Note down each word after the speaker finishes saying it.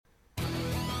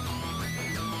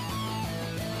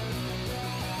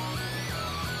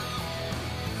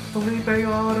Felipe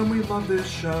Autumn, we love this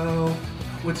show.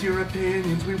 What's your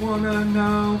opinions? We wanna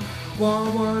know.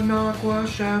 Wawanakwa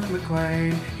Chef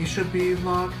McClain, he should be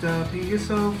locked up, he is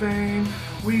so vain.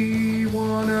 We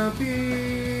wanna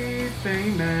be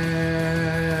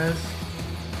famous.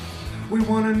 We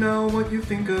wanna know what you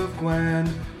think of Gwen,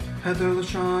 Heather,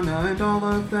 Lashana, and all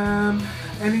of them.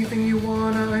 Anything you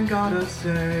wanna and gotta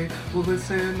say, we'll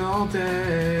listen all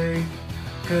day.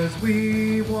 Cause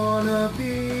we wanna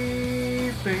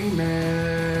be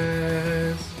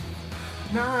famous.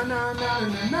 Na na na na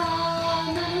na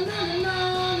na na na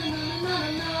na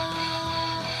na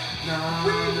na.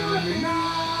 We wanna be famous.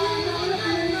 We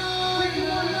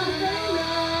wanna be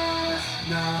famous.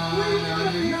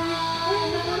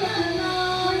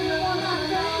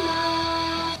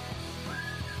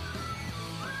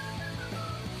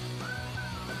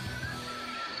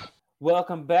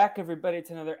 Welcome back, everybody,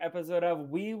 to another episode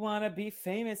of We Want to Be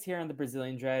Famous here on the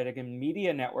Brazilian Dragon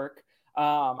Media Network.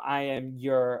 I am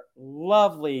your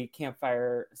lovely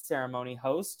campfire ceremony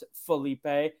host,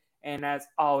 Felipe. And as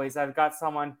always, I've got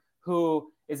someone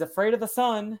who is afraid of the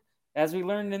sun. As we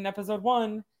learned in episode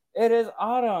 1, it is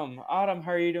Autumn. Autumn,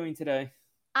 how are you doing today?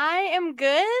 I am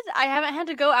good. I haven't had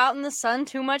to go out in the sun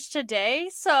too much today,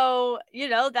 so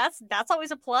that's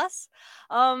always a plus.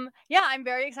 Yeah, I'm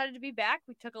very excited to be back.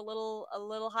 We took a little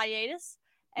hiatus,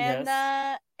 and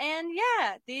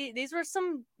yeah, these were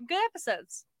some good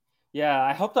episodes. Yeah,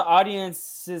 I hope the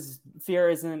audience's fear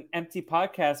isn't empty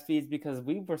podcast feeds because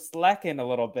we were slacking a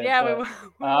little bit. Yeah,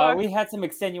 we had some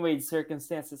extenuating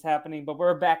circumstances happening, but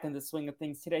we're back in the swing of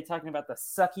things today, talking about the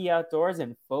sucky outdoors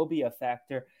and phobia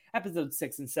factor. Episode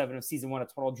 6 and 7 of season 1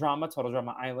 of Total Drama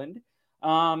Island.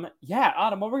 Yeah,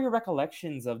 Autumn, what were your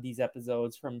recollections of these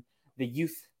episodes from the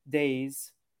youth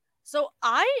days? So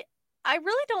I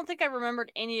really don't think I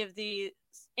remembered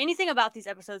anything about these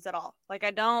episodes at all. Like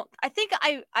I think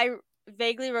I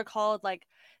vaguely recalled like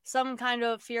some kind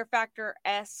of Fear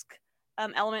Factor-esque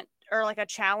element or like a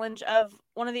challenge of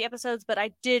one of the episodes, but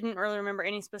I didn't really remember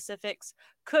any specifics.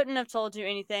 Couldn't have told you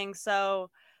anything. So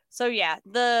yeah,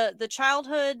 the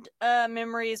childhood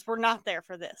memories were not there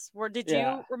for this. Did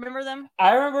you remember them?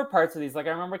 I remember parts of these. Like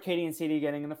I remember Katie and Sadie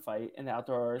getting in a fight in the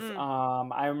outdoors.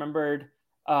 I remembered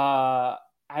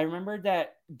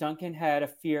that Duncan had a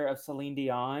fear of Celine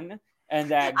Dion, and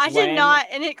that I did not,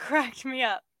 and it cracked me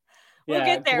up. We'll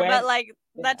get there, but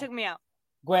that took me out.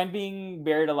 Gwen being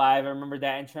buried alive, I remember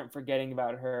that, and Trent forgetting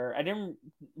about her. I didn't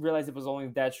realize it was only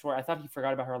that short. I thought he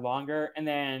forgot about her longer. And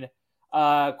then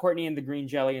Courtney and the green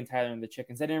jelly and Tyler and the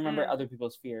chickens. I didn't remember other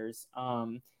people's fears.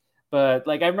 But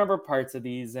like I remember parts of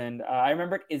these, and I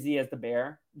remembered Izzy as the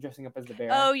bear, dressing up as the bear.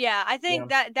 Oh yeah, I think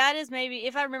that is maybe,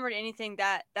 if I remembered anything,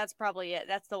 that's probably it.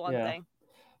 That's the one thing.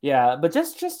 Yeah, but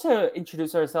just to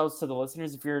introduce ourselves to the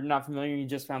listeners, if you're not familiar, you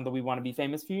just found the We Want to Be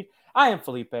Famous feed. I am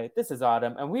Felipe. This is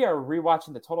Autumn, and we are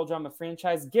rewatching the Total Drama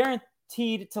franchise,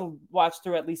 guaranteed to watch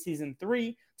through at least season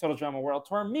 3, Total Drama World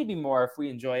Tour, maybe more if we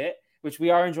enjoy it, which we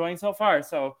are enjoying so far.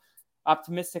 So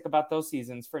optimistic about those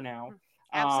seasons for now.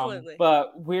 Absolutely.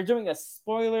 But we're doing a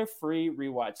spoiler-free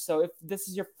rewatch. So if this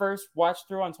is your first watch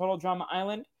through on Total Drama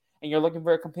Island and you're looking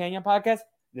for a companion podcast,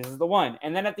 this is the one.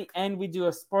 And then at the end, we do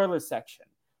a spoiler section.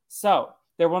 So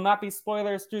there will not be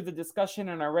spoilers through the discussion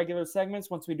in our regular segments.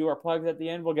 Once we do our plugs at the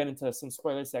end, we'll get into some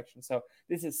spoiler sections. So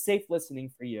this is safe listening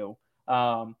for you.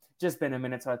 Just been a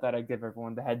minute, so I thought I'd give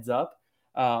everyone the heads up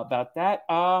about that.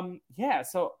 Yeah,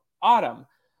 so Autumn.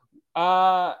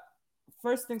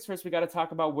 First things first, we got to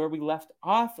talk about where we left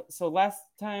off. So last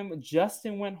time,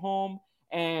 Justin went home,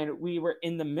 and we were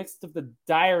in the midst of the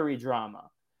diary drama.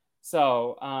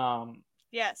 So,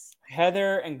 yes,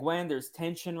 Heather and Gwen, there's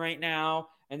tension right now,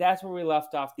 and that's where we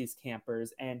left off these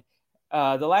campers. And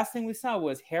the last thing we saw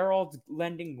was Harold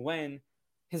lending Gwen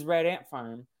his red ant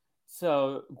farm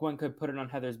so Gwen could put it on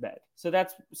Heather's bed. So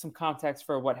that's some context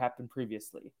for what happened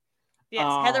previously.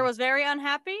 Yes, Heather was very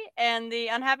unhappy, and the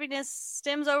unhappiness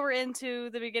stems over into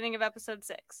the beginning of episode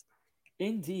 6.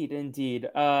 Indeed.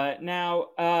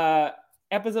 Now,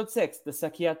 episode 6, The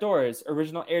Sucky Outdoors.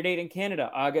 Original air date in Canada,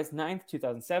 August 9th,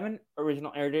 2007.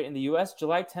 Original air date in the US,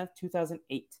 July 10th,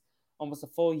 2008. Almost a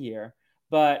full year.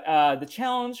 But the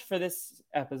challenge for this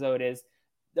episode is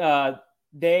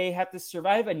they have to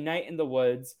survive a night in the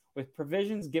woods with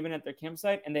provisions given at their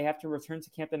campsite, and they have to return to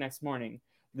camp the next morning.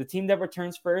 The team that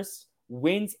returns first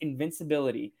wins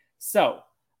invincibility. So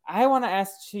I want to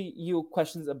ask you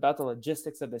questions about the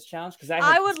logistics of this challenge, because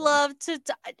I would love to.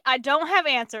 I don't have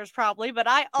answers probably, but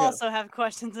I also have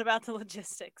questions about the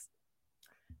logistics.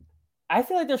 I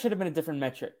feel like there should have been a different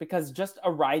metric, because just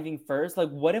arriving first, like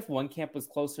what if one camp was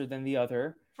closer than the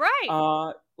other?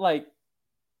 Right. Like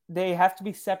they have to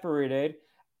be separated.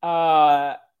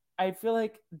 I feel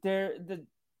like the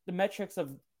metrics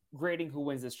of grading who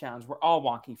wins this challenge were all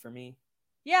wonky for me.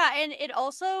 Yeah, and it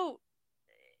also,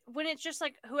 when it's just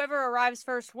like whoever arrives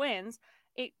first wins,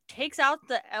 it takes out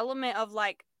the element of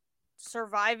like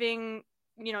surviving,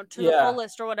 to the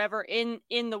fullest or whatever in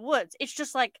the woods. It's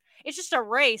just a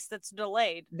race that's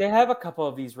delayed. They have a couple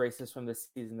of these races from this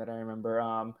season that I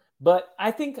remember. But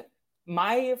I think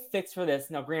my fix for this,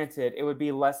 now granted, it would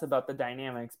be less about the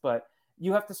dynamics, but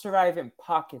you have to survive in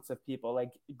pockets of people,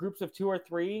 like groups of 2 or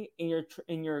 3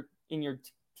 in your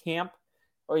camp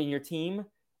or in your team.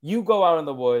 You go out in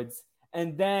the woods,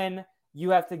 and then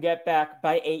you have to get back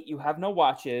by 8. You have no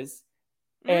watches,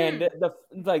 and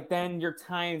then you're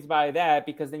timed by that,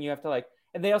 because then you have to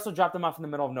and they also drop them off in the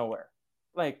middle of nowhere,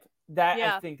 like that.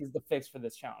 I think is the fix for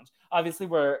this challenge. Obviously,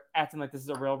 we're acting like this is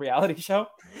a real reality show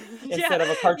instead of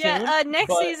a cartoon.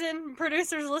 Next season,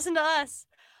 producers, listen to us.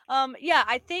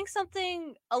 I think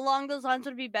something along those lines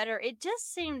would be better. It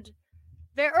just seemed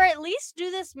or at least do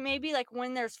this maybe like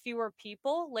when there's fewer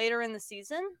people later in the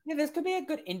season. Yeah, this could be a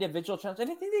good individual challenge. I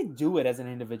think they do it as an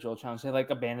individual challenge. They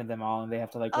abandon them all, and they have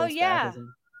to race back.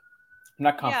 I'm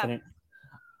not confident.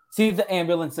 See, the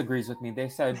ambulance agrees with me. They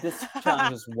said this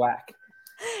challenge is whack.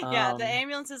 The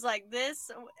ambulance is like,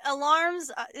 this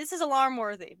alarms. This is alarm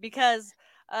worthy, because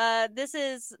this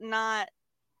is not.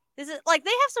 This is like,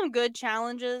 they have some good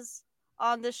challenges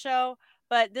on this show,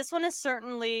 but this one is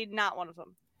certainly not one of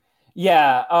them.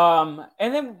 Yeah,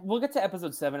 and then we'll get to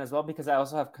episode 7 as well, because I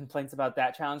also have complaints about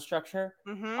that challenge structure.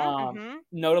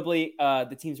 Notably,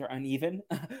 the teams are uneven,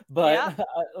 but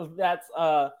that's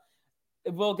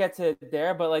we'll get to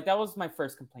there. But that was my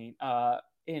first complaint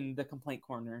in the complaint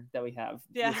corner that we have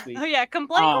this week. Oh yeah,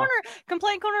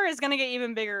 complaint corner is gonna get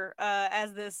even bigger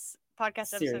as this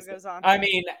podcast episode goes on. I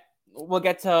mean, we'll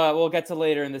get to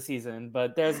later in the season,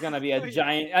 but there's gonna be a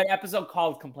giant episode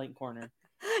called Complaint Corner.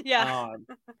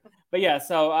 But yeah,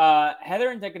 so Heather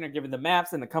and Declan are given the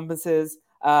maps and the compasses,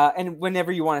 and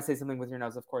whenever you want to say something with your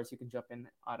nose, of course you can jump in,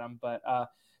 Autumn. But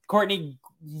Courtney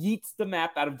yeets the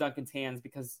map out of Duncan's hands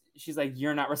because she's like,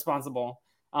 "You're not responsible."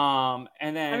 And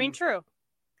then, I mean, true.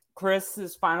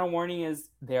 Chris's final warning is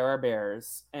there are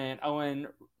bears, and Owen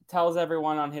tells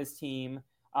everyone on his team,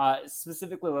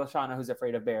 specifically Lashana, who's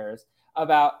afraid of bears,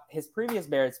 about his previous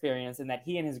bear experience, and that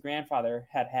he and his grandfather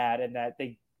had, and that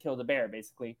they killed a bear,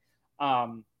 basically.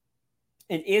 And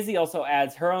Izzy also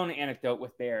adds her own anecdote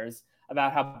with bears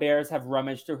about how bears have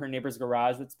rummaged through her neighbor's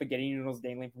garage with spaghetti noodles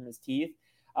dangling from his teeth.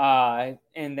 And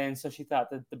then so she thought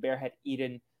that the bear had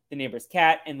eaten the neighbor's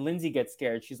cat, and Lindsay gets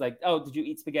scared. She's like, "Oh, did you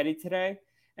eat spaghetti today?"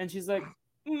 And she's like,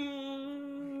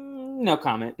 no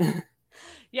comment.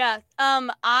 Yeah.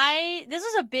 This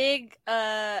was a big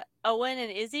Owen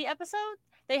and Izzy episode.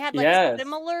 They had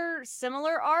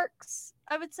similar arcs,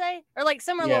 I would say, or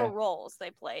similar little roles they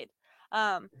played.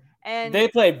 And they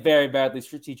played very badly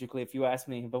strategically, if you ask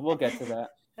me, but we'll get to that.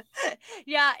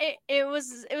 Yeah, it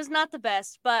was not the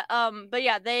best, but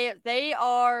yeah, they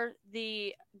are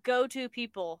the go-to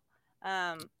people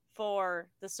for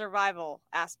the survival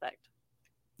aspect.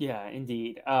 Yeah,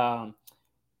 indeed.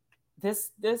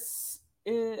 This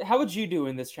how would you do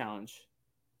in this challenge?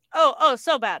 Oh,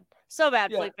 so bad,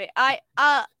 Felipe.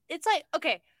 It's like,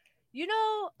 okay,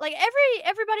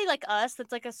 everybody like us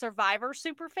that's like a Survivor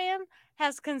super fan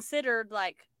has considered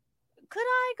could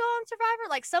I go on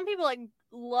Survivor? Some people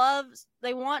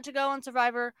they want to go on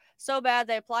Survivor so bad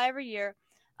they apply every year.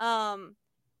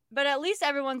 But at least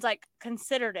everyone's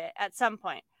considered it at some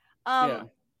point.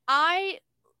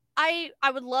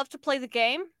 I would love to play the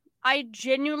game. I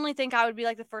genuinely think I would be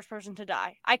the first person to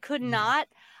die. I could not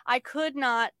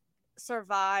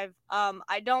survive.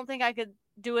 I don't think I could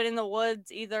do it in the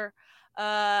woods either.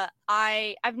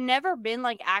 I've never been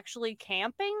actually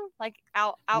camping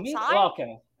outside.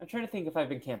 Okay. I'm trying to think if I've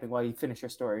been camping while you finish your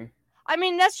story. I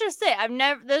mean, that's just it. I've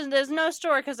never. There's no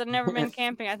story because I've never been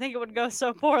camping. I think it would go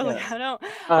so poorly. Yeah.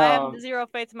 I have zero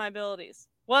faith in my abilities.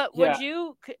 What would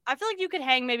you? I feel like you could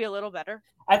hang maybe a little better.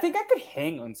 I think I could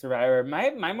hang on Survivor.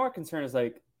 My more concern is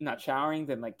not showering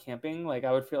than camping.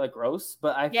 I would feel gross,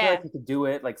 but I feel like I could do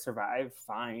it. Survive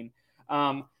fine.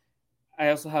 I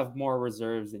also have more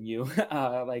reserves than you,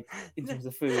 in terms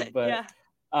of food. But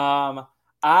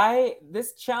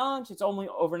this challenge, it's only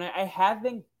overnight. I have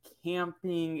been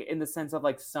camping in the sense of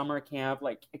summer camp,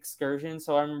 excursion.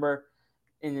 So I remember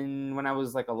when I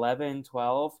was 11,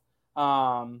 12.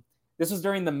 This was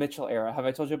during the Mitchell era. Have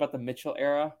I told you about the Mitchell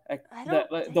era?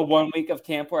 The 1 week of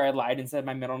camp where I lied and said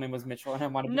my middle name was Mitchell and I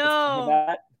wanted people to tell me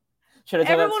that. Should I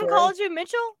tell Everyone that story? called you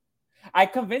Mitchell? I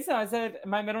convinced them. I said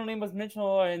my middle name was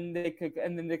Mitchell, and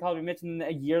then they called me Mitch. And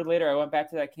a year later, I went back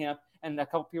to that camp, and a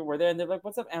couple people were there, and they're like,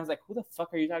 "What's up?" And I was like, "Who the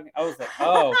fuck are you talking?" I was like,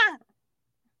 "Oh,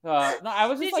 no." I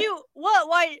was just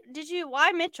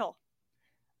Why Mitchell?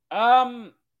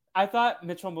 I thought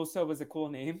Mitchell Musso was a cool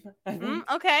name. I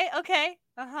think. Okay.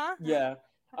 Uh-huh. Yeah.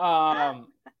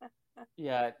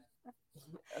 Yeah.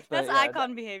 That's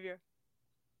icon behavior.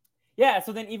 Yeah,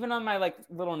 so then even on my like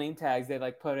little name tags, they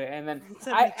like put it, and then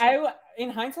I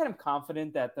in hindsight, I'm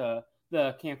confident that the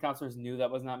camp counselors knew that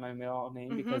was not my middle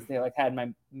name because they like had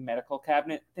my medical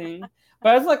cabinet thing.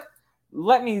 But I was like,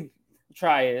 let me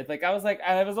try it. Like I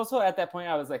was also at that point,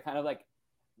 I was like kind of like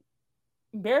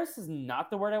embarrassed is not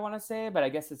the word I want to say, but I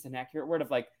guess it's an accurate word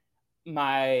of like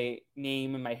my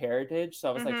name and my heritage. So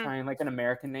I was like trying like an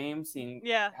American name, seeing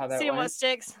how that seeing went. what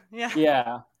sticks.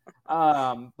 Yeah.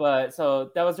 But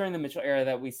so that was during the Mitchell era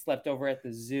that we slept over at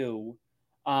the zoo.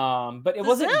 But it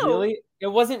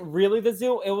wasn't really the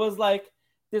zoo. It was like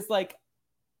this like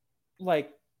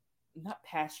not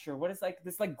pasture. What is like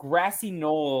this like grassy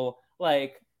knoll,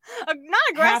 like not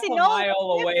a grassy knoll, half a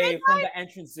mile away from the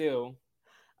entrance zoo.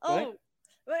 Oh, what?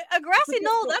 A grassy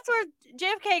knoll. That's where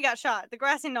JFK got shot. The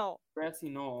grassy knoll. Grassy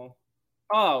knoll.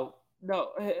 Oh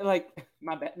no, like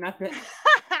my bad. Not that.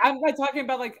 I'm like talking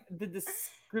about like the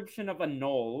description of a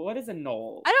knoll. What is a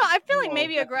knoll? I feel like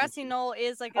maybe a grassy knoll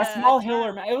is like a small hill or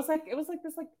it was like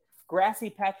this like grassy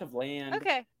patch of land.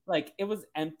 Okay. Like it was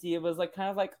empty. It was like kind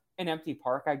of like an empty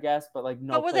park, I guess, but like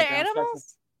no. But were there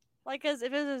animals? Like as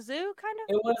if it was a zoo, kind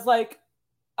of. It was like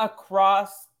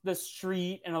across the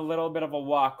street and a little bit of a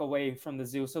walk away from the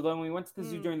zoo. So then we went to the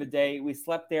zoo during the day. We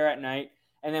slept there at night,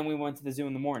 and then we went to the zoo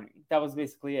in the morning. That was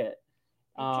basically it.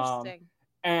 Interesting.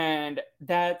 And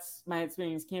that's my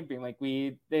experience camping. Like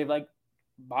they like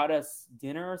bought us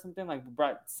dinner or something, like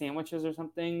brought sandwiches or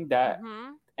something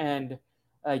and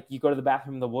like you go to the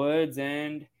bathroom in the woods.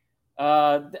 And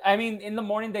I mean, in the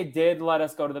morning they did let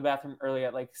us go to the bathroom early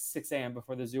at like 6 a.m.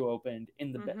 before the zoo opened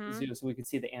in the zoo, so we could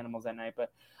see the animals at night.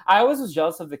 But I always was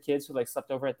jealous of the kids who like slept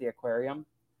over at the aquarium.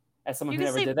 As someone who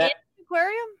never did that.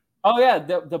 Aquarium? Oh yeah,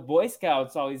 the Boy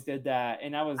Scouts always did that,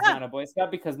 and I was not a Boy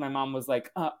Scout because my mom was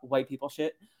like, white people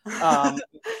shit.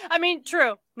 I mean,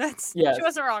 true. She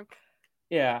wasn't wrong.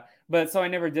 Yeah, but so I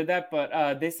never did that.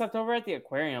 But they slept over at the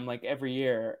aquarium like every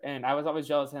year, and I was always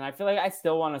jealous. And I feel like I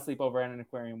still want to sleep over at an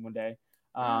aquarium one day.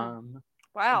 Wow,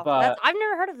 but I've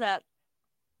never heard of that.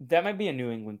 That might be a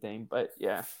New England thing, but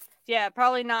yeah. Yeah,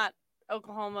 probably not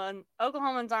Oklahoma. And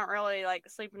Oklahomans aren't really like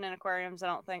sleeping in aquariums, I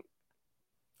don't think.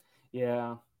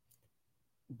 Yeah.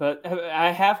 But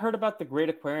I have heard about the Great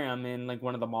Aquarium in like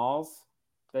one of the malls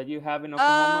that you have in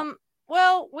Oklahoma.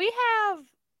 Well, we have.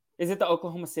 Is it the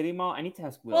Oklahoma City Mall? I need to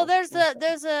ask Will. Well, there's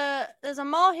a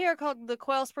mall here called the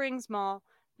Quail Springs Mall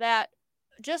that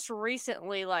just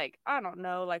recently, like I don't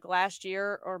know, like last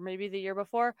year or maybe the year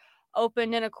before,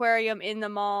 opened an aquarium in the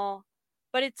mall.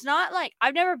 But it's not like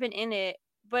I've never been in it,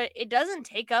 but it doesn't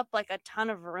take up like a ton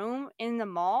of room in the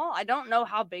mall. I don't know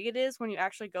how big it is when you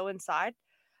actually go inside.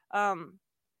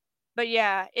 But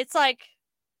yeah, it's like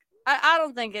I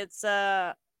don't think it's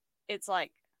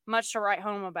like much to write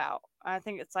home about. I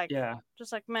think it's like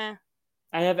just like meh.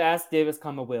 I have asked Davis,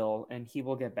 Will, and he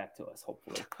will get back to us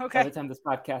hopefully. Okay. By the time this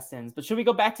podcast ends. But should we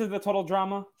go back to the total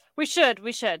drama? We should.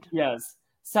 Yes.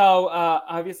 So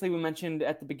obviously we mentioned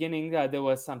at the beginning there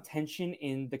was some tension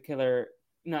in the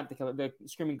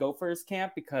Screaming Gophers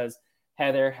camp because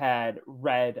Heather had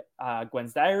read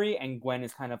Gwen's diary, and Gwen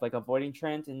is kind of like avoiding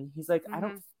Trent, and he's like, I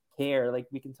don't care, like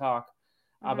we can talk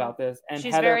about this. And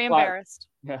she's Heather very embarrassed.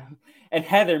 Yeah. And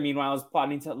Heather meanwhile is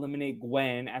plotting to eliminate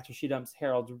Gwen after she dumps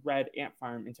Harold's red ant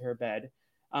farm into her bed.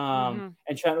 And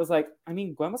Trent was like, I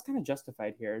mean, Gwen was kind of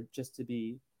justified here, just to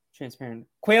be transparent.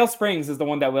 Quail Springs is the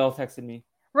one that Will texted me.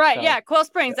 Right, so, yeah, Quail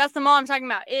Springs. That's the mall I'm talking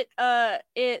about.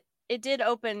 It did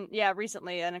open,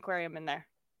 recently, an aquarium in there.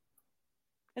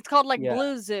 It's called like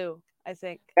Blue Zoo, I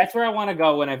think. That's where I want to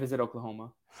go when I visit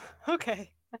Oklahoma. Okay.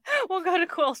 We'll go to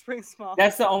Quail Springs Mall.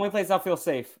 That's the only place I'll feel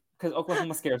safe because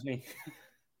Oklahoma scares me.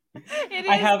 It is,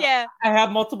 I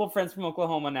have multiple friends from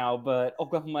Oklahoma now, but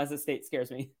Oklahoma as a state scares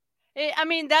me. I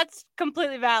mean, that's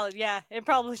completely valid. Yeah, it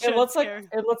probably should. It looks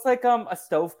like a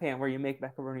stove pan where you make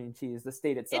macaroni and cheese. The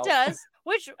state itself. It does.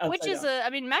 Which is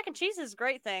mac and cheese is a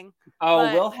great thing. Oh,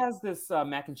 but... Will has this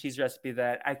mac and cheese recipe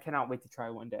that I cannot wait to try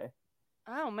one day.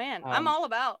 Oh man, I'm all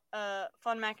about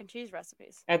fun mac and cheese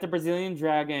recipes. At the Brazilian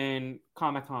Dragon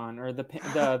Comic Con or the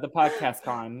podcast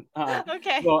con.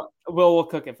 Okay. Will will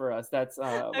cook it for us. That's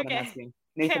what I'm asking.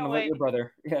 Nathan, let your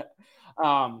brother. Yeah.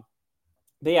 But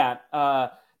yeah.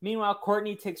 Meanwhile,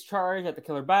 Courtney takes charge at the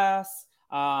Killer Bass.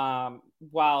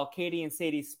 while Katie and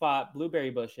Sadie spot blueberry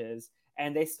bushes,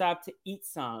 and they stop to eat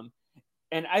some.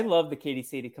 And I love the Katie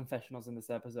Sadie confessionals in this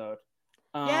episode.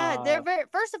 Yeah, they're very.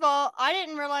 First of all, I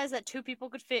didn't realize that 2 people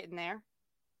could fit in there.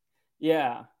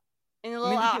 Yeah, in a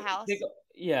little outhouse.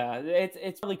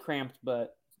 It's really cramped,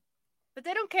 but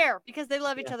they don't care because they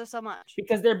love each other so much.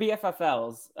 Because they're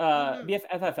BFFLs,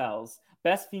 BFFFLs,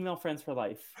 best female friends for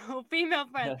life. Oh, female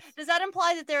friends. Yes. Does that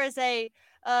imply that there is a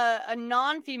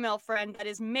non-female friend that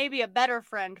is maybe a better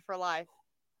friend for life?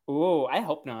 Oh, I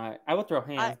hope not. I would throw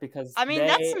hands because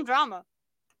that's some drama.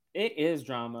 It is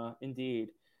drama, indeed.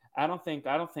 I don't think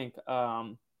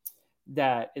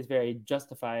that is very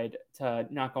justified to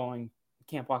not going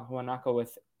Camp Wakawanaka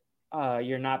with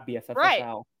you're not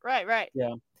BFFL. Right.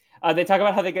 Yeah. They talk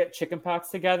about how they get chicken pox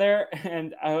together,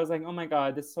 and I was like, oh my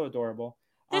god, this is so adorable.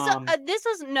 This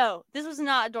was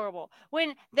not adorable.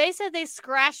 When they said they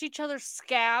scratched each other's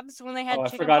scabs when they had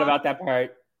chicken I forgot pox, about that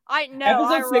part. I know.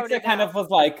 Episode 6, I kind of was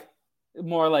like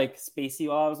more like spacey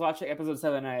while I was watching. Episode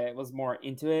 7, I was more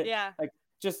into it. Yeah. Like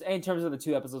just in terms of the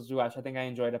 2 episodes we watched, I think I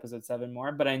enjoyed episode 7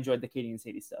 more, but I enjoyed the Katie and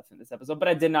Sadie stuff in this episode. But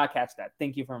I did not catch that.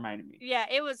 Thank you for reminding me. Yeah,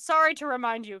 it was sorry to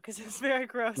remind you because it's very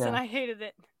gross and I hated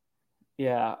it.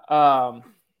 Yeah.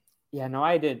 No,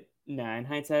 I did. Nah, in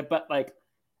hindsight, but like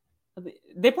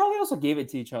they probably also gave it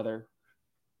to each other.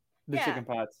 The chicken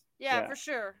pots. Yeah, for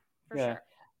sure. For sure.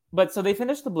 But so they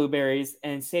finish the blueberries,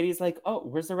 and Sadie's like, "Oh,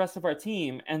 where's the rest of our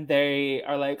team?" And they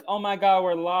are like, "Oh my god,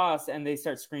 we're lost!" And they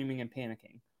start screaming and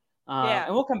panicking.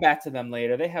 And we'll come back to them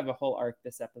later. They have a whole arc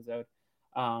this episode.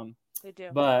 They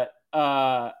do. But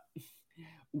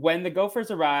when the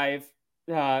Gophers arrive,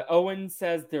 Owen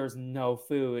says there's no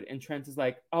food, and Trent is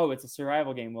like, "Oh, it's a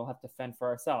survival game. We'll have to fend for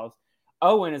ourselves."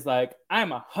 Owen is like,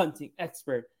 "I'm a hunting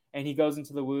expert," and he goes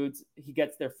into the woods. He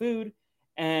gets their food,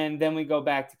 and then we go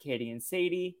back to Katie and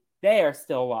Sadie. They are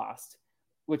still lost,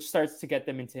 which starts to get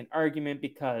them into an argument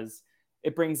because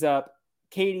it brings up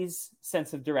Katie's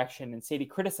sense of direction, and Sadie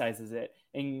criticizes it.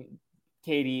 And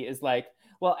Katie is like,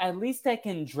 "Well, at least I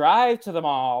can drive to the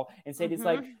mall." And Sadie's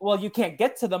like, "Well, you can't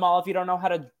get to the mall if you don't know how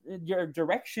to your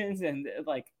directions." And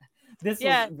like, this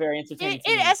was very entertaining.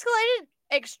 It escalated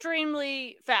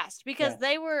extremely fast because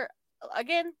they were,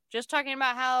 again, just talking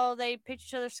about how they picked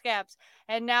each other's scabs,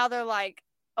 and now they're like,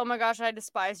 "Oh my gosh, I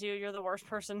despise you. You're the worst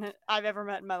person I've ever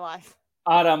met in my life."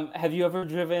 Autumn, have you ever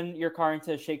driven your car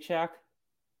into a Shake Shack?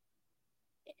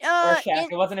 Or a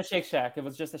shack? It wasn't a Shake Shack. It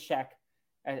was just a shack.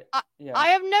 I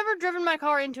have never driven my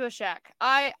car into a shack.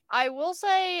 I will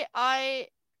say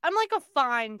I'm like a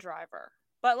fine driver,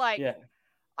 but like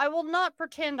I will not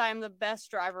pretend I am the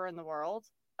best driver in the world.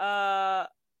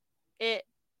 It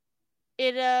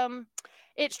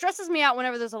stresses me out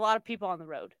whenever there's a lot of people on the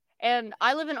road. And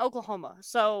I live in Oklahoma,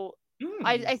 so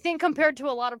I think compared to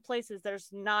a lot of places, there's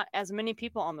not as many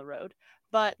people on the road.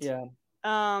 But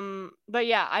I'm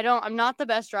not the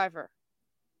best driver.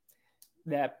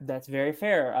 That's very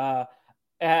fair.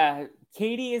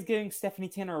 Katie is giving Stephanie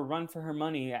Tanner a run for her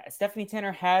money. Stephanie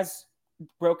Tanner has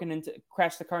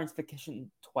crashed the car into the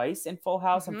kitchen twice in Full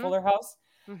House and Fuller House,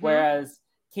 whereas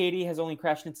Katie has only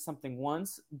crashed into something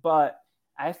once. But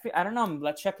I don't know.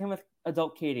 Let's check in with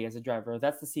adult Katie as a driver.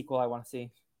 That's the sequel I want to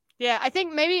see. Yeah, I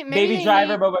think maybe Baby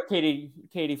driver, but Katie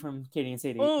from Katie and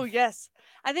Sadie. Oh yes,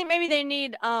 I think maybe they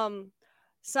need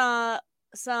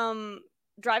some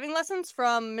driving lessons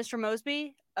from Mr.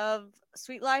 Mosby of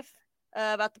Sweet Life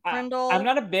about the Prindle. I'm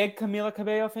not a big Camila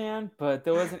Cabello fan, but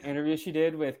there was an interview she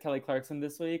did with Kelly Clarkson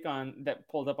this week that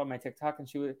pulled up on my TikTok, and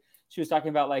she was talking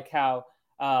about like how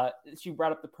she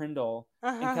brought up the Prindle,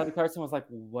 and Kelly Clarkson was like,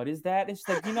 "What is that?" And she's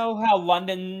like, "You know how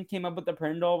London came up with the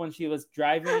Prindle when she was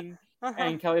driving?"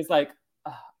 And Kelly's like,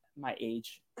 "My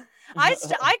age." I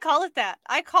call it that.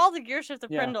 I call the gear shift the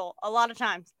Prindle a lot of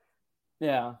times.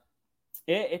 Yeah.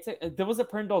 There was a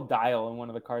Prindle dial in one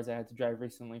of the cars I had to drive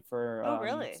recently for. Oh,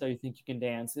 really? So You Think You Can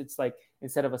Dance. It's like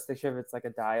instead of a stick shift, it's like a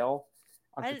dial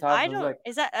on the top.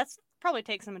 That's probably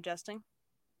takes some adjusting.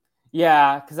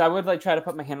 Yeah, because I would like try to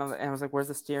put my hand on it, and I was like, "Where's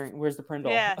the steering? Where's the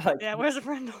Prindle?" Yeah, where's the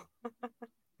Prindle?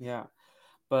 Yeah,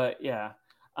 but yeah,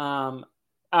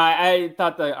 I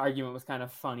thought the argument was kind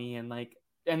of funny, and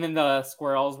then the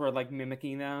squirrels were like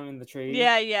mimicking them in the tree.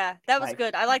 Yeah, that was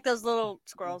good. I like those little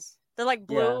squirrels. They're like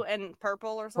blue and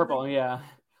purple or something. Purple, yeah.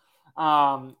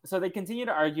 So they continue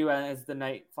to argue as the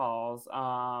night falls,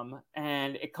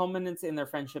 and it culminates in their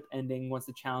friendship ending once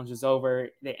the challenge is over.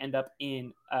 They end up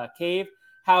in a cave.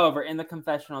 However, in the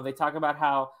confessional, they talk about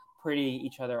how pretty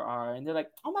each other are, and they're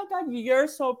like, "Oh my god, you're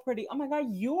so pretty. Oh my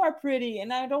god, you are pretty."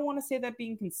 And I don't want to say that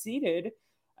being conceited.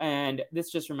 And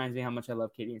this just reminds me how much I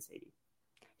love Katie and Sadie.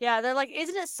 Yeah, they're like,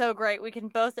 isn't it so great? We can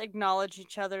both acknowledge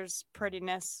each other's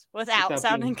prettiness without Without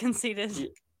sounding being conceited. Yeah,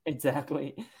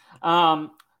 exactly.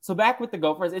 So back with the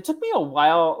Gophers, it took me a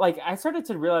while. Like I started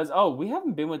to realize, oh, we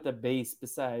haven't been with the base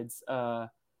besides the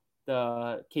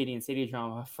Katie and Sadie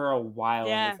drama for a while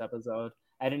in Yeah. this episode.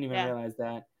 I didn't even Yeah. realize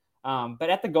that. But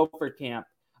at the Gopher camp,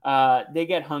 they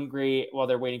get hungry while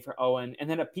they're waiting for Owen, and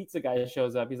then a pizza guy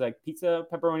shows up. He's like, pizza,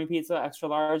 pepperoni pizza, extra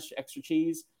large, extra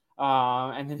cheese.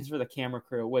 And then it's for the camera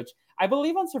crew, which I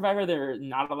believe on Survivor they're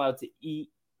not allowed to eat.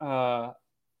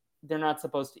 They're not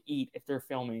supposed to eat if they're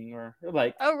filming or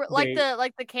like. Like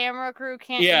the camera crew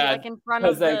can't eat Yeah, like in front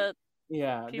of the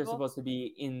yeah, people? they're supposed to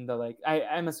be in the like.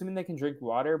 I'm assuming they can drink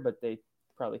water, but they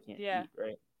probably can't Yeah. eat,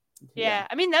 right? Yeah,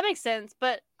 I mean that makes sense,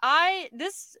 but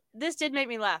this did make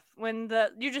me laugh when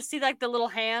you just see like the little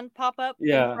hand pop up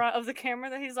in front of the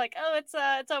camera that he's like, oh, it's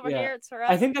over here, it's for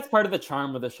us. I think that's part of the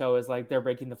charm of the show is like they're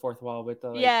breaking the fourth wall with the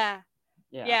like,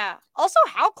 yeah. Also,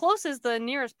 how close is the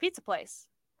nearest pizza place?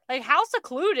 Like, how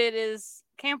secluded is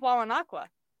Camp Wawanakwa?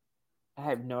 I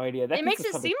have no idea. It makes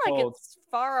it seem like it's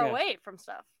far away from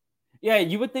stuff. Yeah,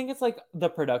 you would think it's like the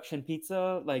production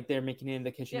pizza, like they're making it in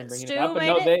the kitchen and bringing it out, but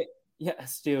no,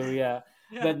 Stu, yeah.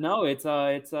 But no, it's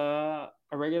a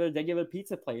regular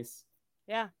pizza place.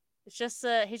 Yeah, it's just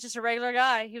he's just a regular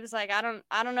guy. He was like, I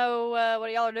don't know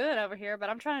what y'all are doing over here, but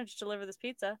I'm trying to just deliver this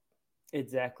pizza.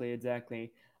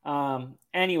 Exactly.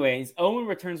 Anyways, Owen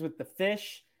returns with the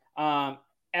fish.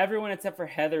 Everyone except for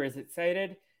Heather is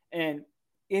excited, and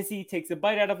Izzy takes a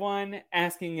bite out of one,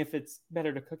 asking if it's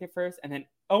better to cook it first. And then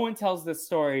Owen tells this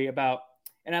story about,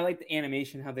 and I like the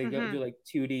animation, how they go do like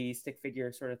 2D stick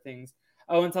figure sort of things.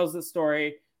 Owen tells the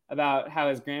story about how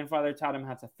his grandfather taught him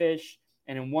how to fish.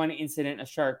 And in one incident, a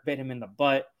shark bit him in the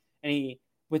butt. And he,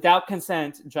 without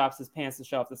consent, drops his pants to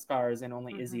show off the scars. And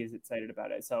only Izzy is excited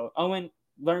about it. So Owen,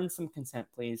 learn some consent,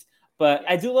 please. But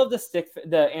I do love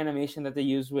the animation that they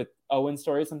use with Owen's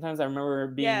story. Sometimes I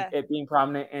remember it being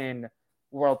prominent in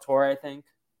World Tour, I think.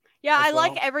 Yeah, I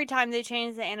like every time they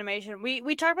change the animation.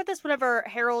 We talked about this whenever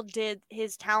Harold did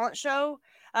his talent show.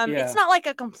 It's not like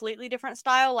a completely different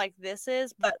style like this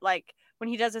is, but like when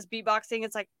he does his beatboxing,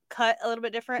 it's like cut a little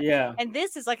bit different. Yeah. And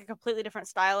this is like a completely different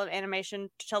style of animation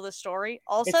to tell the story.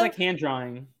 Also, it's like hand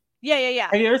drawing. Yeah.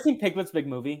 Have you ever seen Piglet's Big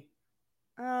Movie?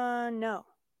 No.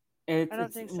 I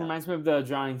don't think so. It reminds me of the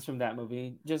drawings from that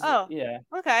movie.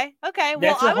 Okay.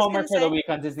 That's your homework for the week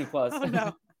on Disney Plus. Oh,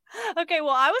 no. Okay,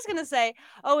 well, I was gonna say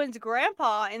Owen's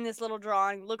grandpa in this little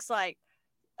drawing looks like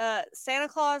Santa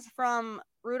Claus from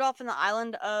Rudolph and the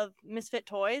Island of Misfit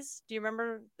Toys. Do you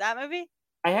remember that movie?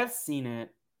 I have seen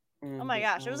it. Oh my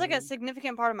gosh, it was like a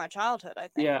significant part of my childhood, I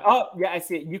think. Yeah. Oh yeah, I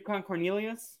see it. Yukon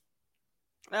Cornelius.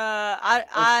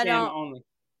 I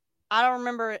don't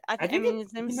remember. I mean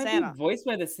his name's Santa. Voiced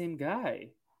by the same guy,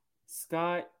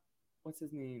 Scott. What's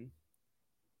his name?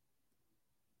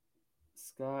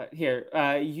 Scott. Here,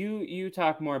 you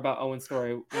talk more about Owen's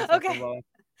story. Okay.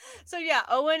 So yeah,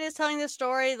 Owen is telling this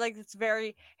story like it's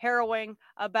very harrowing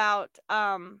about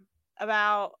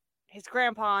his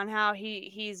grandpa and how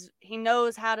he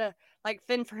knows how to like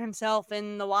fend for himself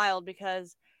in the wild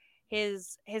because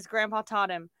his grandpa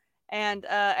taught him, and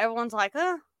everyone's like,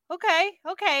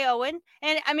 okay, Owen.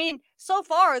 And I mean, so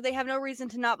far they have no reason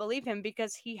to not believe him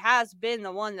because he has been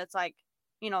the one that's like,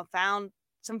 found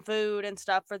some food and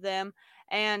stuff for them,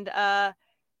 and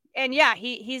yeah,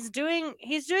 he's doing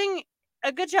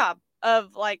a good job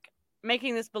of like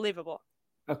making this believable.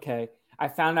 Okay, I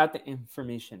found out the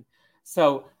information.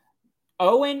 So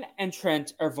Owen and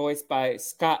Trent are voiced by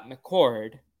Scott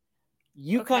McCord.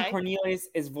 Yukon Cornelius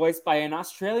is voiced by an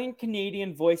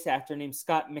Australian-Canadian voice actor named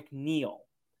Scott McNeil.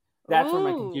 That's where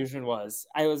my confusion was.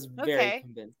 I was very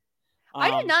convinced.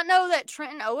 I did not know that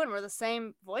Trent and Owen were the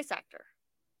same voice actor.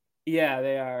 Yeah,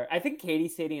 they are. I think Katie,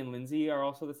 Sadie, and Lindsay are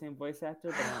also the same voice actor.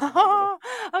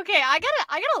 Okay, I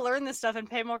gotta learn this stuff and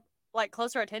pay more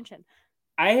closer attention.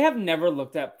 I have never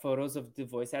looked at photos of the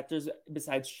voice actors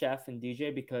besides Chef and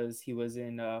DJ because he was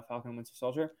in Falcon and Winter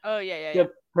Soldier. Oh yeah.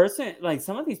 The person, like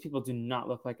some of these people, do not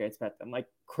look like I expect them. Like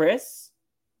Chris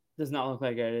does not look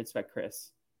like I'd expect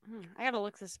Chris. I gotta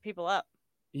look these people up.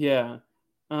 Yeah.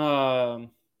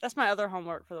 That's my other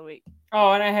homework for the week.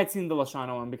 Oh, and I had seen the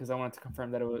Lashana one because I wanted to confirm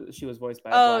that she was voiced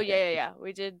by. Oh yeah.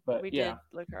 We did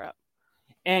look her up.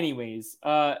 Anyways,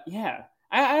 yeah,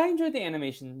 I enjoyed the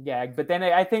animation gag, but then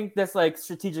I think this like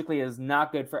strategically is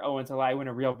not good for Owen to lie when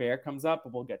a real bear comes up,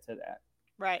 but we'll get to that.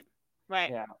 Right.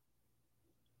 Yeah.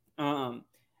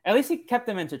 At least he kept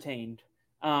them entertained.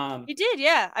 He did,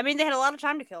 yeah. I mean, they had a lot of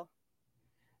time to kill.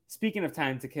 Speaking of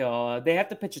time to kill, they have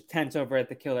to pitch a tent over at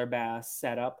the Killer Bass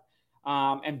setup.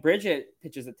 And Bridget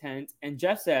pitches a tent, and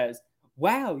Jeff says,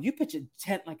 wow, you pitch a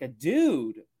tent like a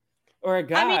dude or a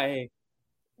guy. I mean,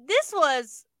 this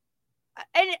was,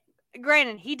 and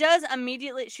granted, he does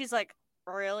immediately. She's like,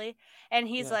 really, and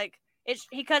he's like,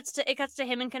 it cuts to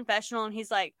him in confessional, and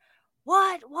he's like,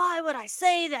 what? Why would I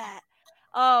say that?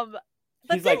 But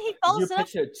he's then like, he follows you it up.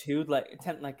 pitch a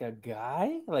tent like a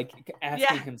guy, like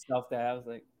asking himself that. I was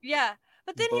like, yeah.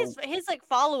 But then his like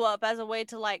follow up as a way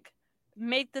to like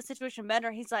make the situation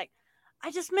better. He's like,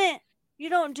 I just meant you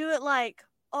don't do it like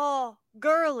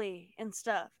girly and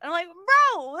stuff. And I'm like,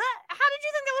 bro, how did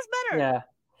you think that was better? Yeah.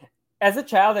 As a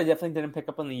child, I definitely didn't pick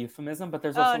up on the euphemism, but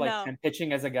there's also no. I'm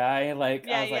pitching as a guy. Like,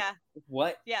 I was like,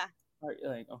 what? Yeah.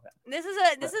 Like, okay. This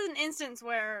is an instance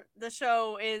where the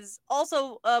show is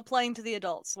also playing to the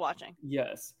adults watching.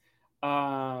 Yes.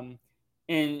 And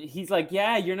he's like,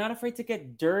 yeah, you're not afraid to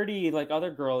get dirty like other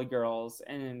girly girls.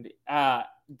 And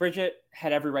Bridget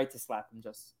had every right to slap him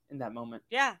just in that moment.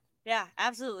 Yeah,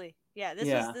 absolutely. Yeah, this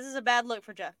is a bad look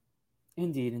for Jeff.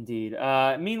 Indeed.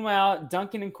 Meanwhile,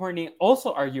 Duncan and Courtney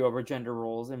also argue over gender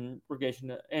roles in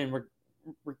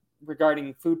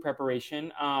regarding food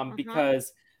preparation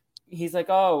because he's like,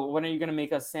 oh, when are you going to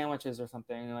make us sandwiches or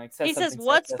something? And like, he says,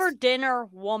 what's for dinner,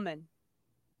 woman?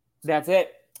 That's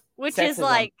it. Which sexism. Is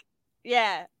like,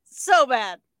 yeah, so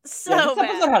bad. This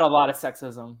episode had a lot of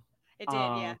sexism. It did,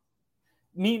 yeah.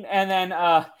 And then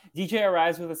DJ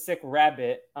arrives with a sick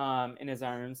rabbit in his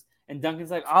arms. And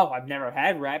Duncan's like, oh, I've never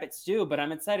had rabbit stew, but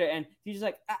I'm excited. And DJ's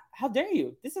like, how dare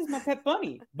you? This is my pet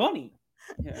bunny.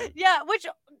 Yeah, which,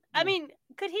 I mean,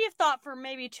 could he have thought for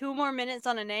maybe 2 more minutes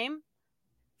on a name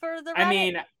for the rabbit? I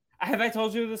mean, have I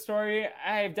told you the story?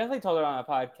 I've definitely told it on a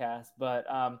podcast, but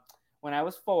when I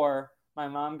was 4, my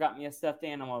mom got me a stuffed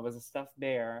animal. It was a stuffed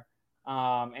bear.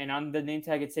 And on the name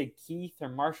tag, it said Keith or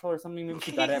Marshall or something. Maybe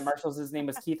she got it at Marshall's. His name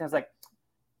was Keith. And I was like,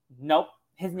 nope,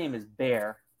 his name is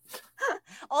Bear.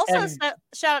 Also,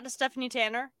 shout out to Stephanie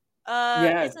Tanner.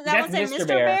 That's Mr.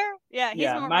 Bear. Yeah, he's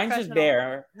more mine's just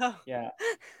Bear. Oh. Yeah,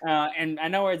 and I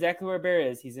know exactly where Bear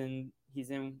is. He's in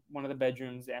one of the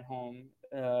bedrooms at home.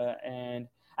 And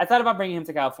I thought about bringing him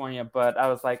to California, but I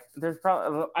was like, there's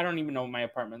probably I don't even know what my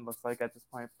apartment looks like at this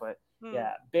point. But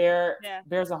yeah,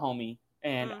 Bear's a homie,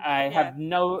 and I have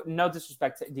no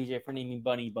disrespect to DJ for naming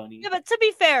Bunny. Yeah, but to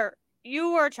be fair,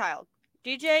 you were a child.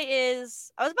 DJ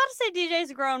is. I was about to say DJ is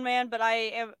a grown man, but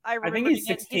I think he's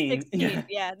 16. He's 16.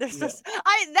 Yeah, there's this.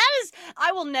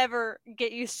 I will never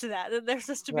get used to that. There's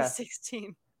supposed to be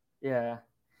 16. Yeah,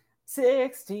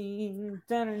 16.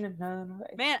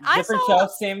 Man, different show,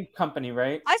 same company,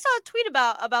 right? I saw a tweet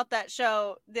about that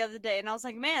show the other day, and I was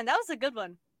like, man, that was a good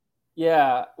one.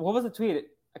 Yeah, what was the tweet?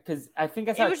 Because I think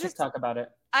I saw a TikTok about it.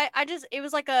 It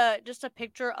was like just a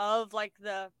picture of like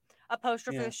a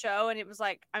poster for the show, and it was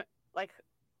like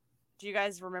do you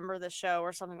guys remember the show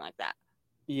or something like that?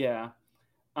 Yeah.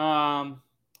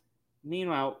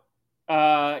 Meanwhile,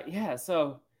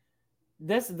 so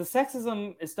the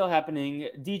sexism is still happening.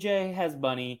 DJ has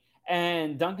Bunny,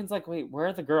 and Duncan's like, wait, where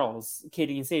are the girls,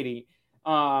 Katie and Sadie?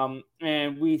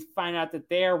 And we find out that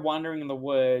they're wandering in the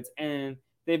woods, and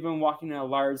they've been walking in a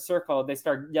large circle. They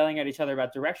start yelling at each other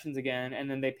about directions again, and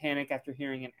then they panic after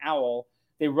hearing an owl.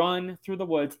 They run through the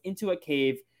woods into a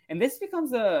cave, and this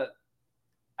becomes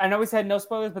I know we said no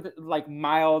spoilers, but like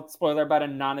mild spoiler about a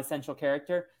non-essential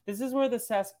character. This is where the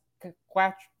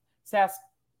Sasquatch.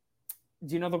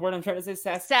 Do you know the word I'm trying to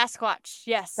say? Sasquatch.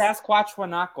 Yes. Sasquatch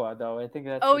Wanakwa, though. I think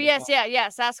that's. Oh yes, yeah.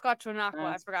 Sasquatch Wanakwa.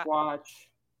 I forgot. Wanakwa.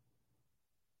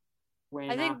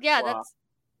 I think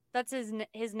that's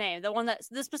his name. The one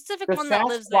the specific one that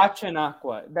lives there. Sasquatch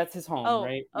Wanakwa. That's his home,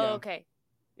 right? Oh, okay.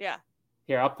 Yeah.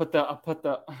 Here, I'll put the.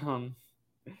 Oh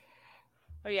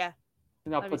yeah.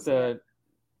 And I'll put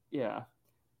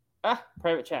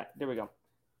private chat. There we go.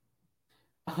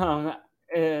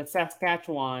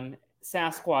 Saskatchewan,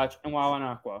 Sasquatch, and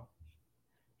Wawanakwa.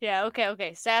 Yeah,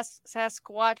 okay.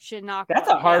 Sasquatch and Aqua. That's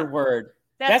a hard word.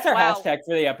 That's our hashtag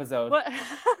for the episode. What?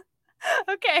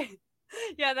 Okay.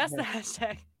 Yeah, that's the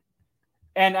hashtag.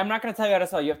 And I'm not going to tell you how to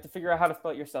spell. You have to figure out how to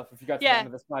spell it yourself if you got to the end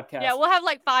of this podcast. Yeah, we'll have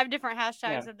like 5 different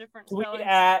hashtags of different Tweet spellings.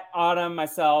 at Autumn,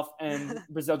 myself, and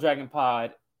Brazil Dragon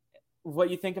Pod what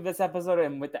you think of this episode,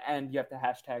 and with the end, you have to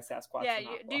hashtag Sasquatch. Yeah,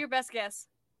 do your best guess.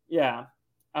 Yeah.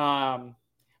 But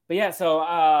yeah,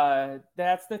 so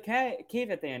that's the cave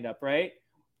that they end up, right?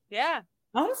 Yeah.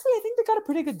 Honestly, I think they got a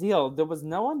pretty good deal. There was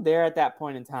no one there at that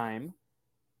point in time.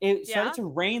 It started to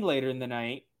rain later in the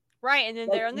night. Right, and then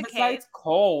they're in the cave. Besides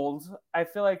cold, I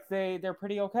feel like they're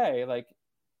pretty okay. Like,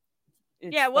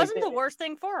 it wasn't the worst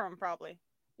thing for them, probably.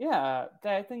 Yeah,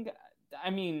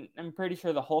 I'm pretty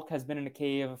sure the Hulk has been in a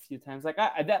cave a few times. Like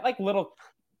that, like little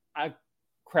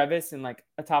crevice in like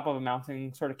a top of a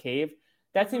mountain sort of cave.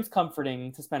 that seems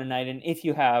comforting to spend a night in if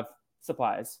you have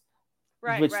supplies,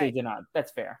 which they did not.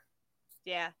 That's fair.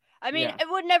 Yeah. I mean, Yeah. it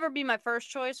would never be my first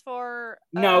choice for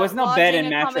no, it's no bed and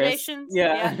mattress. accommodations.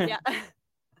 Yeah.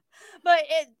 But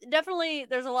it definitely,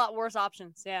 there's a lot worse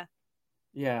options. Yeah.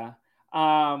 Yeah.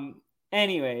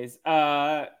 Anyways,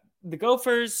 the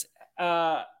Gophers,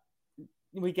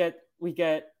 we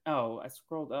get, oh, I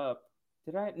scrolled up.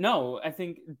 Did I? No, I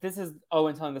think this is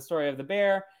Owen telling the story of the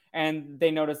bear, and they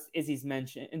notice Izzy's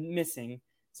missing.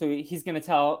 So he's going to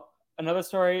tell another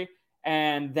story,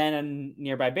 and then a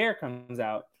nearby bear comes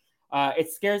out.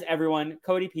 It scares everyone.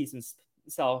 Cody pees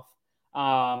himself,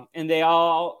 and they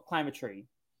all climb a tree.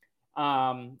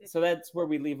 So that's where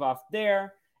we leave off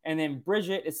there. And then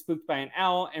Bridget is spooked by an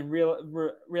owl and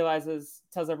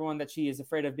tells everyone that she is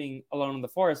afraid of being alone in the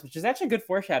forest, which is actually good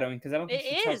foreshadowing because I don't think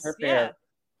she tells her bear.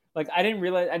 Like, I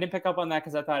didn't pick up on that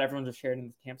because I thought everyone just shared in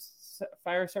the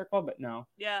campfire circle, but no.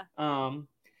 Yeah.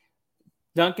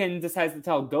 Duncan decides to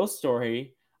tell a ghost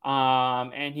story,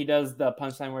 and he does the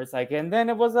punchline where it's like, and then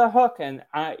it was a hook, and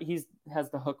he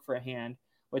has the hook for a hand,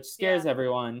 which scares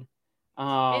everyone.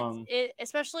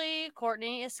 Especially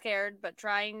Courtney is scared, but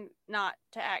trying not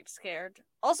to act scared.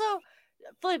 Also,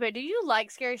 Felipe, do you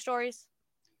like scary stories?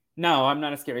 No, I'm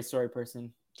not a scary story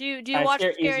person. Do you watch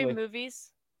scary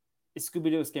movies? Is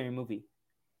Scooby-Doo a scary movie?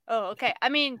 Oh, okay. I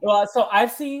mean, well, so I've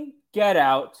seen Get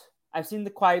Out. I've seen the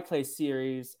Quiet Place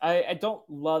series. I don't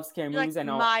love scary movies. Like I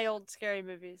know mild scary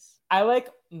movies. I like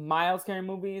mild scary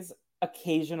movies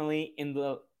occasionally in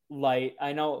the light.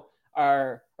 I know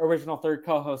our original third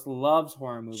co-host loves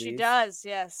horror movies. She does,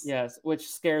 yes. Yes, which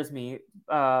scares me.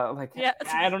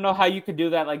 I don't know how you could do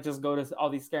that. Like, just go to all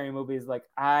these scary movies. Like,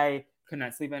 I could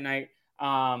not sleep at night.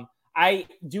 I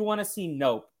do want to see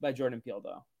Nope by Jordan Peele,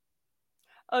 though.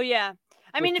 Oh yeah,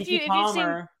 I mean, if you've seen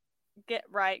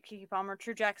Keke Palmer,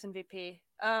 True Jackson VP.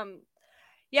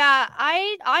 Yeah,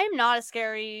 I'm not a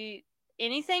scary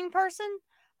anything person.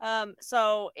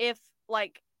 So if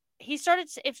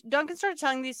Duncan started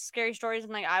telling these scary stories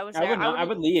and like I was there, I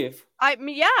would leave. I'd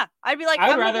be like,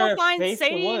 I'm gonna go find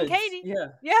Sadie and Katie.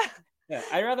 Yeah.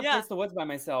 I'd rather face the woods by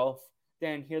myself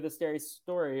than hear the scary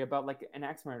story about like an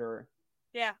axe murderer.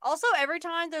 Yeah. Also, every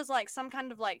time there's like some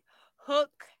kind of like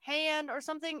hook hand or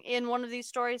something in one of these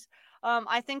stories,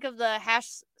 I think of the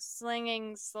hash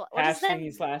slinging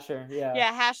slasher.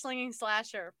 Yeah, hash slinging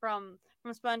slasher from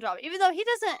SpongeBob. Even though he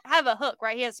doesn't have a hook,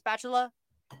 right? He has a spatula.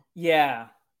 Yeah,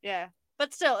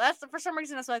 but still, for some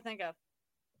reason that's what I think of.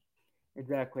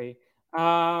 Exactly.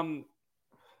 I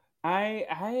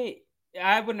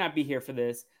would not be here for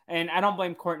this, and I don't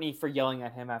blame Courtney for yelling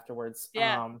at him afterwards.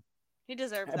 Yeah, he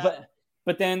deserves that.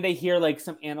 But then they hear like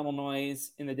some animal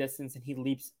noise in the distance, and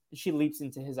she leaps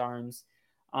into his arms.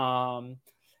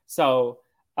 So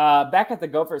back at the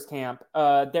Gophers camp,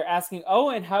 they're asking,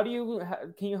 Owen, can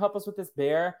you help us with this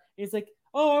bear? And he's like,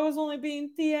 oh, I was only being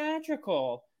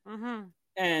theatrical. Mm-hmm.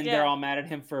 And they're all mad at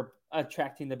him for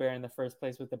attracting the bear in the first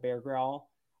place with the bear growl.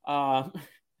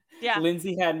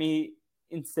 Lindsay had me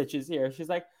in stitches here. She's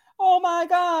like, oh my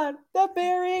God, the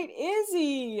bear ate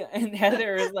Izzy. And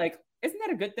Heather is like, isn't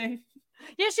that a good thing?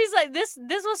 Yeah, she's like, this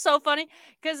was so funny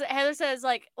because Heather says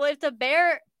like, well, if the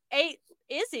bear ate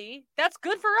Izzy, that's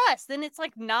good for us. Then it's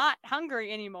like not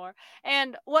hungry anymore.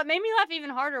 And what made me laugh even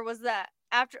harder was that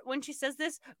when she says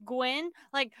this, Gwen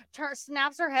like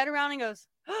snaps her head around and goes,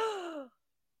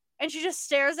 and she just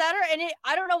stares at her. And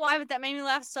I don't know why, but that made me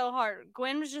laugh so hard.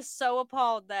 Gwen was just so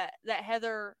appalled that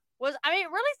Heather was, I mean,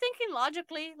 really thinking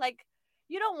logically, like,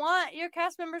 you don't want your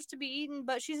cast members to be eaten,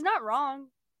 but she's not wrong.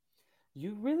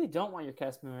 You really don't want your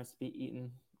cast members to be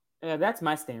eaten. That's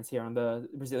my stance here on the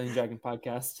Brazilian Dragon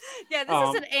podcast. Yeah, this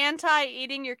is an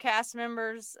anti-eating your cast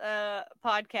members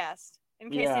podcast, in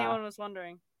case anyone was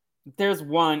wondering. There's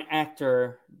one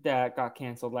actor that got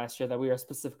canceled last year that we are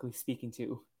specifically speaking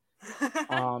to.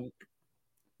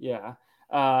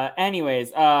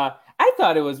 Anyways, I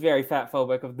thought it was very fat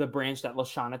phobic of the branch that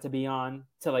Lashana to be on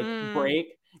to like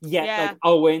break. Yet like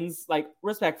Owen's like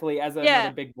respectfully as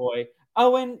another big boy.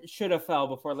 Owen should have fell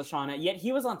before Lashana, yet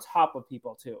he was on top of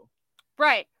people too.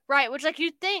 Right. Which like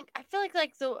you'd think, I feel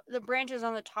like the branches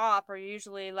on the top are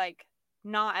usually like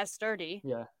not as sturdy.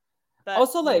 Yeah. But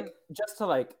also like just to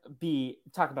like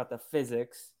talk about the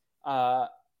physics,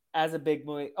 as a big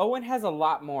boy, Owen has a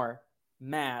lot more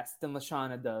mass than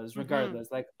Lashana does, regardless.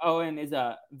 Like Owen is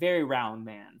a very round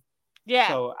man. Yeah.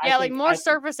 So like more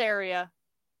surface area.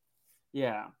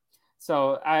 Yeah.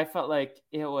 So I felt like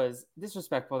it was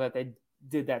disrespectful that they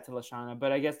did that to Lashana,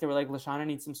 but I guess they were like, Lashana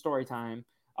needs some story time.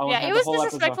 It was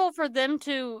disrespectful for them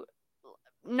to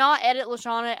not edit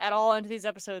Lashana at all into these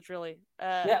episodes, really.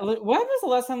 Yeah, when was the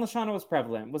last time Lashana was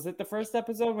prevalent? Was it the first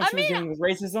episode when she was dealing with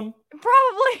racism?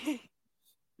 Probably.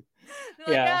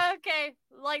 Yeah. Okay.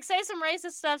 Like, say some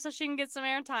racist stuff so she can get some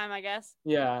airtime, I guess.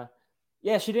 Yeah.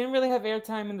 Yeah, she didn't really have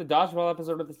airtime in the Dodgeball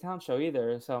episode of the Talent Show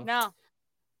either. So No.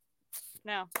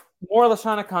 More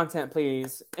Lashana content,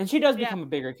 please. And she does become a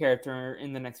bigger character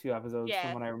in the next few episodes,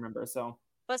 from what I remember. So,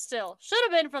 but still, should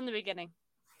have been from the beginning.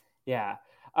 Yeah.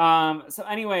 So,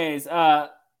 anyways,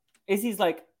 Izzy's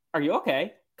like, "Are you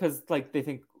okay?" Because like they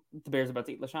think the bear's about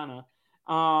to eat Lashana.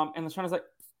 And Lashana's like,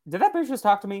 "Did that bear just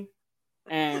talk to me?"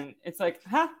 And it's like,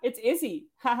 it's Izzy.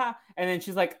 Haha. And then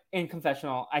she's like, in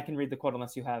confessional, I can read the quote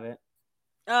unless you have it.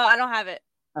 Oh, I don't have it.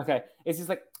 Okay. Izzy's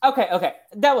like, okay.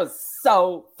 That was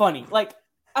so funny. Like,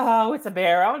 oh, it's a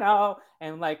bear. Oh, no.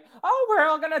 And like, oh, we're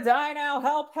all going to die now.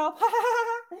 Help.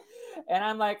 And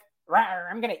I'm like,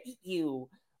 I'm going to eat you.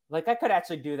 Like, I could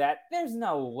actually do that. There's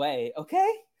no way.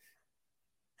 Okay.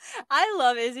 I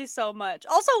love Izzy so much.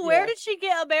 Also, where did she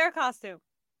get a bear costume?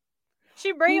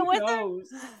 She bring it with her?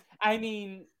 I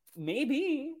mean,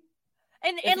 maybe.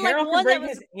 And if like Harold one can bring that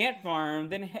was his ant farm,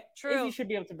 then Izzy should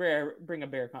be able to bring a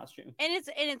bear costume. And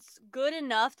it's good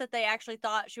enough that they actually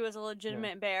thought she was a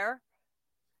legitimate bear.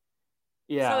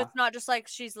 Yeah. So it's not just like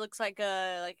she looks like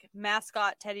a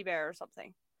mascot teddy bear or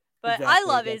something. But I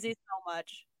love Izzy so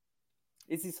much.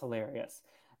 Izzy's hilarious.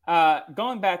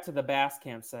 Going back to the Bass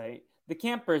campsite, the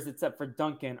campers, except for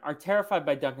Duncan, are terrified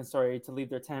by Duncan's story to leave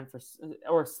their tent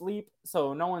or sleep,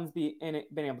 so no one's been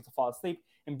able to fall asleep.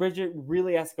 And Bridget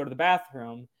really has to go to the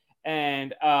bathroom.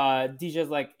 And DJ's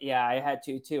like, yeah, I had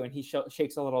to too. And he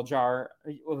shakes a little jar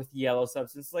with yellow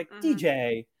substance. Like,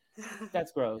 DJ,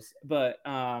 that's gross. But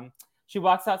she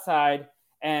walks outside,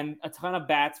 and a ton of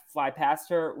bats fly past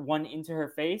her, one into her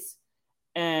face.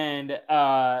 And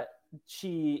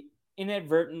she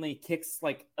inadvertently kicks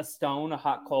like a stone, a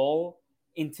hot coal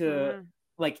into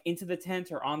the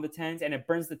tent or on the tent, and it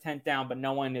burns the tent down, but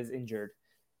no one is injured.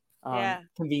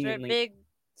 Conveniently. Big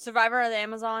Survivor of the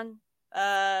Amazon.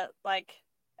 Like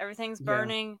everything's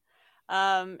burning.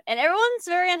 And everyone's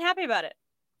very unhappy about it.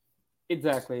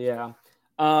 Exactly, yeah.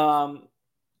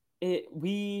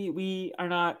 We are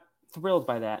not thrilled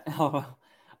by that.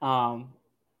 I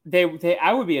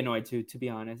would be annoyed too, to be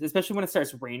honest, especially when it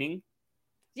starts raining.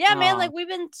 Yeah, man, like we've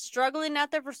been struggling out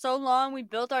there for so long. We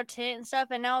built our tent and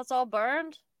stuff, and now it's all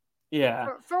burned. Yeah.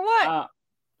 For what?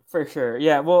 For sure.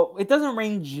 Yeah. Well, it doesn't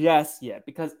rain just yet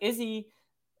because Izzy,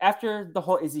 after the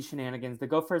whole Izzy shenanigans, the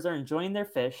Gophers are enjoying their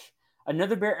fish.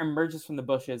 Another bear emerges from the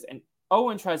bushes, and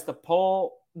Owen tries to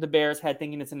pull the bear's head,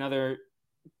 thinking it's another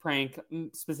prank,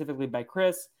 specifically by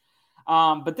Chris.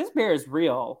 But this bear is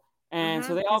real, and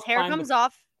so they all his hair comes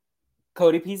off.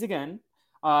 Cody pees again.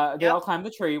 They all climb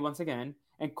the tree once again.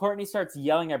 And Courtney starts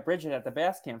yelling at Bridget at the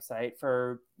Bass campsite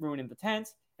for ruining the tent.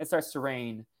 It starts to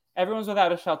rain. Everyone's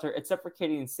without a shelter except for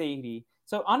Katie and Sadie.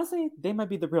 So honestly, they might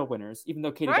be the real winners, even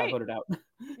though Katie got voted out.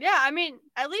 Yeah, I mean,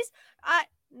 at least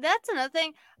that's another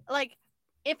thing. Like,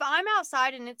 if I'm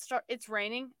outside and it's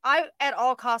raining, I at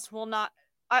all costs will not.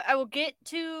 I will get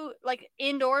to like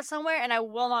indoors somewhere, and I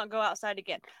will not go outside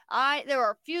again. There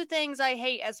are a few things I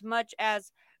hate as much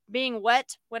as being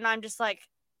wet when I'm just like.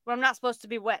 When I'm not supposed to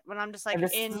be wet, when I'm just like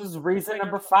this is reason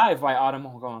number 5 why Autumn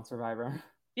will go on Survivor.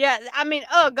 Yeah, I mean,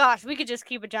 oh gosh, we could just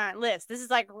keep a giant list. This is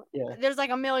like, there's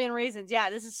like a million reasons. Yeah,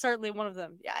 this is certainly one of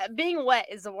them. Yeah, being wet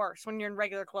is the worst when you're in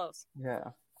regular clothes. Yeah.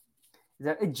 Is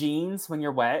that jeans when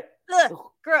you're wet? Ugh,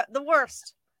 the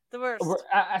worst. The worst.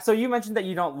 So you mentioned that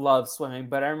you don't love swimming,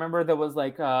 but I remember there was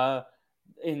like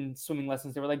in swimming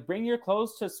lessons, they were like, bring your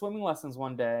clothes to swimming lessons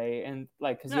one day, and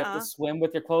like because you have to swim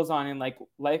with your clothes on in like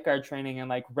lifeguard training and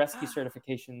like rescue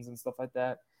certifications and stuff like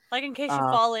that, like in case you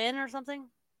fall in or something.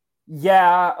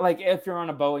 Yeah, like if you're on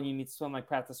a boat and you need to swim, like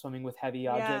practice swimming with heavy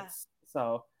objects.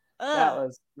 So that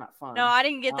was not fun. No, I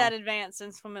didn't get that advanced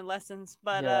in swimming lessons,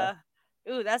 but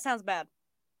ooh, that sounds bad.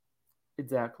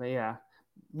 Exactly, yeah,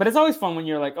 but it's always fun when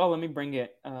you're like, oh, let me bring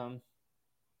it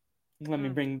let me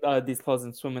bring these clothes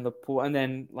and swim in the pool. And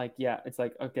then, like, it's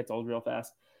like, it gets old real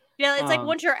fast. Yeah, it's like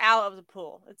once you're out of the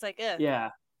pool, it's like, yeah.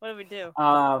 What do we do?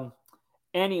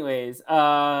 Anyways,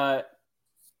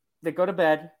 they go to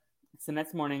bed. It's the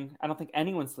next morning. I don't think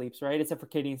anyone sleeps, right? Except for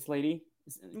Katie and Slady.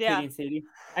 Yeah. Katie and Sadie.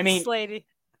 I mean, Slady.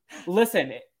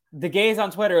 Listen, the gays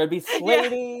on Twitter would be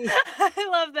Slady. Yeah. I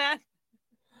love that.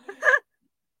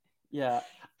 Yeah.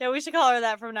 Yeah, we should call her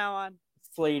that from now on.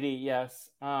 Slady,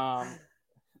 yes.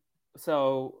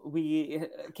 So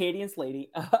Katie and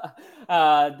Slady,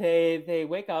 they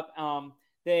wake up.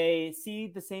 They see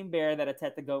the same bear that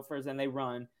attacked the Gophers, and they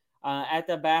run. At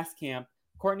the Bass camp,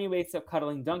 Courtney wakes up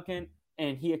cuddling Duncan.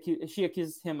 and she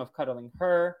accuses him of cuddling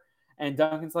her. And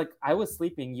Duncan's like, I was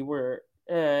sleeping. You were,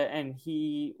 and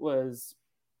he was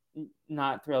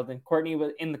not thrilled. And Courtney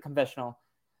was in the confessional.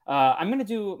 I'm going to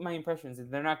do my impressions.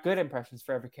 They're not good impressions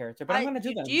for every character, but I'm going to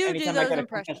do them anytime I get a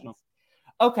confessional.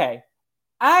 Okay.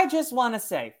 I just want to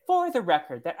say, for the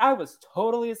record, that I was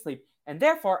totally asleep and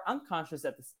therefore unconscious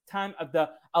at the time of the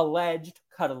alleged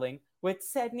cuddling with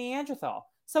said Neanderthal.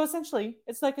 So essentially,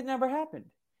 it's like it never happened.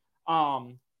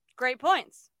 Great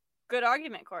points. Good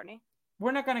argument, Courtney.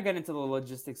 We're not going to get into the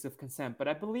logistics of consent, but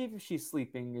I believe if she's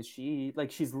sleeping,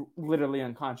 she's literally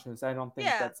unconscious. I don't think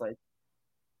that's like...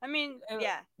 I mean,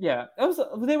 yeah. Yeah,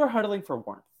 they were huddling for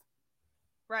warmth.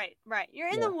 Right. You're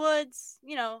in the woods,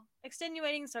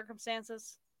 extenuating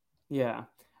circumstances. Yeah.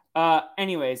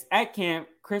 Anyways, at camp,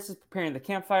 Chris is preparing the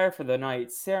campfire for the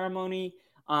night's ceremony.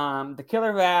 The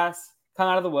killer bass come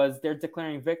out of the woods. They're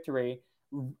declaring victory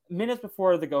minutes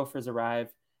before the Gophers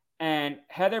arrive. And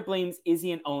Heather blames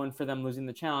Izzy and Owen for them losing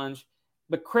the challenge.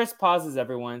 But Chris pauses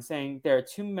everyone, saying there are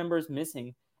 2 members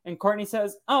missing. And Courtney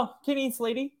says, "Oh, Kitty and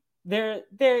Slady, they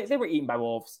were eaten by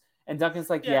wolves." And Duncan's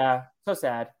like, yeah so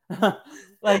sad.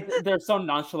 Like, they're so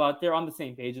nonchalant. They're on the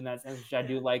same page in that sense, which I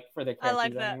do like for the characters. I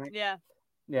like that, anyway.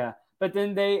 Yeah. But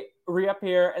then they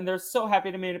reappear, and they're so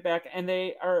happy to make it back, and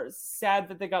they are sad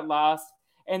that they got lost.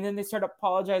 And then they start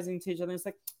apologizing to each other. It's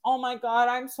like, oh my God,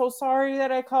 I'm so sorry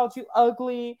that I called you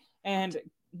ugly. And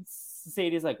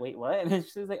Sadie's like, wait, what? And then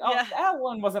she's like, oh, that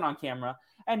one wasn't on camera.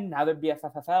 And now they're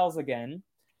BFFs again.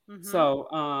 Mm-hmm. So,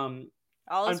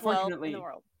 all is well in the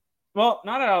world. Well,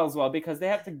 not at all as well, because they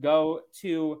have to go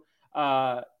to,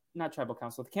 not tribal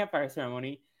council, the campfire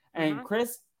ceremony. And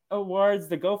Chris awards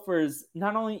the Gophers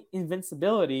not only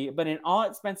invincibility, but an all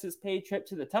expenses paid trip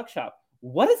to the tuck shop.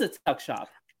 What is a tuck shop?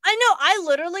 I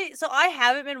know. So I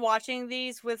haven't been watching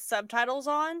these with subtitles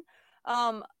on.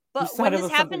 But when this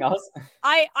happened,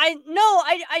 I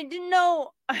didn't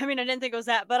know. I mean, I didn't think it was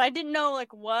that, but I didn't know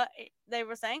like what they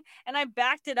were saying, and I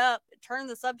backed it up, turned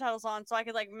the subtitles on so I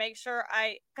could like make sure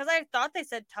because I thought they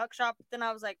said tuck shop. Then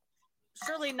I was like,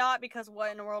 surely not, because what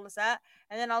in the world is that?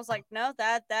 And then I was like, no,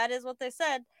 that is what they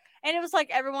said, and it was like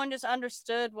everyone just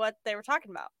understood what they were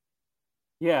talking about.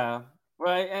 Yeah,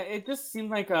 right. It just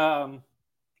seemed like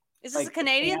Is this a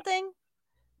Canadian thing?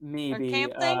 Maybe or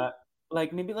camp thing?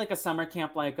 Like maybe like a summer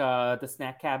camp, like the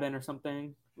snack cabin or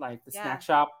something, like the snack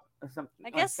shop or something. I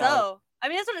guess so. I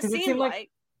mean, that's what it seemed like.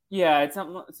 Yeah, it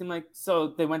seemed like. So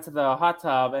they went to the hot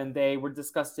tub and they were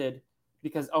disgusted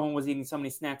because Owen was eating so many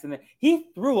snacks, and then he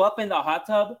threw up in the hot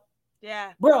tub.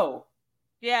 Yeah, bro.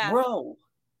 Yeah, bro.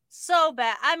 So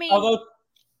bad. I mean, although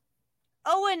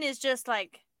Owen is just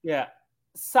like. Yeah.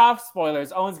 Soft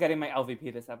spoilers. Owen's getting my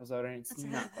LVP this episode, and it's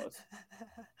not close.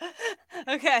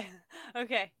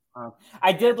 Okay.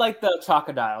 I did like the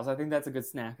chocodiles. I think that's a good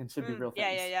snack and should be real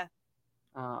famous. Yeah,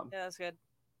 that's good.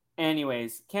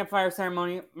 Anyways, campfire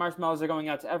ceremony. Marshmallows are going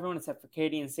out to everyone except for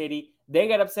Katie and Sadie. They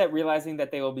get upset realizing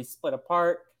that they will be split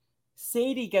apart.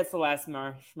 Sadie gets the last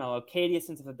marshmallow. Katie is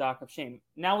sent to the dock of shame.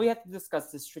 Now we have to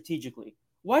discuss this strategically.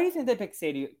 Why do you think they picked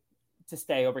Sadie to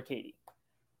stay over Katie?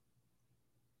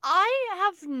 I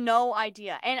have no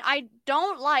idea. And I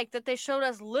don't like that they showed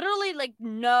us literally like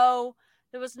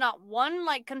there was not one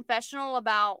like confessional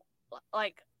about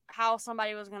like how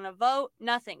somebody was going to vote.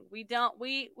 Nothing. We got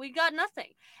nothing.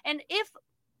 And if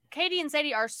Katie and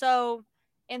Sadie are so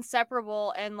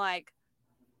inseparable and like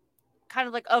kind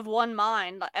of like of one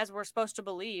mind as we're supposed to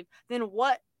believe, then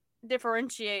what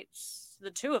differentiates the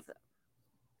two of them?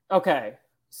 Okay.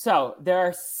 So there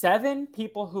are 7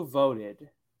 people who voted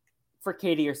for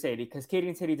Katie or Sadie, because Katie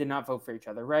and Sadie did not vote for each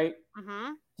other, right?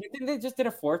 Mm-hmm. Do you think they just did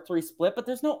a 4-3 split? But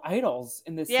there's no idols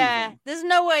in this season. Yeah, there's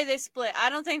no way they split.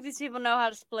 I don't think these people know how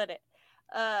to split it.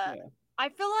 I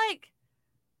feel like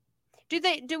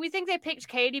do we think they picked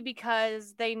Katie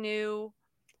because they knew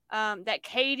that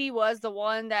Katie was the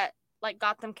one that like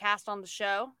got them cast on the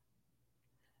show?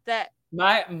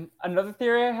 Another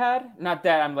theory I had, not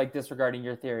that I'm like disregarding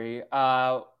your theory.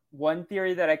 One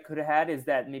theory that I could have had is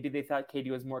that maybe they thought Katie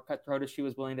was more cutthroat, as she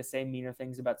was willing to say meaner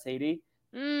things about Sadie.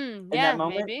 That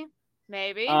moment.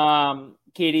 Maybe.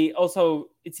 Katie, also,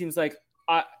 it seems like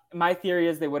my theory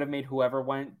is they would have made whoever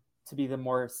went to be the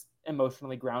more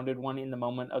emotionally grounded one in the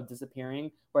moment of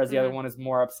disappearing, whereas the other one is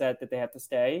more upset that they have to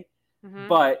stay. Mm-hmm.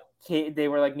 But they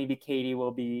were like, maybe Katie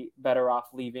will be better off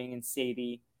leaving, and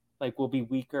Sadie like will be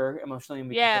weaker emotionally, and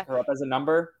we can pick her up as a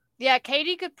number. Yeah,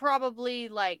 Katie could probably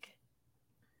like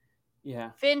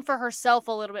fend for herself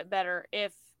a little bit better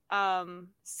if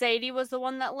Sadie was the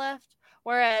one that left,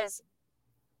 whereas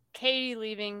Katie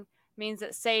leaving means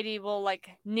that Sadie will like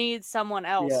need someone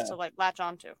else to like latch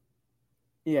onto.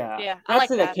 Yeah. Yeah, I Not like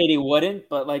to say that that. Katie wouldn't,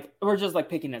 but like we're just like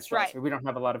picking at straws Right. here. We don't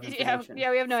have a lot of Yeah, information. yeah,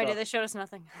 we have no So idea. They showed us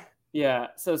nothing. yeah.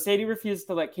 So Sadie refuses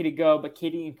to let Katie go, but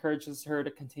Katie encourages her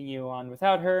to continue on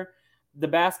without her. The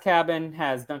Bass cabin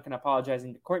has Duncan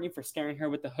apologizing to Courtney for scaring her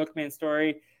with the Hookman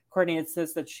story. Courtney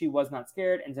insists that she was not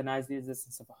scared and denies the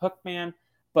existence of a Hookman,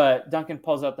 but Duncan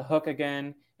pulls out the hook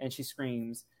again and she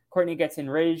screams. Courtney gets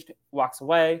enraged, walks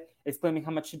away, exclaiming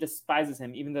how much she despises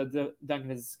him, even though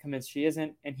Duncan is convinced she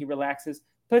isn't, and he relaxes,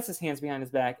 puts his hands behind his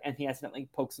back, and he accidentally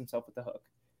pokes himself with the hook.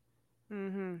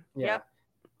 Mm-hmm. Yeah. Yep.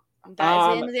 That is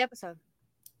the end of the episode.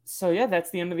 So yeah, that's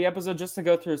the end of the episode. Just to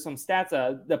go through some stats,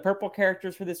 the purple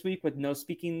characters for this week with no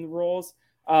speaking roles: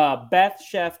 Beth,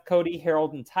 Chef, Cody,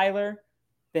 Harold, and Tyler.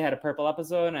 They had a purple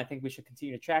episode, and I think we should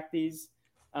continue to track these.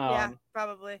 Yeah,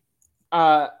 probably.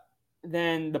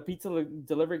 Then the pizza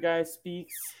delivery guy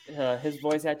speaks. His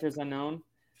voice actor is unknown.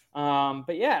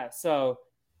 But yeah, so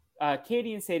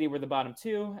Katie and Sadie were the bottom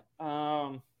two.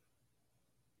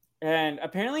 And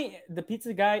apparently the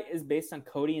pizza guy is based on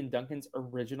Cody and Duncan's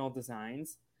original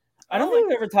designs. I don't think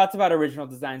we've ever talked about original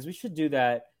designs. We should do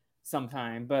that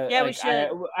sometime. But yeah, like, we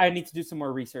should. I need to do some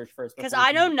more research first. Because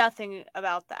I know nothing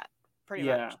about that, pretty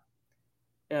much.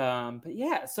 But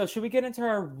yeah, so should we get into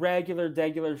our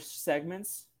regular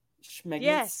segments?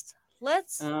 Yes,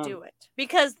 let's do it.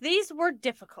 Because these were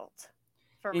difficult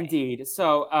for me. Indeed.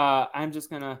 So I'm just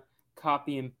going to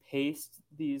copy and paste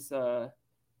these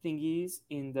thingies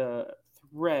in the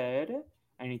thread.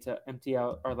 I need to empty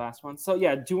out our last one. So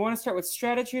yeah, do you want to start with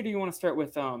strategy or do you want to start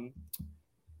with the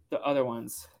other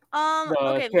ones?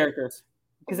 The characters.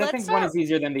 Because I think one is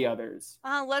easier than the others.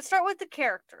 Let's start with the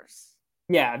characters.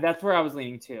 Yeah, that's where I was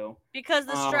leaning to. Because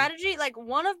the strategy, like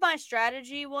one of my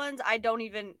strategy ones, I don't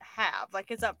even have.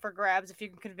 Like it's up for grabs if you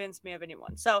can convince me of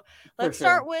anyone. So let's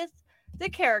start with the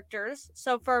characters.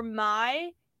 So for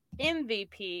my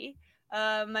MVP,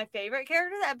 my favorite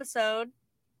character of the episode,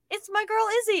 it's my girl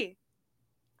Izzy.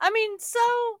 I mean,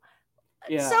 so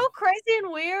crazy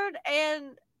and weird,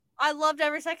 and I loved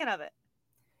every second of it.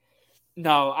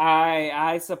 No,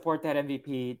 I support that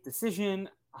MVP decision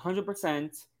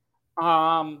 100%.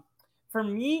 For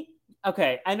me,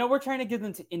 okay, I know we're trying to give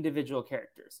them to individual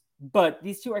characters, but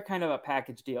these two are kind of a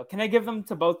package deal. Can I give them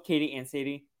to both Katie and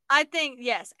Sadie? I think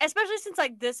yes, especially since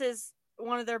like this is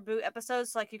one of their boot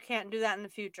episodes, so, like you can't do that in the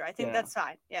future. I think that's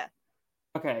fine. Yeah.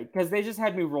 Okay, because they just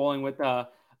had me rolling with the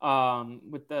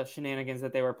shenanigans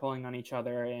that they were pulling on each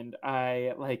other, and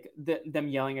I like them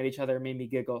yelling at each other made me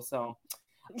giggle. So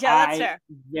yeah, that's fair.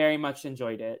 Very much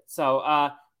enjoyed it. So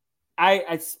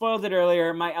I spoiled it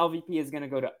earlier. My LVP is going to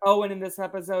go to Owen in this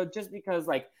episode just because,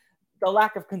 like, the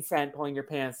lack of consent, pulling your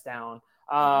pants down,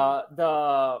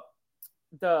 the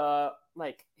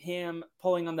like him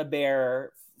pulling on the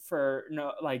bear for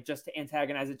just to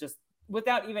antagonize it, just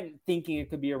without even thinking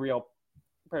it could be a real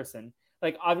person.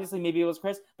 Like, obviously, maybe it was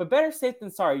Chris, but better safe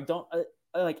than sorry. Don't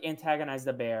antagonize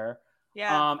the bear.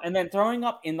 Yeah. And then throwing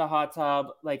up in the hot tub,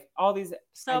 like all these,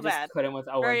 so I just bad. Couldn't with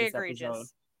Owen. Very this egregious. Episode.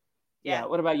 Yeah.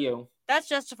 What about you? That's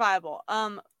justifiable.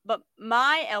 But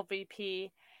my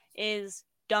LVP is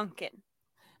Duncan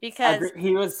because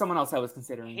he was someone else I was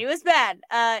considering. He was bad.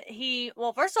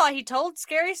 First of all, he told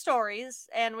scary stories,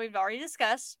 and we've already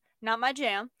discussed. Not my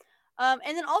jam. And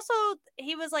then also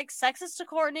he was like sexist to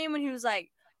Courtney when he was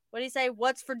like, "What did he say?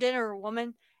 What's for dinner,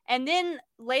 woman?" And then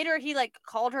later he like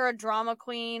called her a drama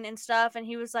queen and stuff, and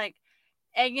he was like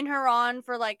egging her on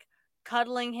for like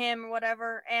cuddling him or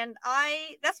whatever, and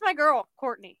that's my girl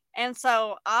Courtney, and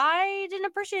so I didn't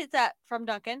appreciate that from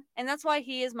Duncan, and that's why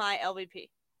he is my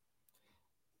LVP.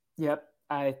 Yep,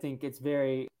 I think it's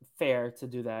very fair to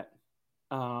do that.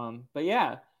 But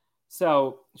yeah,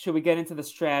 so should we get into the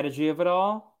strategy of it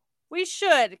all? We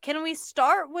should. Can we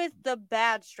start with the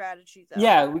bad strategy though?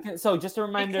 Yeah, we can. So just a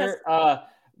reminder,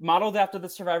 modeled after the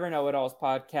Survivor Know-It-Alls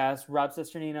podcast, Rob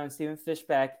Cesternino and Stephen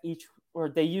Fishback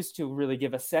they used to really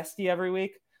give a cesty every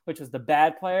week, which was the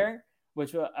bad player,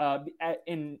 which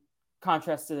in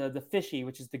contrast to the fishy,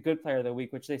 which is the good player of the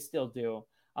week, which they still do.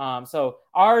 So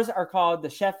ours are called the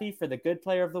Chefy for the good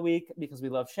player of the week because we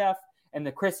love Chef, and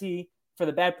the Chrissy for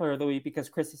the bad player of the week because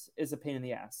Chris is a pain in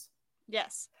the ass.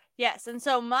 Yes. And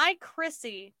so my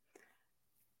Chrissy,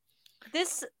 we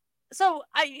said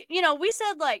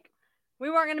like we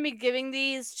weren't going to be giving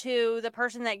these to the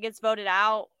person that gets voted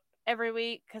out every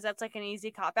week because that's like an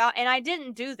easy cop out, and I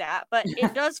didn't do that, but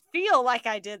it does feel like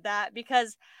I did that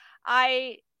because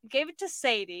I gave it to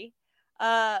Sadie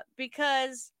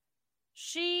because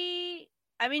she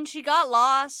got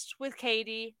lost with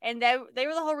Katie, and they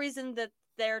were the whole reason that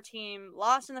their team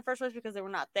lost in the first place because they were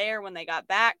not there when they got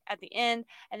back at the end,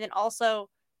 and then also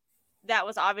that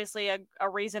was obviously a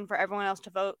reason for everyone else to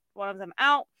vote one of them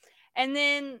out. And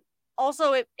then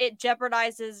also it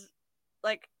jeopardizes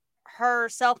like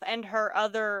herself and her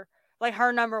other, like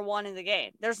her number one in the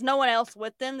game. There's no one else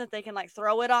with them that they can like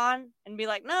throw it on and be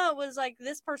like, no, it was like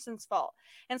this person's fault.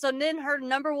 And so then her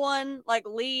number one like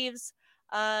leaves.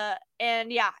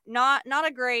 And yeah, not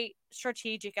a great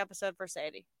strategic episode for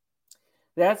Sadie.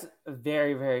 That's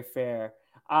very, very fair.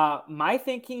 My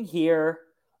thinking here,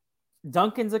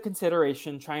 Duncan's a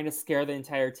consideration, trying to scare the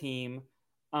entire team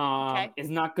is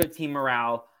not good team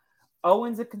morale.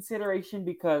 Owen's a consideration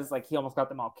because like he almost got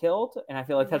them all killed, and I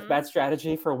feel like that's bad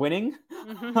strategy for winning.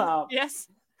 Yes.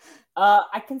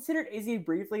 I considered Izzy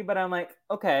briefly, but I'm like,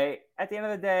 okay, at the end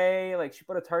of the day, like she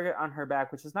put a target on her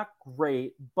back, which is not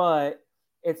great, but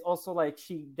it's also like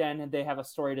they have a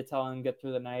story to tell and get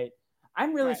through the night.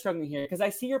 I'm really struggling here because I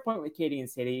see your point with Katie and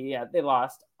Sadie. Yeah, they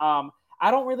lost. I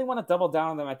don't really want to double down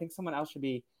on them. I think someone else should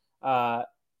be not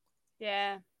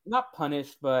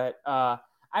punished, but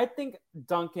I think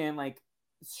Duncan, like,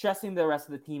 stressing the rest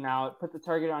of the team out, put the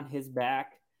target on his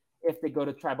back if they go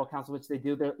to tribal council, which they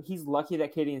do. He's lucky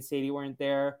that Katie and Sadie weren't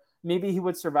there. Maybe he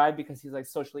would survive because he's, like,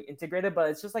 socially integrated, but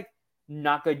it's just, like,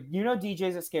 not good. You know,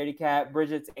 DJ's a scaredy cat.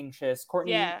 Bridget's anxious.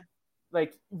 Courtney,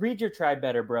 like, read your tribe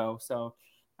better, bro. So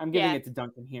I'm giving it to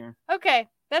Duncan here. Okay,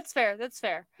 that's fair.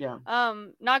 Yeah.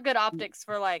 Not good optics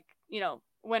for, like,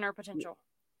 winner potential.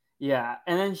 Yeah,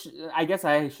 and then I guess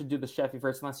I should do the Sheffy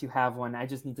first, unless you have one. I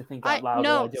just need to think out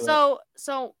loud.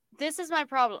 So this is my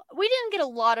problem. We didn't get a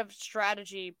lot of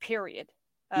strategy, period.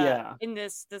 In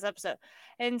this episode,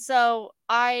 and so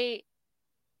I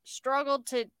struggled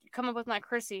to come up with my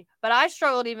Chrissy, but I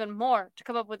struggled even more to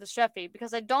come up with a Sheffy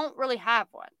because I don't really have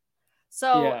one.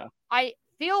 So I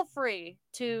feel free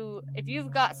to, if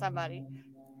you've got somebody,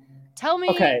 tell me.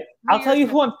 Okay, I'll tell you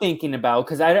who I'm thinking about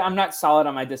because I'm not solid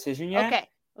on my decision yet.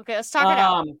 Okay, let's talk it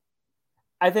out.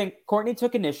 I think Courtney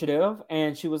took initiative,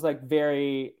 and she was like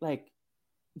very like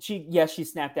she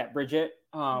snapped at Bridget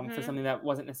for something that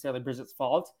wasn't necessarily Bridget's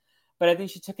fault, but I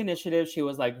think she took initiative. She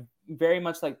was like very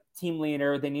much like team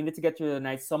leader. They needed to get through the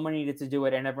night. Someone needed to do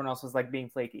it, and everyone else was like being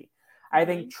flaky. I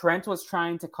think Trent was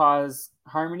trying to cause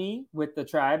harmony with the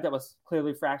tribe that was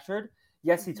clearly fractured.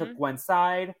 Yes, he took Gwen's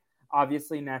side,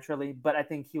 obviously, naturally, but I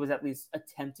think he was at least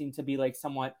attempting to be like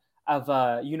somewhat of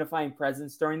a unifying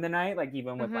presence during the night, like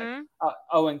even with like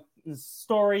Owen's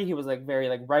story, he was like very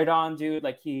like right on dude,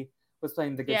 like he was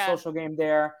playing the good social game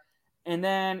there. And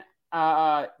then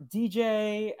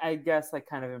DJ, I guess, like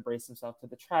kind of embraced himself to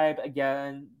the tribe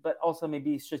again, but also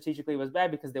maybe strategically was bad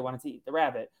because they wanted to eat the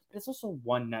rabbit. But it's also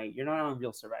one night. You're not on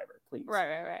Real Survivor, please.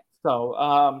 Right. So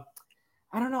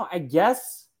I don't know. I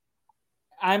guess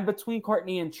I'm between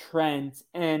Courtney and Trent,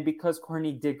 and because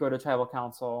Courtney did go to tribal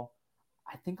council,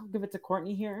 I think I'll give it to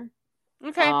Courtney here.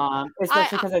 Okay.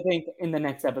 Especially because I think in the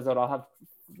next episode I'll have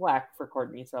flack for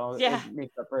Courtney, so it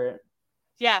makes up for it.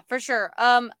 Yeah, for sure.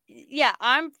 I'm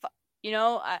I'm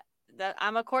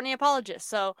a Courtney apologist,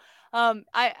 so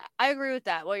I agree with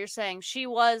that. What you're saying,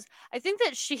 I think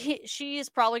that she is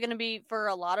probably going to be for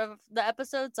a lot of the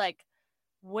episodes, like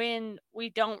when we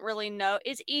don't really know.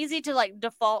 It's easy to like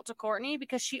default to Courtney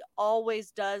because she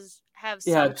always does have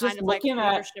some kind of like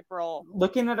leadership role.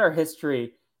 Looking at our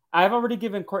history, I've already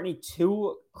given Courtney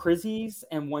 2 Chrissies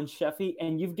and 1 Sheffy,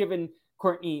 and you've given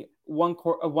Courtney 1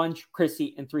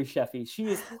 Chrissy and 3 Sheffy. She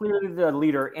is clearly the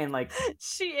leader in like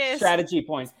strategy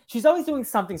points. She's always doing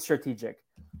something strategic.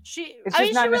 It's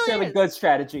just not necessarily really good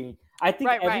strategy. I think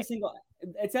every single,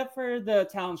 except for the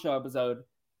talent show episode,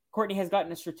 Courtney has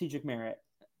gotten a strategic merit.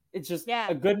 It's just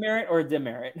a good merit or a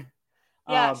demerit.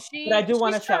 Yeah, but I do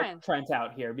want to shout Trent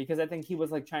out here because I think he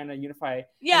was like trying to unify.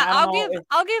 Yeah,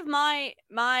 I'll give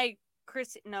my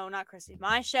Chrissy, no, not Chrissy,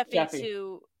 my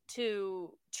Sheffy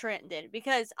to Trent did,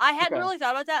 because I hadn't really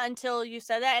thought about that until you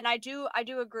said that, and I do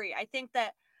agree. I think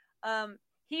that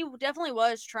he definitely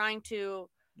was trying to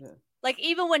like,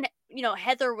 even when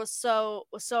Heather was so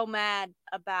mad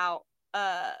about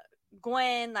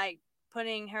Gwen like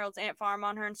putting Harold's ant farm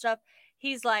on her and stuff.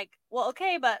 He's like, well,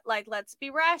 okay, but like, let's be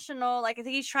rational. Like, I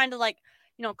think he's trying to like,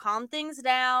 calm things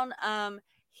down.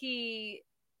 He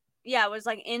was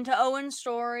like into Owen's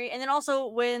story. And then also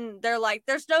when they're like,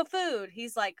 there's no food,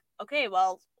 he's like, okay,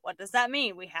 well, what does that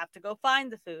mean? We have to go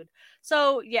find the food.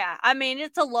 So yeah, I mean,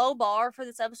 it's a low bar for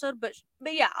this episode, but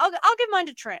yeah, I'll give mine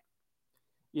to Trent.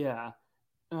 Yeah.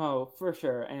 Oh, for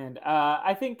sure. And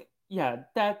I think,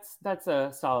 that's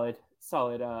a solid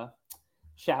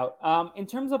shout. In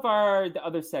terms of the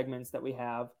other segments that we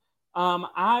have,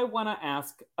 I want to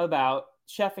ask about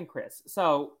Chef and Chris.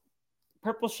 So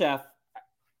Purple Chef,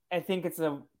 I think it's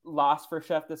a loss for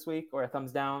Chef this week, or a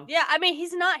thumbs down. Yeah, I mean,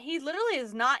 he's not. He literally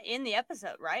is not in the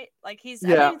episode, right? Like I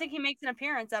Yeah. don't even think he makes an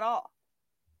appearance at all.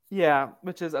 Yeah,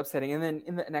 which is upsetting. And then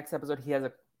in the next episode, he has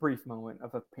a brief moment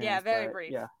of appearance. Yeah, very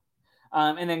brief. Yeah.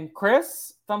 And then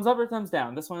Chris, thumbs up or thumbs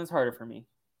down? This one is harder for me.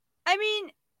 I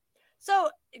mean, so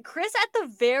Chris at the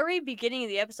very beginning of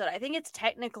the episode, I think it's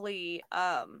technically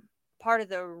part of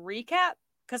the recap,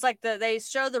 because like they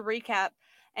show the recap,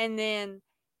 and then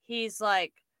he's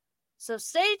like, so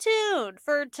stay tuned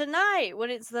for tonight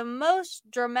when it's the most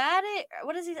dramatic.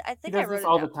 What is he? I think he I does wrote this it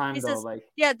all down. the time, He though. says, Like,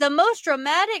 yeah, the most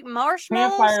dramatic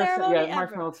marshmallow ceremony ever.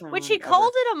 marshmallow ceremony Which he ever.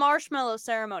 called it a marshmallow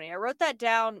ceremony. I wrote that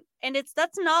down, and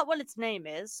that's not what its name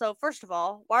is. So first of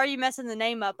all, why are you messing the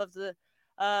name up of the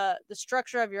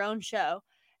structure of your own show?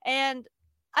 And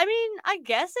I mean, I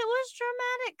guess it was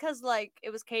dramatic because like it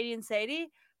was Katie and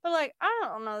Sadie, but like I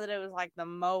don't know that it was like the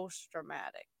most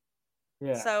dramatic.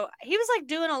 Yeah. So he was like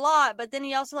doing a lot, but then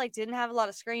he also like didn't have a lot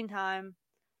of screen time.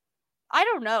 I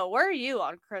don't know. Where are you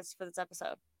on Chris for this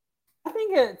episode? I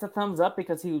think it's a thumbs up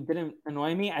because he didn't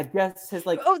annoy me. I guess his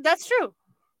like Oh, that's true.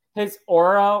 his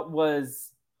aura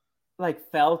was like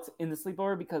felt in the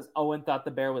sleepover because Owen thought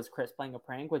the bear was Chris playing a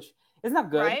prank, which is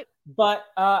not good. Right. But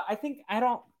I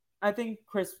think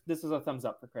Chris, this is a thumbs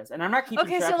up for Chris, and I'm not keeping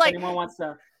Okay, track. so, like, if anyone wants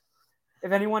to,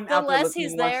 if anyone the out there less listening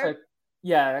he's wants there- to,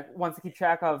 wants to keep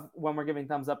track of when we're giving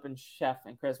thumbs up and Chef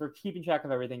and Chris, we're keeping track of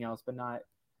everything else, but not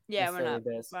Yeah, we're necessarily not.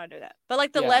 this. We're not do that. But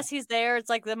like the Yeah. less he's there, it's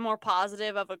like the more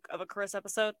positive of a Chris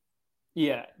episode.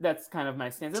 Yeah, that's kind of my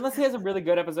stance. Unless he has a really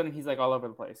good episode and he's like all over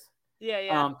the place.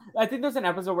 Yeah. I think there's an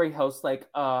episode where he hosts like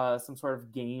some sort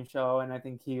of game show, and I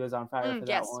think he was on fire for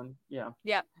yes. that one.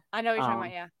 Yeah. I know what you're talking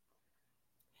about, yeah.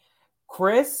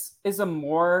 Chris is a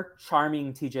more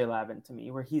charming TJ Lavin to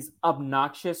me, where he's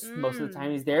obnoxious most of the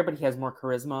time he's there, but he has more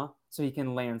charisma, so he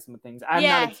can land some things. I'm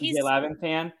not a TJ Lavin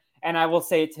fan, and I will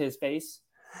say it to his face.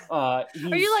 Are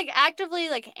you like actively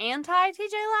like anti TJ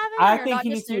Lavin? I think he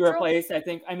needs to be replaced.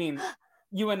 I mean,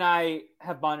 you and I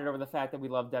have bonded over the fact that we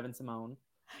love Devin Simone.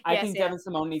 I think Devin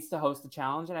Simone needs to host the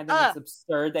challenge, and I think it's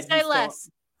absurd that he's less.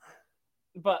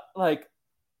 But like,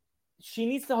 she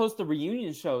needs to host the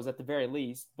reunion shows at the very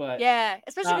least. But yeah,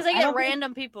 especially because they get don't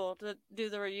random people to do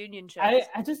the reunion shows.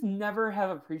 I just never have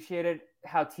appreciated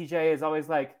how TJ is always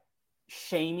like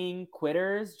shaming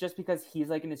quitters just because he's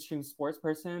like an extreme sports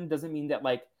person. Doesn't mean that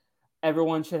like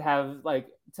everyone should have like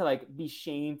to like be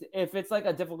shamed if it's like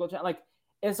a difficult challenge. Like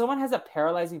if someone has a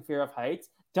paralyzing fear of heights,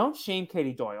 don't shame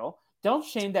Katie Doyle. Don't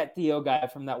shame that Theo guy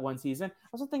from that one season. I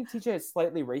also think TJ is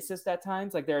slightly racist at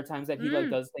times. Like there are times that he like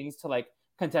does things to like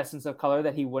contestants of color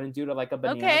that he wouldn't do to like a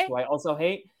banana, who I also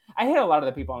hate. I hate a lot of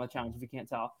the people on the challenge, if you can't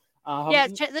tell.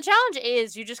 The challenge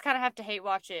is you just kind of have to hate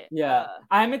watch it. Yeah,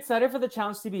 I'm excited for the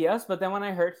challenge CBS, but then when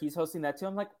I heard he's hosting that too,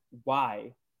 I'm like,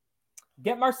 why?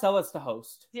 Get Marcellus to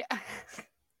host. Yeah.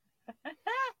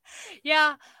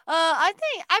 Yeah, I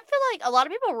feel like a lot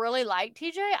of people really like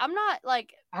TJ. I'm not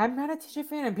a TJ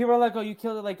fan, and people are like, "Oh, you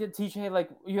killed it!" Like TJ, like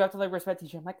you have to like respect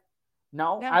TJ. I'm like,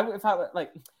 no.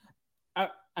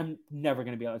 I'm never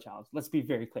gonna be on the challenge. Let's be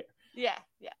very clear. Yeah.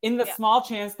 In the small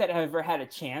chance that I ever had a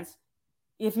chance,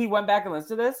 if he went back and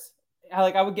listened to this,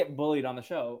 I would get bullied on the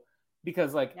show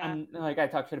because I'm like I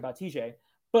talk shit about TJ,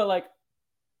 but like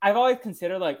I've always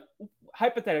considered like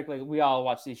hypothetically we all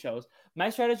watch these shows. My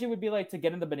strategy would be like to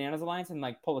get in the Bananas Alliance and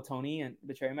like pull a Tony and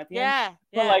betray him at the end.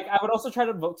 But like I would also try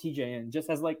to vote TJ in just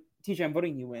as like TJ, I'm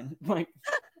voting you in. Like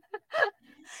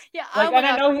yeah, like, and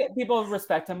I know people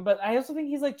respect him, but I also think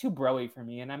he's like too broy for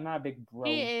me, and I'm not a big bro.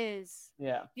 He is.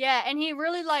 Yeah, and he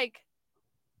really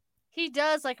he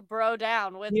does like bro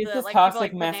down with he's this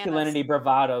toxic masculinity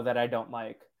bravado that I don't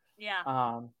like.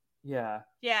 Yeah.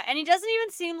 Yeah, and he doesn't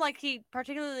even seem like he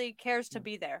particularly cares to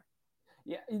be there.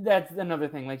 Yeah, that's another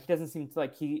thing. Like, he doesn't seem to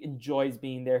like he enjoys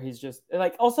being there. He's just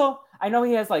like, also, I know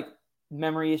he has like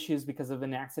memory issues because of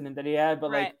an accident that he had,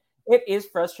 but like, it is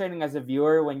frustrating as a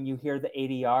viewer when you hear the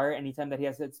ADR anytime that he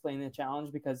has to explain the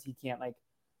challenge because he can't like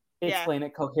explain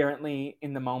it coherently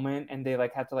in the moment, and they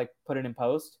like have to like put it in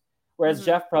post. Whereas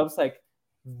Jeff Probst, like,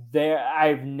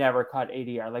 I've never caught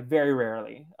ADR, like very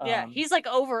rarely. He's like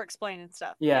over explaining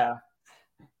stuff. Yeah.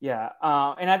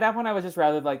 And at that point, I would just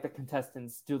rather like the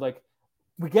contestants do like,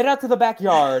 we get out to the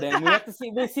backyard and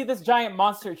we see this giant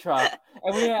monster truck,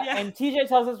 and and TJ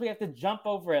tells us we have to jump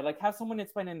over it. Like, have someone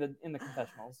explain in the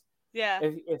confessionals. Yeah.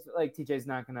 If like TJ's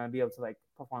not gonna be able to like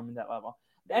perform in that level.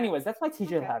 Anyways, that's my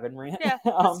TJ Lavin rant. Yeah,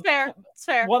 it's fair. It's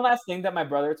fair. One last thing that my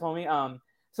brother told me.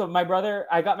 So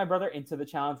I got my brother into the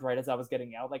challenge right as I was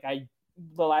getting out. Like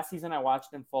the last season I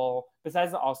watched in full,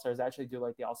 besides the All Stars, I actually do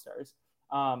like the All Stars.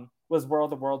 Was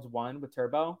World of Worlds 1 with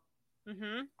Turbo.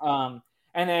 Mm-hmm.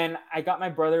 And then I got my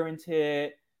brother into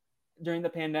it during the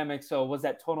pandemic. So was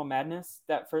that Total Madness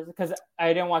that first? Because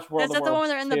I didn't watch World Is of that the one Worlds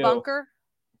where they're in the 2. bunker?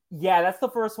 Yeah, that's the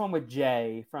first one with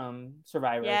Jay from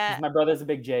Survivor. Yeah. Because my brother's a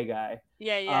big Jay guy.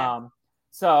 Yeah.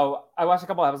 So I watched a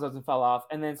couple episodes and fell off.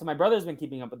 And then so my brother's been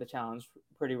keeping up with the challenge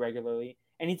pretty regularly.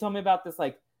 And he told me about this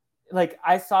like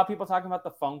I saw people talking about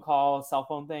the phone call, cell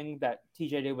phone thing that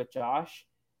TJ did with Josh.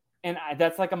 And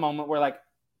that's like a moment where, like,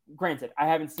 granted, I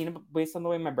haven't seen it, but based on the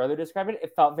way my brother described it,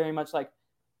 it felt very much like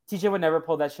TJ would never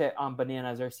pull that shit on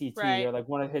Bananas or CT or like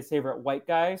one of his favorite white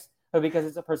guys. But because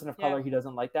it's a person of color he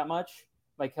doesn't like that much,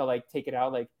 like he'll like take it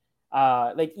out. Like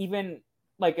even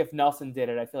like if Nelson did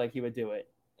it, I feel like he would do it.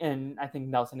 And I think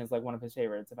Nelson is like one of his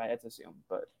favorites, if I had to assume.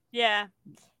 But yeah,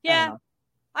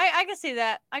 I can see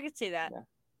that. I can see that. Yeah.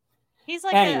 He's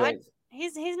like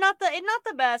he's not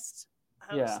the best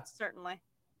host, certainly.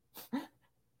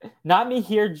 Not me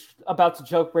here about to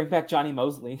joke. Bring back Johnny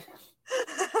Mosley.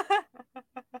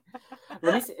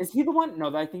 Is he the one?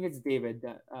 No, I think it's David.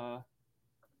 The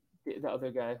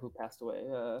other guy who passed away.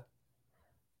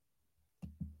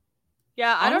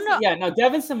 Yeah, honestly, I don't know. Yeah, no,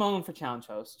 Devin Simone for challenge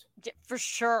host. For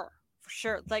sure.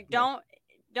 Like, don't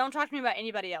talk to me about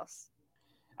anybody else.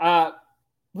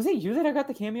 Was it you that I got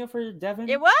the cameo for Devin?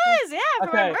 It was, yeah,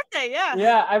 for my birthday, yeah.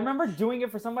 Yeah, I remember doing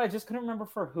it for somebody. I just couldn't remember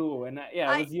for who, and it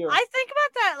was you. I think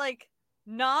about that, I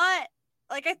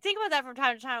think about that from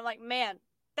time to time. I'm like, man,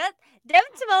 that Devin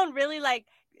Simone really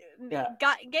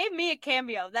gave me a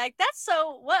cameo. Like, that's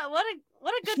so what a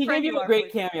good she friend gave you a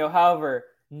great cameo. However,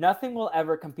 nothing will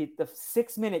ever compete the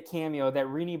 6-minute cameo that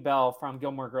Renee Bell from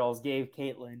Gilmore Girls gave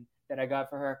Caitlin that I got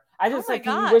for her. I just said,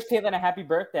 can you wish Caitlin a happy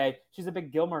birthday? She's a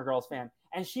big Gilmore Girls fan.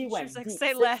 And she went like,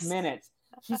 6 minutes.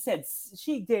 She said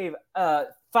she gave a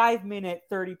 5-minute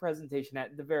 30 presentation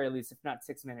at the very least, if not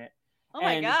 6 minute. Oh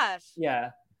my gosh.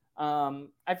 Yeah.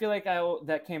 I feel like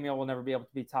that cameo will never be able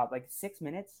to be topped. Like 6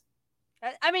 minutes.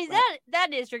 I mean,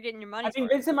 that is, you're getting your money. I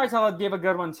think Vincent Martella gave a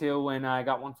good one too when I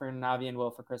got one for Navi and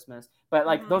Will for Christmas. But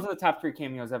like those are the top 3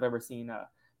 cameos I've ever seen.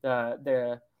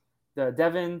 The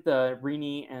Devin, the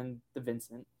Renee, and the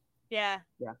Vincent. Yeah.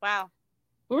 Wow.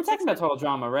 We were talking about Total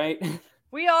Drama, right?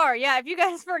 We are, yeah. If you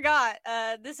guys forgot,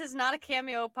 this is not a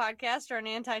cameo podcast or an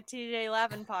anti-TJ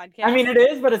Lavin podcast. I mean, it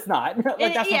is, but it's not. That's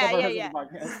not the purpose of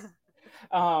the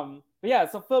podcast. But yeah,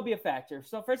 so phobia factor.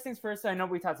 So first things first, I know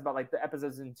we talked about like the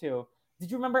episodes in 2.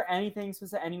 Did you remember anything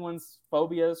specific, anyone's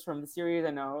phobias from the series?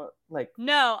 I know, like.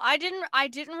 No, I didn't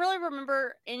really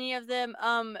remember any of them.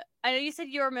 I know you said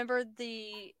you remember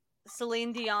the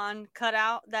Celine Dion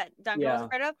cutout that Duncan was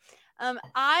afraid of.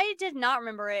 I did not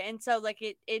remember it, and so like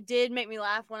it did make me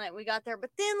laugh when we got there.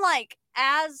 But then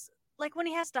when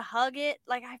he has to hug it,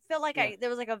 like I feel like there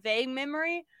was like a vague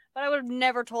memory, but I would have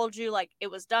never told you like it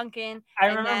was Duncan. I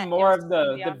remember more of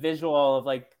the visual of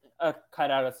like a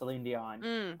cutout of Celine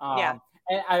Dion. Yeah.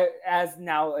 And I, as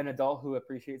now an adult who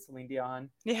appreciates Celine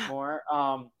Dion more,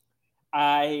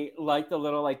 I like the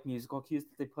little like musical cues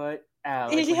that they put.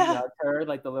 When he hugged her,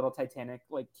 like the little Titanic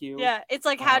like cue. Yeah, it's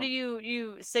like how do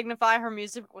you signify her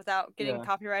music without getting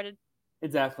copyrighted?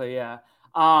 Exactly. Yeah.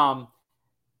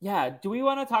 Do we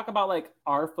want to talk about like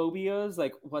our phobias,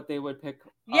 like what they would pick?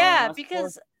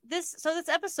 Because this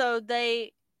episode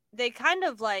they kind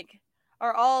of like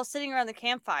are all sitting around the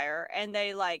campfire and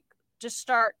they like just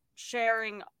start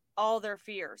sharing all their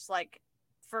fears like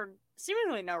for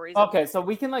seemingly no reason. Okay, so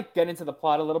we can like get into the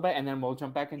plot a little bit and then we'll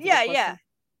jump back into the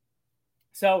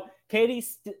So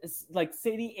Katie's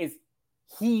Sadie is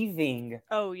heaving.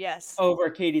 Oh yes.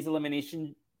 Over Katie's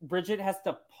elimination. Bridget has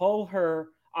to pull her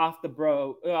off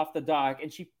the dock,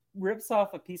 and she rips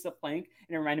off a piece of plank,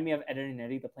 and it reminded me of Ed and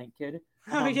Eddie, the plank kid.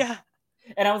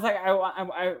 And I was like,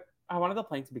 I wanted the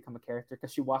plank to become a character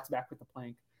because she walks back with the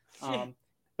plank.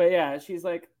 But yeah, she's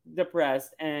like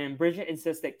depressed, and Bridget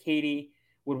insists that Katie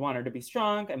would want her to be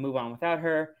strong and move on without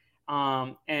her.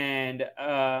 And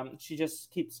she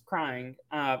just keeps crying.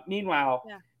 Meanwhile,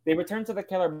 they return to the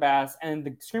Killer Bass, and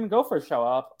the Screaming Gophers show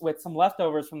up with some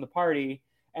leftovers from the party,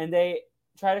 and they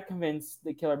try to convince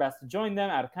the Killer Bass to join them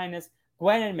out of kindness.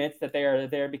 Gwen admits that they are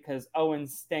there because Owen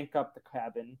stank up the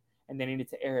cabin, and they needed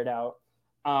to air it out.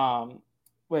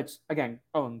 Which, again,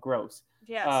 Owen, gross.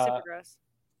 Yeah, super gross.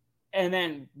 And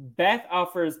then Beth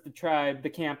offers the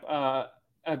camp, a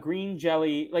green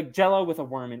jelly, like Jello with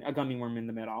a gummy worm in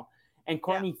the middle. And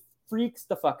Courtney freaks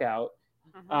the fuck out.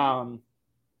 And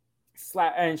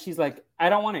she's like, I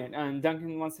don't want it. And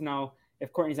Duncan wants to know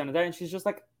if Courtney's on a diet. And she's just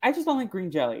like, I just don't like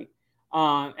green jelly.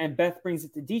 And Beth brings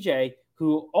it to DJ,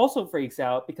 who also freaks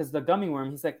out because the gummy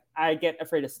worm, he's like, I get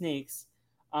afraid of snakes.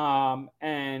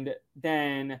 And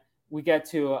then we get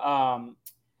to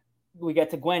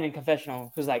Gwen in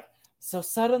confessional, who's like, So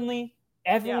suddenly,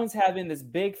 everyone's having this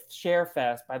big share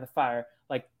fest by the fire.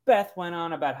 Like Beth went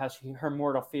on about how her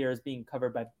mortal fear is being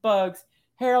covered by bugs.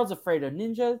 Harold's afraid of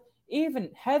ninjas.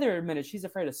 Even Heather admitted she's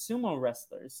afraid of sumo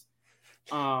wrestlers.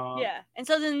 And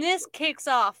so then this kicks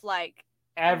off like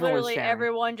literally sharing.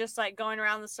 everyone just like going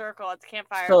around the circle at the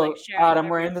campfire. So, like sharing Autumn,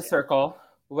 we're in the circle.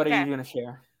 What are you going to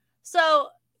share? So,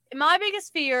 my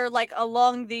biggest fear, like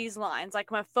along these lines,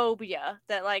 like my phobia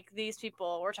that like these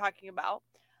people were talking about,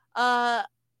 I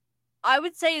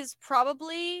would say is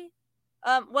probably,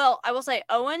 well, I will say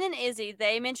Owen and Izzy,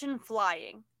 they mentioned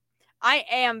flying. I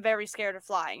am very scared of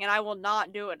flying, and I will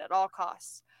not do it at all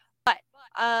costs. But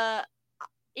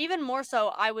even more so,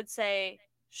 I would say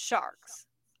sharks.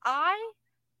 I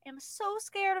am so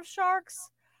scared of sharks.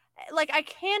 Like, I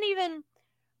can't even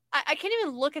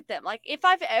look at them. Like, if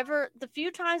I've ever, the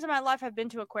few times in my life I've been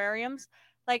to aquariums,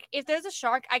 like, if there's a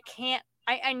shark, I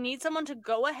need someone to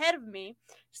go ahead of me,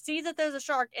 see that there's a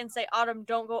shark, and say, Autumn,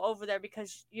 don't go over there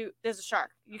because there's a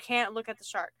shark. You can't look at the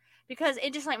shark. Because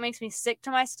it just, like, makes me sick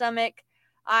to my stomach.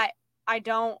 I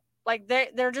don't, like,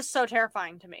 they're just so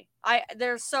terrifying to me.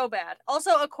 They're so bad.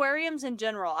 Also, aquariums in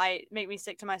general, make me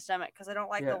sick to my stomach because I don't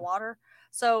like the water.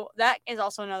 So that is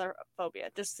also another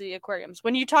phobia, just the aquariums.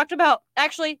 When you talked about,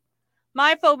 actually,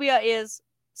 my phobia is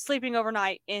sleeping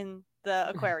overnight in the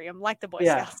aquarium, like the Boy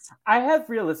Scouts. I have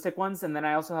realistic ones, and then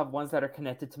I also have ones that are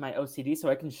connected to my OCD, so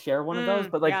I can share one of those.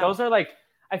 But like those are like,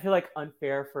 I feel like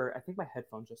unfair for. I think my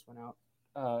headphone just went out.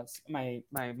 My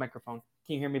microphone.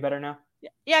 Can you hear me better now?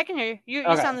 Yeah, I can hear you.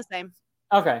 You sound the same.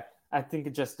 Okay, I think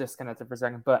it just disconnected for a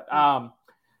second, but I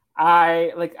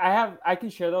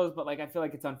can share those, but like I feel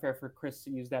like it's unfair for Chris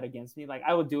to use that against me. Like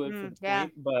I would do it for the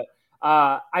point, but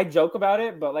I joke about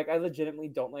it, but like I legitimately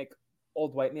don't like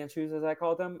old white man shoes, as I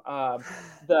call them.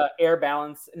 The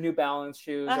New Balance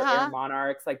shoes, or Air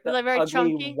Monarchs, like the ugly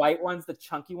chunky white ones, the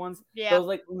chunky ones. Yeah. Those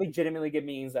like legitimately give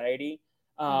me anxiety.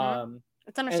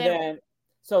 It's understandable. And then,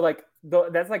 so like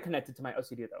that's like connected to my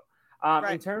OCD though.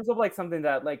 In terms of like something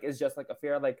that like is just like a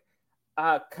fear, like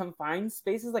confined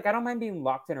spaces, like I don't mind being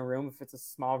locked in a room if it's a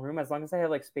small room, as long as I have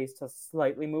like space to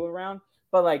slightly move around.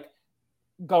 But like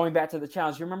going back to the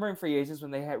challenge, you remember in Free Agents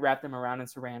when they had wrapped them around in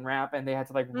saran wrap and they had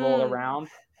to like roll around?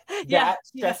 That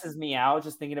stresses me out,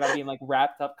 just thinking about being like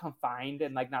wrapped up, confined,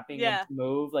 and like not being able to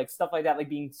move, like stuff like that, like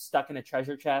being stuck in a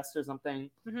treasure chest or something.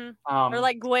 Or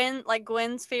like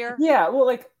Gwen's fear. Yeah, well,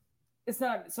 like it's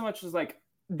not so much as like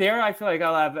there. I feel like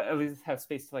I'll at least have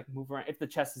space to like move around if the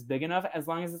chest is big enough, as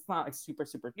long as it's not like super.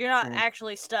 You're not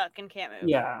actually stuck and can't move.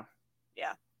 Yeah.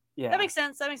 That makes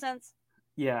sense.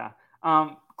 Yeah.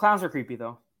 Clowns are creepy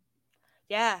though.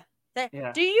 Yeah.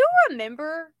 Do you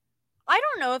remember? I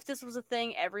don't know if this was a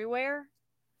thing everywhere,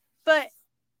 but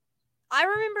I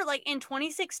remember like in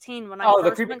 2016 when I first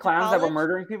the creepy went clowns to college, that were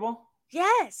murdering people.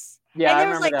 Yes. Yeah, and there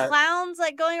was like that. Clowns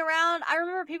like going around. I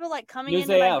remember people like coming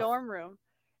into my dorm room.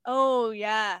 Oh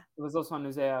yeah. It was also on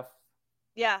News AF.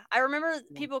 Yeah, I remember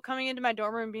people coming into my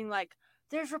dorm room being like,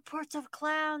 "There's reports of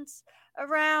clowns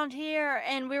around here,"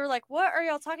 and we were like, "What are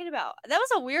y'all talking about?" That was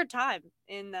a weird time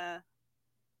in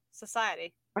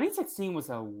society. 2016 was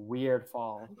a weird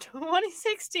fall.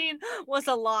 2016 was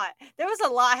a lot. There was a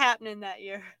lot happening that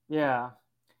year. Yeah,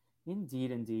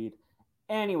 indeed.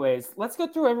 Anyways, let's go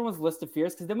through everyone's list of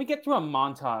fears because then we get through a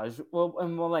montage.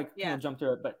 We'll like kind of jump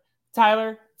through it. But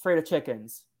Tyler, afraid of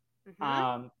chickens.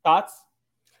 Thoughts?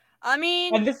 I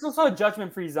mean, and this is also a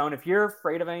judgment-free zone. If you're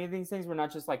afraid of any of these things, we're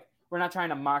not trying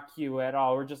to mock you at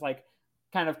all. We're just like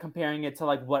kind of comparing it to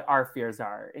like what our fears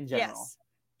are in general. Yes,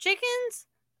 chickens.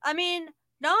 I mean,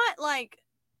 not like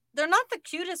they're not the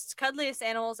cutest, cuddliest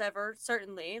animals ever.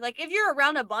 Certainly, like if you're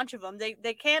around a bunch of them,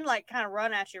 they can like kind of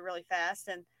run at you really fast,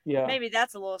 and maybe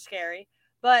that's a little scary.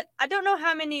 But I don't know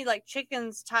how many like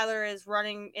chickens Tyler is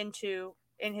running into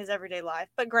in his everyday life.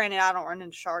 But granted, I don't run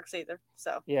into sharks either.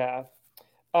 So yeah.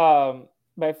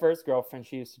 My first girlfriend,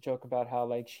 she used to joke about how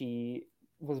like she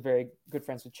was very good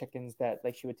friends with chickens that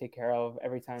like she would take care of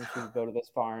every time she would go to this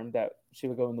farm that she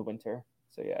would go in the winter.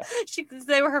 So yeah,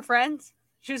 they were her friends.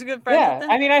 She was a good friend. Yeah, with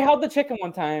them? I mean, I held the chicken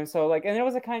one time, so like, and it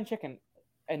was a kind chicken.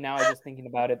 And now I'm just thinking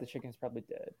about it, the chicken's probably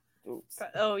dead. Oops.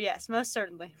 Oh yes, most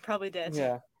certainly, probably dead.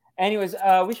 Yeah. Anyways,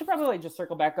 we should probably just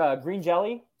circle back. Green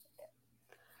jelly.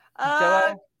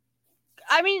 I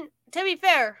mean, to be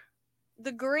fair,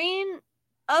 the green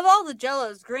of all the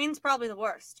Jellos, green's probably the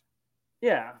worst.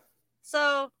 Yeah.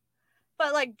 So,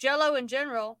 but like Jello in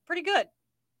general, pretty good.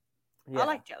 Yeah. I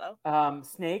like Jello.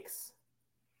 Snakes.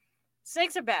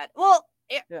 Snakes are bad. Well,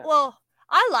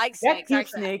 I like snakes. That cute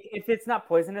snake. If it's not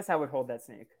poisonous, I would hold that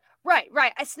snake. Right.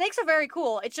 Snakes are very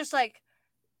cool. It's just like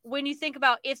when you think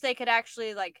about if they could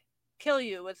actually like kill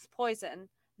you with poison,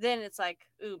 then it's like,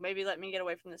 ooh, maybe let me get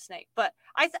away from the snake. But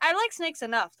I like snakes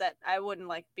enough that I wouldn't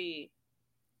like be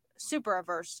super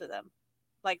averse to them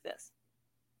like this.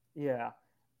 Yeah.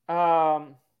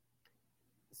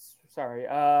 Sorry.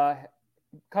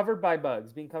 Covered by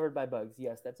bugs. Being covered by bugs.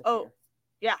 Yes, that's a fear.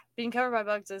 Yeah, being covered by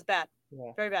bugs is bad.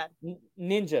 Yeah. Very bad.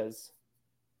 Ninjas.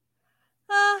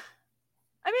 I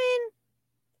mean,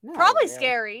 No, probably man.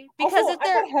 scary because Also, if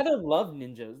they're I thought Heather loved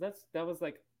ninjas. That was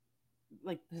like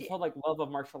his whole like love of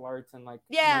martial arts and like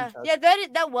yeah, nunchucks. yeah,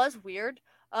 that was weird.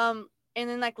 And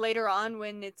then like later on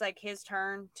when it's like his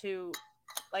turn to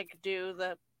like do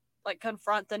the like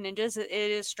confront the ninjas, it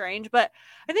is strange. But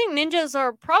I think ninjas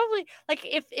are probably like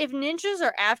if ninjas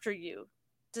are after you,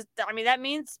 I mean that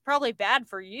means probably bad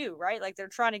for you, right? Like they're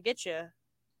trying to get you.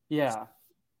 Yeah,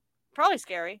 Probably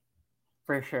scary.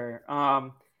 for sure.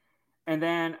 And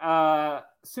then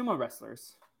sumo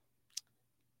wrestlers.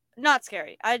 Not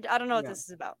scary. I don't know what Yeah. this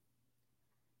is about.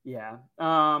 Yeah.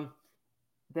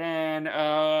 Then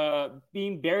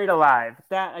being buried alive.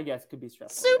 That I guess could be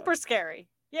stressful. Super scary.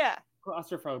 Yeah.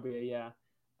 Claustrophobia. Yeah.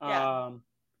 Yeah.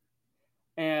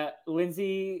 And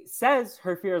Lindsay says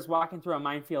her fear is walking through a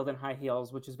minefield in high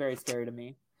heels, which is very scary to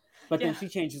me. But then she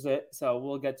changes it, so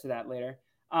we'll get to that later.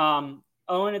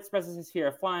 Owen expresses his fear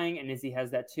of flying, and Izzy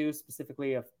has that too,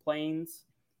 specifically of planes.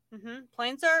 Mm-hmm.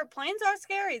 Planes are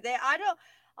scary.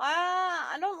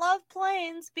 I don't love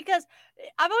planes because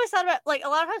I've always thought about like a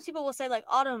lot of times people will say like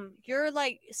Autumn, you're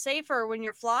like safer when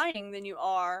you're flying than you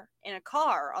are in a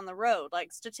car on the road.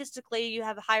 Like statistically, you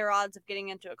have higher odds of getting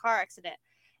into a car accident,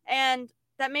 and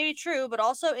that may be true. But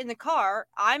also in the car,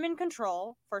 I'm in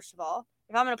control. First of all,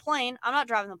 if I'm in a plane, I'm not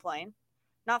driving the plane,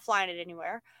 not flying it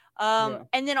anywhere. And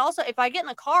then also if I get in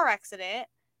a car accident,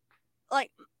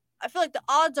 like I feel like the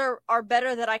odds are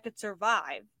better that I could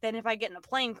survive than if I get in a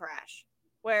plane crash.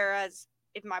 Whereas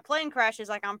if my plane crashes,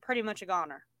 like I'm pretty much a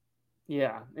goner.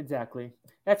 Yeah, exactly.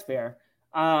 That's fair.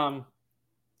 But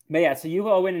yeah, so you,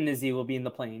 Owen, and Izzy will be in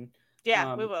the plane.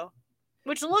 Yeah, we will.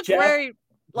 Which looks Jeff, very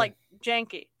like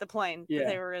janky, the plane that Yeah.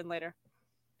 they were in later.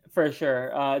 For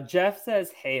sure. Jeff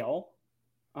says hail.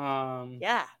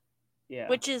 Yeah. Yeah.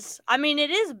 Which is, I mean,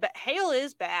 hail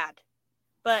is bad,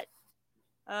 but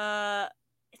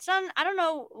it's not. I don't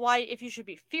know why if you should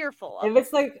be fearful of If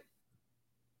it's like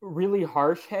really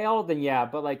harsh hail, then yeah.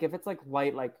 But like if it's like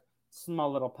light, like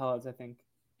small little pellets, I think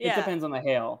it depends on the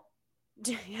hail.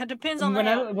 Yeah, it depends on the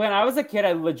hail. When I was a kid,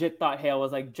 I legit thought hail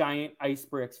was like giant ice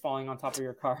bricks falling on top of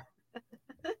your car.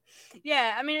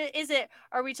 Yeah, I mean,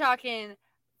 are we talking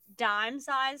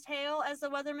dime-sized hail, as the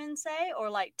weathermen say, or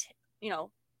like,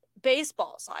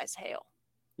 baseball-sized hail?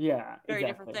 Yeah, Very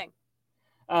different thing.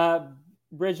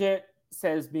 Bridget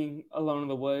says being alone in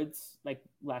the woods, like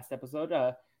last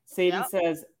episode. Sadie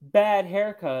says bad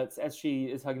haircuts as she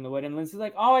is hugging the wood, and Lindsay's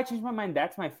like, "Oh, I changed my mind.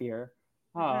 That's my fear."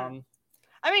 I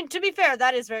mean, to be fair,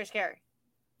 that is very scary.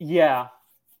 Yeah.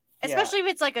 Especially if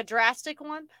it's like a drastic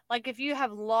one. Like if you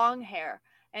have long hair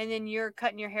and then you're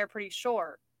cutting your hair pretty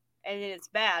short and then it's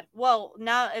bad. Well,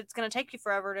 now it's going to take you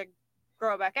forever to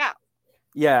grow it back out.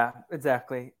 Yeah,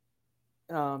 exactly.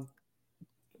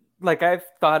 Like I've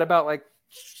thought about like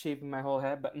shaving my whole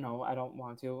head, but no, I don't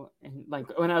want to. And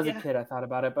like when I was a kid, I thought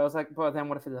about it, but I was like, well, then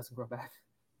what if it doesn't grow back?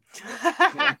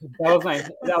 That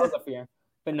was a fear.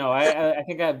 But no, I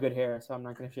think I have good hair, so I'm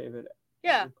not going to shave it.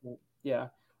 Yeah. Yeah.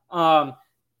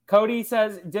 Cody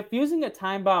says diffusing a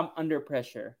time bomb under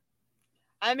pressure.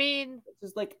 I mean, it's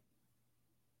just like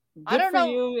I don't know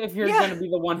you if you're going to be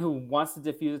the one who wants to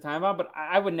diffuse a time bomb, but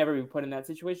I would never be put in that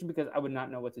situation because I would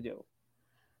not know what to do.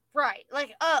 Right.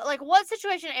 Like what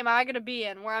situation am I going to be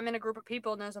in where I'm in a group of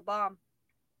people and there's a bomb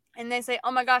and they say,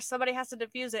 "Oh my gosh, somebody has to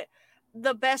defuse it."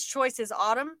 The best choice is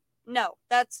Autumn? No,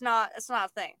 that's not a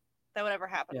thing that would ever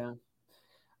happen.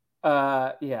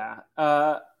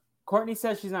 Yeah. Courtney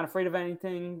says she's not afraid of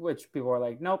anything, which people are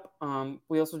like, nope.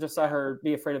 We also just saw her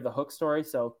be afraid of the Hook story,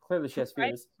 so clearly she has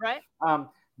fears. Right.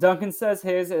 Duncan says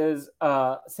his is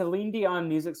Celine Dion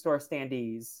music store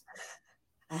standees.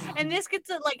 And this gets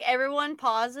to like everyone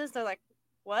pauses. They're like,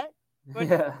 "What? What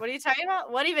are you talking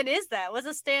about? What even is that? What's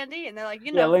a standee?" And they're like,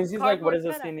 Lindsay's like, "What is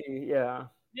a standee?"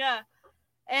 Yeah.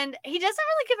 And he doesn't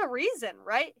really give a reason,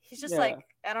 right? He's just like,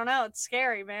 I don't know. It's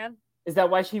scary, man. Is that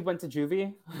why she went to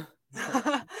juvie?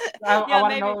 I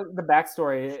want to know the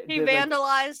backstory. He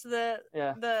vandalized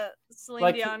the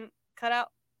Celine Dion cutout.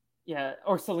 Yeah,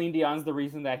 or Celine Dion's the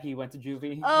reason that he went to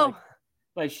juvie. Oh,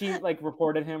 like she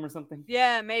reported him or something.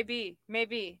 Yeah, maybe.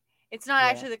 It's not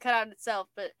actually the cutout itself,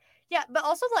 but but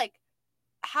also like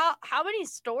how many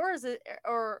stores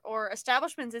or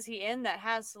establishments is he in that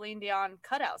has Celine Dion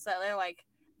cutouts that they're like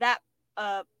that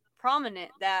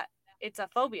prominent that it's a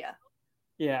phobia?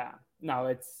 Yeah. No,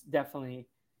 it's definitely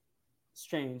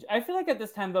strange. I feel like at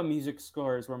this time, the music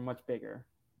scores were much bigger.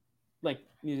 Like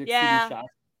music CD Yeah, shops.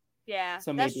 yeah,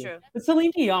 So that's maybe. true. But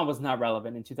Celine Dion was not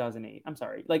relevant in 2008. I'm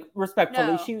sorry. Like, respectfully,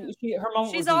 No, her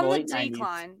moment she's was in the on the late 90s.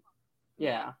 decline.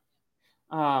 Yeah.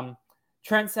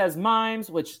 Trent says mimes,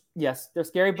 which, yes, they're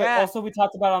scary. But Yeah. also, we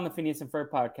talked about on the Phineas and Ferb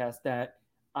podcast that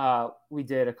we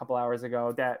did a couple hours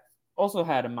ago that also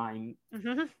had a mime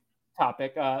Mm-hmm.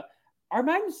 topic. Are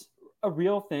mimes a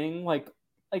real thing? Like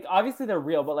obviously they're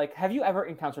real, but like, have you ever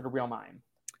encountered a real mime?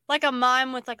 Like a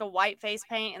mime with like a white face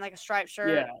paint and like a striped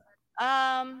shirt.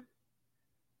 Yeah.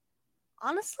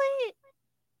 Honestly,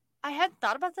 I hadn't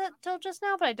thought about that till just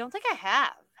now, but I don't think I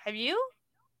have. Have you?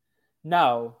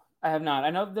 No, I have not.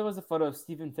 I know there was a photo of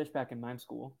Stephen Fishback in mime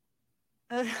school.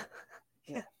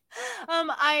 Yeah.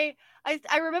 I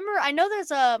remember. I know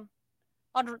there's a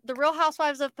on the Real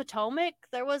Housewives of Potomac.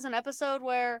 There was an episode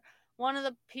where one of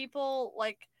the people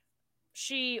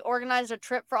she organized a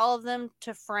trip for all of them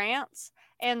to France,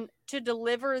 and to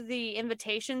deliver the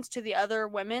invitations to the other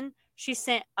women, she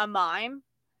sent a mime.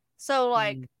 So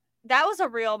like that was a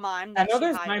real mime. I know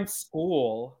there's mime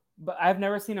school, but I've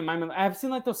never seen a mime. I've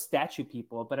seen like those statue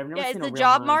people, but I've never seen a real mime. Is the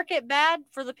job market bad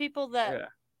for the people that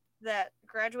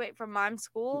graduate from mime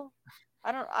school?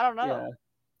 I don't know.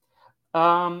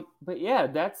 Yeah. But yeah,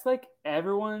 that's like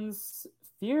everyone's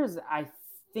fears, I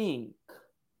think.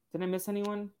 Did I miss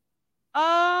anyone?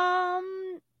 I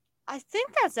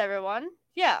think that's everyone.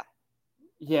 Yeah.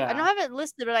 Yeah. I don't have it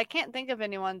listed, but I can't think of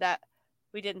anyone that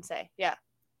we didn't say. Yeah.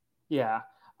 Yeah.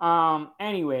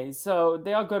 Anyway, so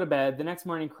they all go to bed. The next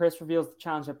morning, Chris reveals the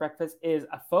challenge at breakfast is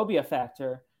a phobia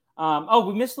factor.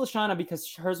 We missed Lashana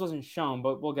because hers wasn't shown,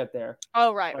 but we'll get there.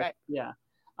 Oh, right. Yeah.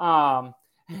 And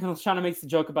Lashana makes the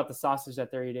joke about the sausage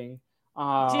that they're eating.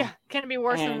 Yeah, can it be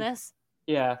worse than this?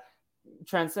 Yeah.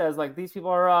 Trent says, like, these people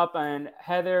are up, and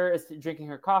Heather is drinking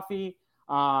her coffee.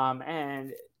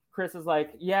 And Chris is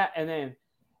like, yeah, and then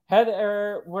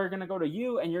Heather, we're gonna go to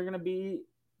you, and you're gonna be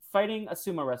fighting a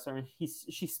sumo wrestler. And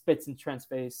she spits in Trent's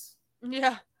face.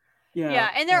 Yeah.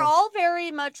 And they're all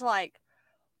very much like,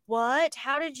 what?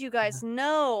 How did you guys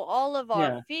know all of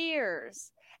our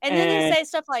fears? And then they say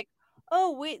stuff like,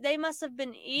 oh, they must have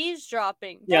been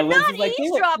eavesdropping. They're not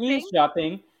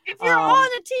eavesdropping. If you're on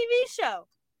a TV show.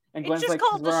 And Gwen's like,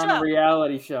 we're on a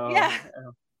reality show. Yeah.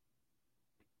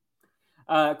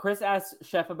 Chris asks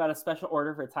Chef about a special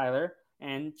order for Tyler,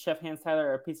 and Chef hands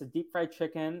Tyler a piece of deep fried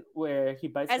chicken where he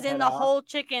bites as the head in the off. whole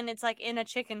chicken. It's like in a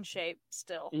chicken shape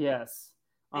still. Yes.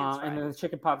 And then the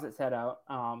chicken pops its head out.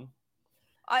 I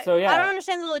don't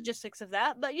understand the logistics of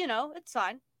that, but it's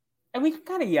fine. And we can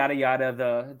kind of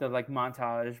yada the like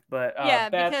montage, but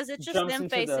Beth because it's just them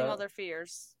facing all their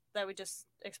fears that we just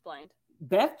explained.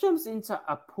 Beth jumps into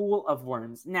a pool of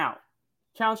worms. Now,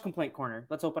 challenge complaint corner.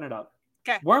 Let's open it up.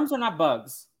 Okay. Worms are not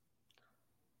bugs.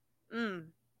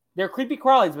 They're creepy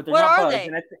crawlies, but they're not bugs. They?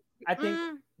 And I think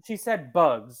she said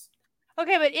bugs.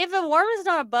 Okay, but if a worm is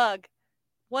not a bug,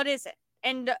 what is it?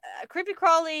 And creepy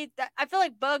crawly, I feel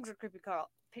like bugs are creepy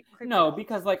crawl. No,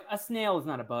 because like a snail is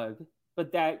not a bug,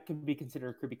 but that could be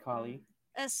considered creepy crawly.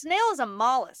 A snail is a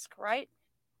mollusk, right?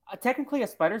 Technically, a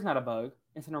spider's not a bug.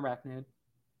 It's an arachnid.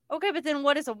 Okay, but then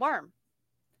what is a worm?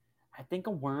 I think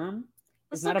a worm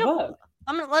is not a bug.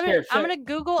 I'm gonna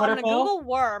Google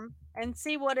worm and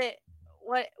see what it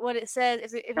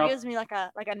says. If it gives me like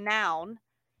a noun.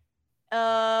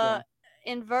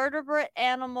 Invertebrate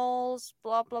animals,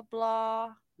 blah blah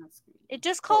blah. It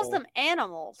just calls them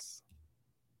animals.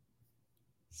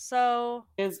 So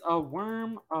is a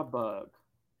worm a bug?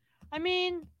 I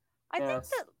mean, I think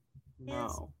that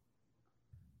no.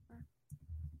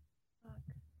 I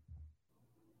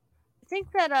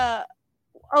think that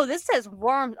this says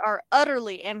worms are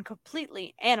utterly and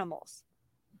completely animals.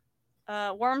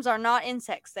 Worms are not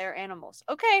insects, they're animals.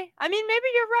 Okay, I mean maybe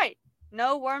you're right.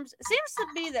 No worms. It seems to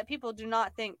be that people do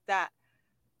not think that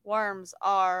worms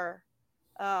are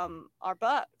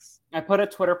bugs. I put a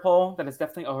Twitter poll that is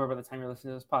definitely over by the time you're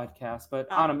listening to this podcast, but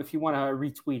Autumn, if you want to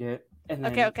retweet it and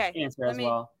then answer as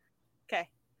well. Okay.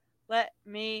 Let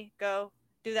me go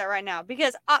do that right now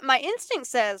because my instinct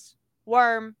says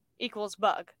worm equals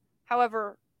bug.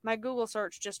 However, my Google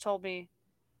search just told me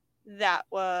that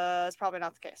was probably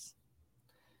not the case.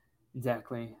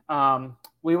 Exactly.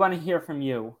 We want to hear from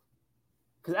you.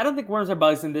 Because I don't think worms are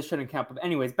bugs and this shouldn't count. But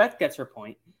anyways, Beth gets her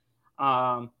point.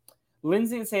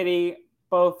 Lindsay and Sadie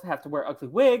both have to wear ugly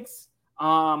wigs.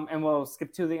 And we'll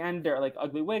skip to the end. They're like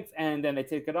ugly wigs. And then they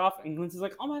take it off. And Lindsay's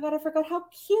like, oh my God, I forgot how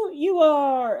cute you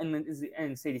are.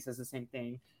 And Sadie says the same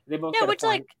thing. They both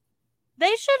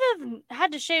they should have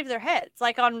had to shave their heads.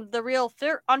 Like on the real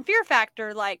Fear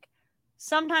Factor, like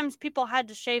sometimes people had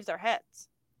to shave their heads.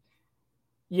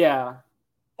 Yeah.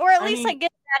 Or at least like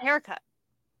get that haircut.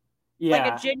 Yeah.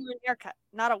 Like a genuine haircut,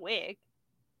 not a wig.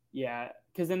 Yeah,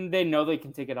 because then they know they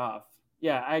can take it off.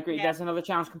 Yeah, I agree. Yeah. That's another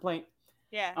challenge complaint.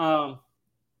 Yeah.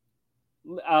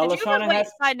 LaShawna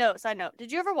has... Side note.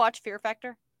 Did you ever watch Fear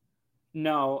Factor?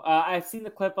 No, I've seen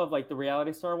the clip of like the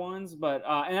reality star ones, but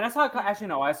and then I saw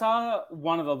I saw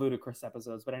one of the Ludacris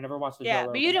episodes, but I never watched the Joe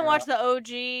Rogan. But you didn't watch the OG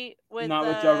with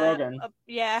Joe Rogan.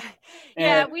 Yeah.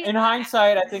 In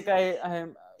hindsight, I think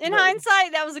I'm. In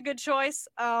hindsight, that was a good choice.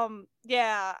 I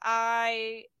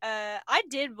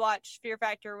did watch Fear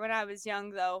Factor when I was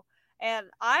young though, and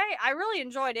I really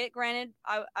enjoyed it. Granted,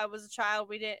 I was a child.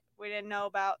 We didn't know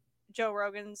about Joe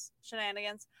Rogan's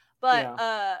shenanigans, but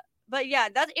yeah,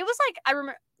 it was like, I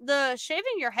remember the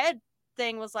shaving your head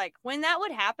thing was like, when that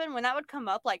would happen, when that would come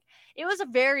up, like it was a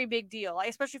very big deal, like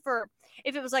especially for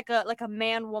if it was like a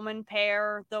man-woman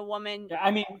pair, the woman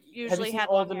usually had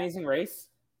Old Amazing Race.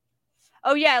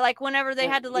 Oh yeah, like whenever they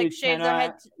had to like shave their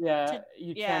head.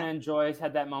 Uchenna and Joyce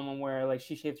had that moment where like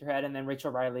she shaved her head, and then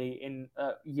Rachel Riley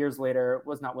years later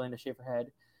was not willing to shave her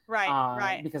head.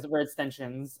 Right. Because of her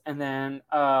extensions. And then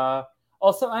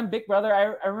also on Big Brother,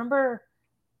 I remember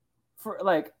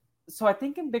I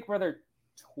think in Big Brother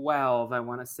 12, I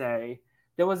want to say,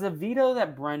 there was a veto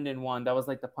that Brendan won that was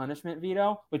like the punishment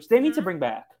veto, which they need to bring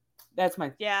back. That's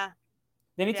my... Yeah.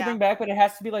 They need to bring back, but it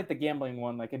has to be like the gambling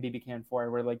one, like a BB Can 4,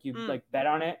 where like you like bet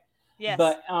on it. Yes.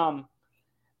 But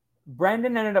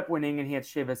Brendan ended up winning, and he had to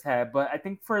shave his head. But I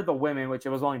think for the women, which it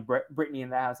was only Brittany in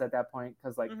the house at that point,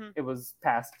 because like it was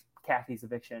past Kathy's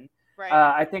eviction. Right.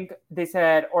 I think they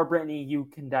said, or Brittany, you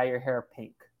can dye your hair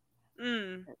pink.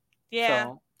 Yeah.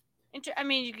 So,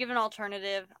 you give an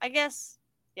alternative, I guess.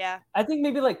 Yeah. I think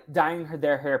maybe like dyeing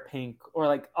their hair pink or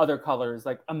like other colors,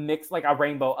 like a mix, like a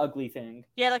rainbow ugly thing.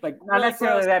 Yeah, like really not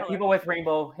necessarily that color. People with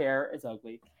rainbow hair is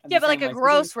ugly. But like a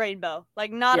gross rainbow,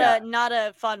 like not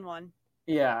a fun one.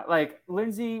 Yeah, like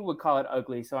Lindsay would call it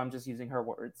ugly, so I'm just using her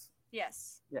words.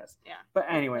 Yes. Yeah. But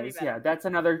anyways, that's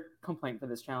another complaint for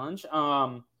this challenge.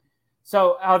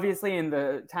 So obviously in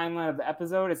the timeline of the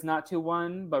episode, it's not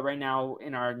 2-1, but right now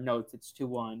in our notes, it's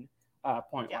 2-1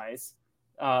 point-wise.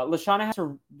 LaShawna has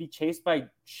to be chased by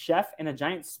Chef in a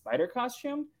giant spider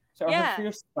costume. So are her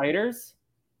fear spiders?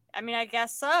 I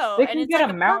guess so. They can get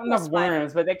a mountain of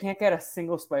worms, but they can't get a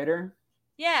single spider.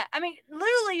 Yeah,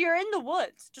 literally, you're in the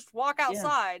woods. Just walk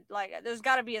outside. Yeah. Like, there's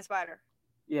got to be a spider.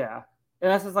 Yeah.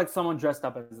 Unless it's like someone dressed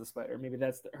up as a spider. Maybe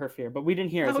that's her fear. But we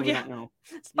didn't hear it, so we don't know.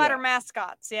 Spider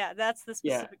mascots. Yeah, that's the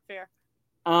specific fear.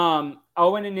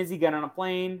 Owen and Izzy get on a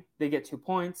plane. They get 2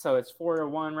 points, so it's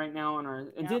 4-1 right now on our...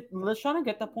 Yep. Did LaShawna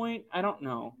get the point? I don't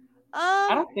know. I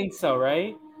don't think so,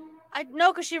 right?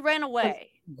 No, because she ran away.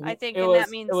 I think,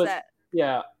 that means that...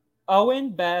 Yeah.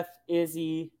 Owen, Beth,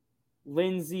 Izzy,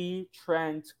 Lindsay,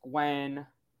 Trent, Gwen,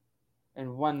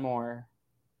 and one more.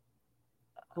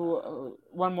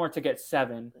 One more to get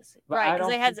 7. Right, because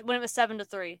they had when it was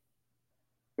 7-3.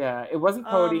 Yeah, it wasn't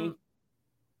Cody.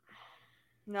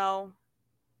 No.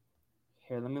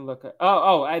 Here, let me look at.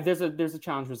 There's a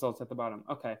challenge results at the bottom.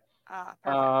 Okay.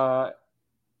 Perfect.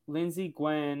 Lindsay,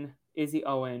 Gwen, Izzy,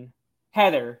 Owen,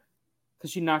 Heather,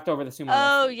 because she knocked over the sumo.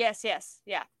 Oh yes,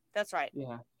 yeah, that's right.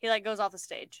 Yeah. He like goes off the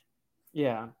stage.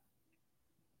 Yeah.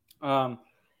 But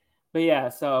yeah,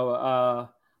 so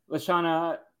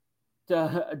LaShawna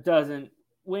doesn't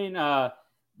win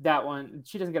that one.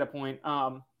 She doesn't get a point.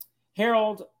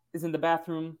 Harold is in the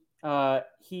bathroom.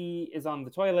 He is on the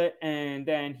toilet, and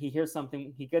then he hears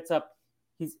something. He gets up.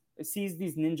 He sees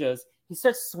these ninjas. He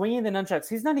starts swinging the nunchucks.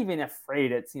 He's not even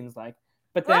afraid, it seems like.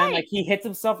 But then like he hits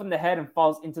himself in the head and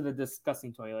falls into the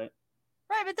disgusting toilet.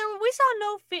 Right, but we saw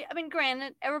no fear.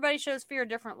 Granted, everybody shows fear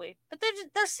differently, but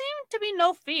there seemed to be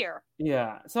no fear.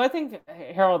 Yeah, so I think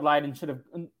Harold lied and should have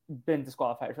been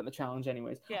disqualified for the challenge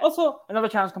anyways. Yeah. Also, another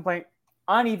challenge complaint,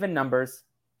 uneven numbers.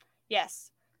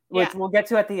 Yes. Which we'll get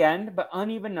to at the end, but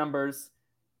uneven numbers.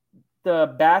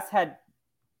 The Bass had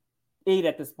 8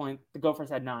 at this point. The Gophers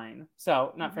had 9.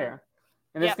 So, not fair.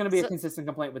 And there's going to be a consistent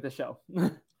complaint with the show.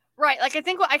 Right. Like, I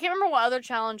can't remember what other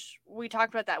challenge we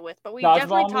talked about that with, but we Dodgeball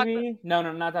definitely talked about...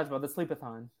 No, not Dodgeball. The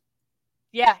Sleepathon.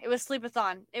 Yeah, it was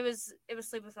Sleepathon. It was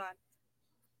Sleepathon.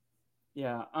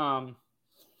 Yeah.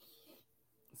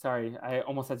 Sorry, I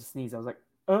almost had to sneeze. I was like,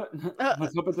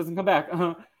 let's hope it doesn't come back.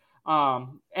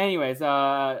 Anyways,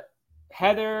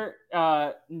 Heather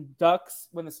ducks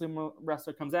when the sumo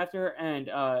wrestler comes after her, and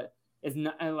is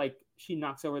not like she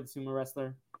knocks over the sumo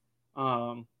wrestler.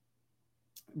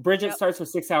 Bridget starts her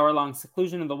 6-hour-long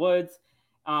seclusion in the woods.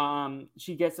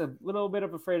 She gets a little bit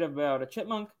afraid about a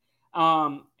chipmunk.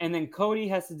 And then Cody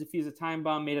has to defuse a time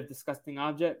bomb made of disgusting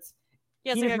objects.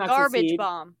 Yeah, it's He like does a not garbage succeed.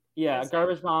 bomb. Yeah, a basically.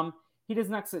 garbage bomb. He does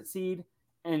not succeed,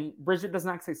 and Bridget does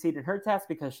not succeed in her task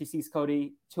because she sees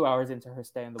Cody 2 hours into her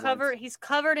stay in the woods. He's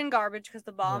covered in garbage because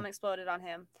the bomb Yeah. exploded on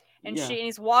him, and Yeah. and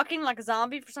he's walking like a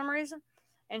zombie for some reason,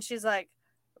 and she's like,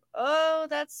 "Oh,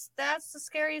 that's the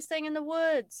scariest thing in the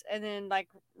woods," and then like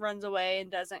runs away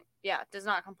and does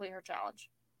not complete her challenge.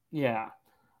 Yeah.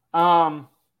 But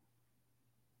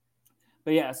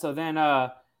yeah, so then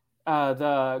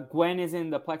the Gwen is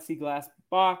in the plexiglass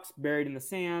box buried in the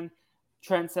sand.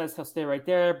 Trent says he'll stay right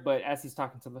there, but as he's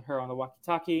talking to her on the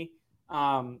walkie-talkie,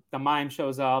 the mime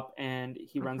shows up and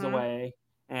he runs away.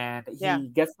 And he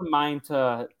gets the mime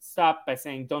to stop by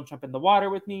saying, "Don't jump in the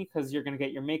water with me because you're gonna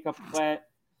get your makeup wet."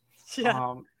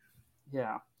 Yeah.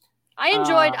 Yeah. I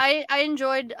enjoyed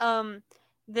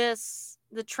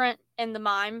the Trent and the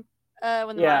mime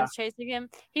when the mime's chasing him.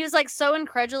 He was like so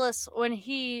incredulous when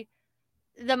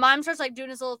the mime starts like doing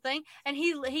his little thing, and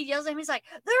he yells at him. He's like,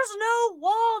 "There's no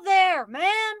wall there,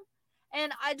 man!"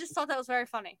 And I just thought that was very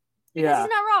funny because he's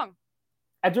not wrong.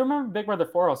 I do remember Big Brother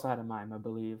 4 also had a mime, I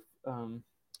believe. I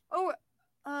don't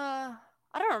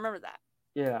remember that.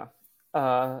 Yeah,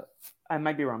 I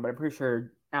might be wrong, but I'm pretty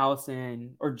sure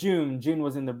Allison or June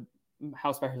was in the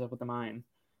house by herself with the mime.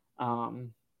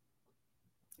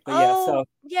 So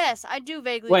yes, I do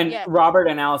vaguely. When Robert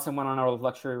and Allison went on a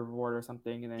luxury reward or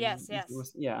something, and then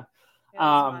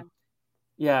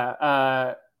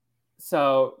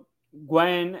so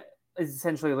Gwen is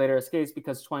essentially later escapes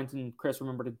because Twent and Chris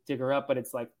remember to dig her up, but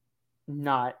it's like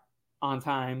not on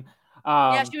time.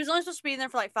 She was only supposed to be in there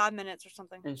for like 5 minutes or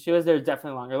something, and she was there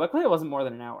definitely longer. Luckily, it wasn't more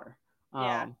than an hour.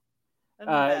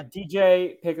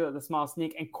 DJ picked up the small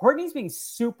sneak, and Courtney's being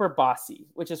super bossy,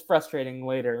 which is frustrating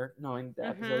later knowing the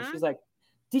episode. She's like,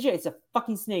 "DJ, it's a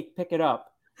fucking snake, pick it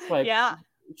up." Like,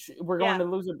 we're going to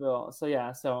Loserville. So he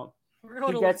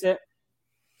gets it.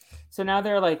 So now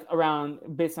they're like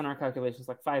around, based on our calculations,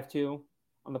 like 5-2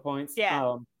 on the points. Who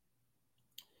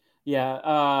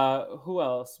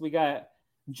else? We got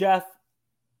Jeff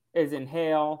is in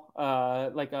Hale,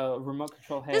 like a remote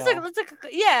control Hale.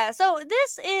 So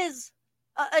this is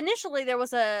initially there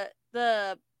was the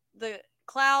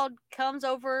cloud comes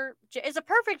over. It's a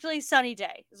perfectly sunny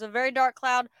day. It's a very dark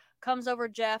cloud comes over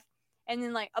Jeff, and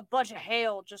then like a bunch of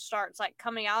hail just starts like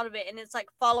coming out of it, and it's like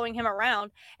following him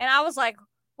around. And I was like,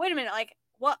 wait a minute, like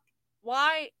what?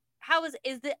 Why? How is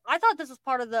it? I thought this was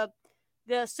part of the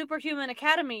Superhuman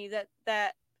Academy that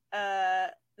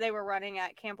they were running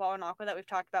at Camp Wawanakwa that we've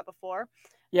talked about before.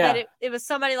 Yeah, that it was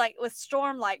somebody like with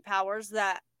storm-like powers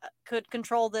that could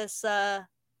control this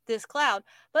cloud,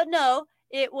 but no,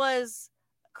 it was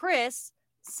Chris.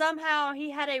 Somehow he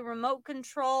had a remote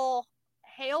control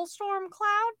hailstorm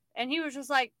cloud, and he was just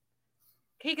like,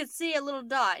 he could see a little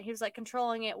dot. He was like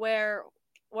controlling it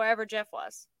wherever Jeff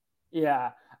was.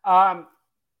 Yeah. Are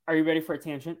you ready for a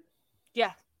tangent?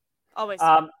 Yeah, always.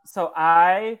 So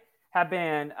I have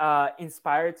been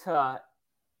inspired to,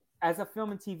 as a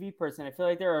film and TV person, I feel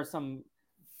like there are some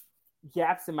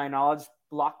gaps in my knowledge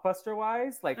blockbuster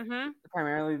wise, like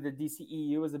primarily the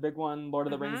DCEU is a big one, Lord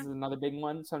of the Rings is another big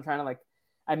one, so I'm trying to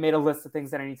I made a list of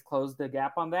things that I need to close the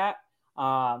gap on that.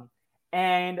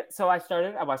 And so I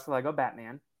watched the Lego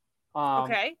Batman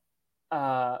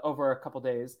over a couple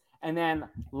days, and then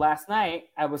last night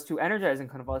I was too energized and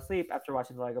couldn't fall asleep after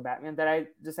watching the Lego Batman that I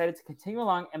decided to continue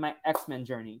along in my X-Men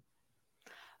journey.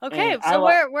 Okay, and so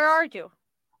where are you?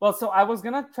 Well, so I was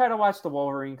gonna try to watch the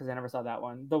Wolverine because I never saw that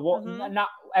one. Not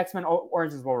X-Men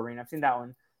Origins Wolverine. I've seen that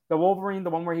one. The Wolverine,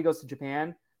 the one where he goes to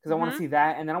Japan, because I want to see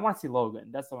that, and then I want to see Logan.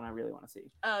 That's the one I really want to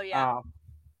see. Oh yeah.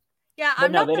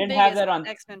 I'm not the biggest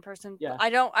X-Men person. Yeah.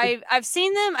 I don't. I've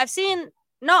seen them. I've seen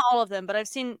not all of them, but I've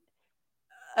seen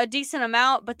a decent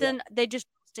amount. But then they just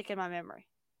stick in my memory.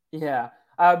 Yeah.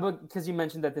 But because you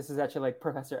mentioned that this is actually like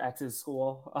Professor X's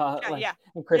school.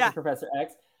 And Chris is Professor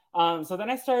X. So then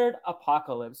I started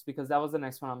Apocalypse because that was the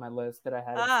next one on my list that I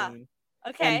hadn't seen.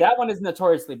 Okay. And that one is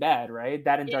notoriously bad, right?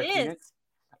 That and Dark Phoenix.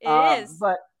 It is.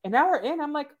 But an hour in,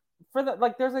 I'm like,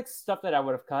 there's like stuff that I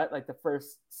would have cut. Like the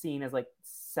first scene is like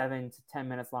 7 to 10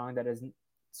 minutes long. That isn't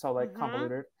so like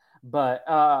convoluted. But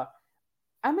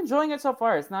I'm enjoying it so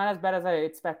far. It's not as bad as I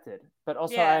expected. But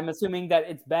also I'm assuming that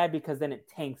it's bad because then it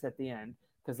tanks at the end.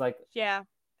 Because I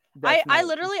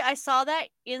literally I saw that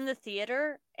in the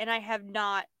theater and I have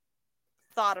not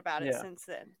thought about it since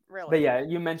then, really. But yeah,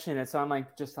 you mentioned it, so I'm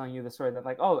like just telling you the story that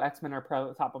like, X-Men are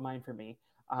top of mind for me.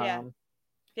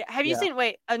 Have you seen?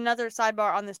 Wait, another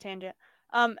sidebar on this tangent.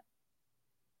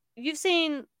 You've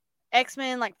seen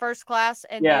X-Men like First Class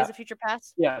and Days of Future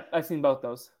Past? Yeah, I've seen both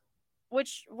those.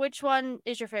 Which one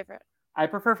is your favorite? I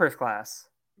prefer First Class.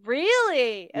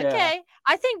 Really? Yeah. Okay.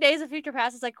 I think Days of Future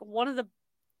Past is like one of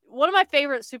my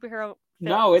favorite superhero films.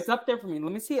 No, it's up there for me.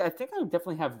 Let me see. I think I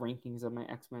definitely have rankings of my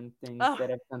X-Men things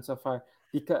that I've done so far.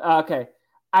 Because okay,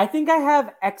 I think I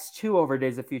have X2 over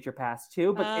Days of Future Past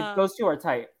too, but those two are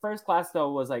tight. First Class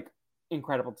though was like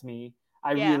incredible to me.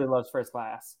 I really loved First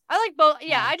Class. I like both.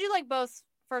 Yeah, I do like both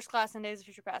First Class and Days of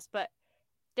Future Past. But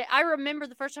I remember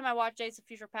the first time I watched Days of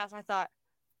Future Past, I thought,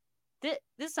 this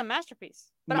is a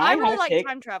masterpiece. But I really like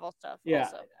time travel stuff. Yeah,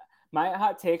 also. My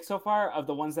hot take so far of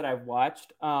the ones that I've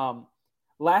watched,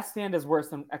 Last Stand is worse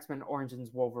than X-Men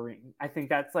Origins Wolverine. I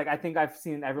think I've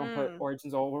seen everyone put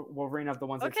Origins Wolverine of the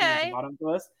ones I've seen at the bottom of the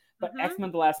list. But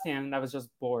X-Men The Last Stand, I was just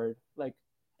bored. Like,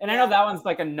 and I know that one's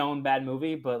like a known bad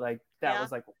movie, but like that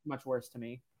was like much worse to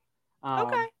me.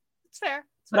 Okay, it's fair.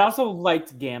 But I also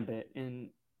liked Gambit in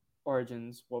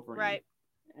Origins Wolverine. Right.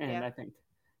 And I think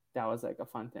that was like a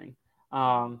fun thing.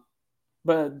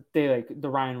 But they like the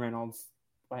Ryan Reynolds,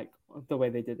 like the way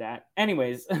they did that.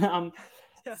 Anyways,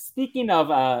 speaking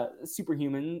of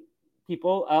superhuman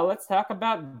people, let's talk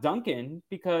about Duncan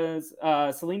because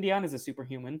Celine Dion is a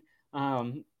superhuman.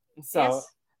 Yeah,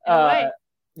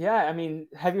 I mean,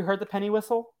 have you heard the penny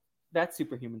whistle? That's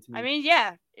superhuman to me. I mean,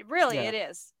 yeah, it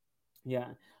is. Yeah.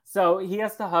 So he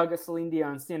has to hug a Celine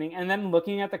Dion standing, and then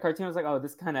looking at the cartoon, I was like, "Oh,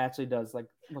 this kind of actually does like."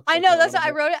 I know that's what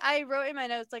I wrote. I wrote in my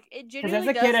notes like it genuinely.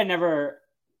 Because as a kid, I never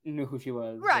knew who she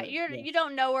was. Right, you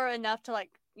don't know her enough to like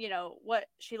what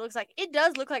she looks like. It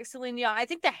does look like Celine Dion. I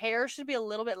think the hair should be a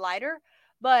little bit lighter,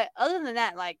 but other than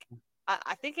that, like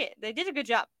I think they did a good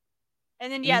job.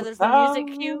 And then there's the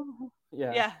music cue.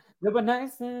 Yeah. The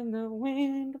nights and the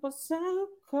wind was so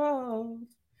cold.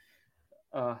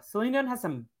 Celine Dion has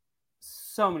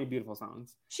so many beautiful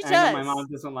songs. She does. I know my mom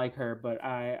doesn't like her, but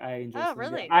I enjoy. Oh,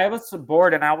 really? I was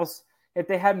bored, and if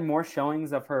they had more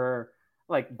showings of her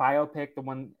like biopic, the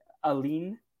one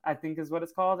Aline, I think is what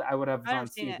it's called, I would have gone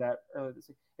to see that earlier this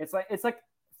week. It's like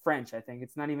French, I think.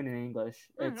 It's not even in English.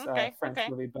 It's a French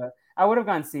movie, but I would have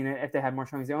gone seen it if they had more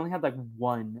showings. They only had like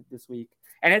one this week,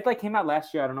 and it like came out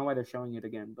last year. I don't know why they're showing it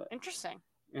again, but interesting.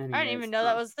 Anyways, I didn't even know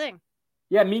that was a thing.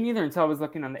 Yeah, me neither until I was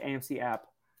looking on the AMC app.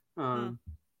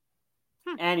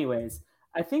 Anyways,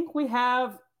 I think we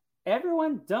have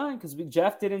everyone done because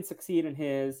Jeff didn't succeed in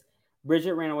his.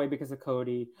 Bridget ran away because of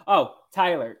Cody. Oh,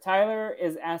 Tyler. Tyler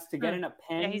is asked to get in a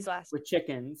pen with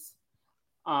chickens.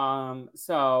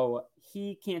 So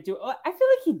he can't do it. I feel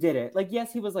like he did it. Like,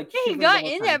 yes, he was like, he got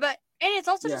in there, and it's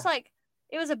also just like,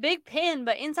 it was a big pin,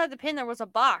 but inside the pin there was a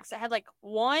box that had like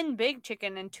one big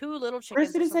chicken and two little chickens.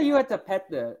 Chris didn't say you had to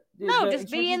pet just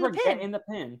be in the pin. In the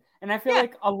pin. And I feel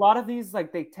like a lot of these,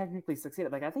 like, they technically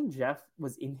succeeded. Like, I think Jeff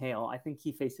was in Hale. I think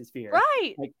he faced his fear.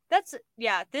 Right. Like,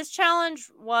 this challenge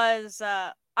was,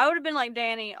 I would have been like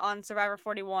Danny on Survivor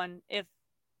 41 if,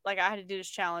 like, I had to do this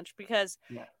challenge because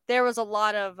there was a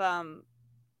lot of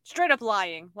straight up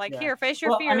lying. Like, here, face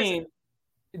your fears. I mean,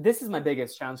 this is my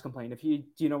biggest challenge complaint. Do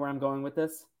you know where I'm going with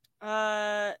this?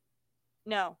 No.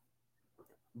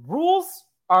 Rules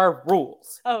are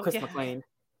rules, Chris yeah. McLean.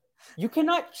 You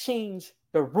cannot change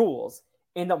the rules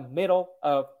in the middle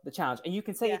of the challenge. And you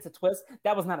can say it's a twist.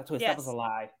 That was not a twist. That was a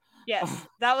lie. Yes,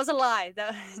 that was a lie.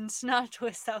 It's not a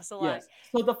twist. That was a lie. Yes.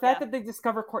 So the fact that they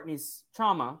discover Courtney's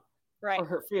trauma or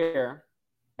her fear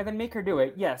and then make her do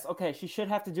it, yes, okay, she should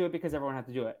have to do it because everyone had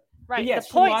to do it. Right. But yes,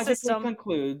 the point she system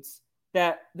concludes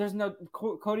that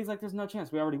Cody's like, there's no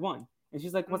chance. We already won. And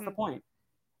she's like, what's the point?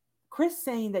 Chris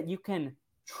saying that you can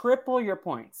triple your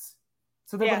points.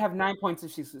 So they would have 9 points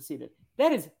if she succeeded.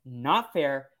 That is not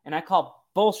fair. And I call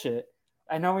bullshit.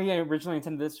 I know we originally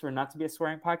intended this for not to be a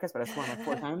swearing podcast, but I swore like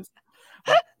 4 times.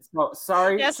 So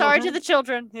sorry. Yeah, sorry to the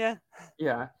children. Yeah.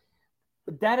 Yeah.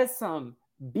 But that is some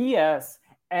BS.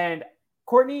 And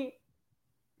Courtney,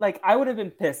 like, I would have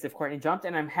been pissed if Courtney jumped,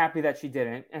 and I'm happy that she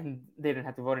didn't, and they didn't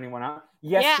have to vote anyone out.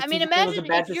 Yes, yeah, I mean, imagine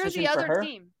if you're the other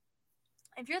team.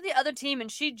 If you're the other team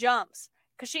and she jumps,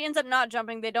 because she ends up not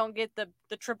jumping, they don't get the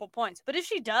triple points. But if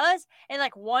she does, and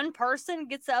like one person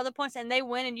gets the other points and they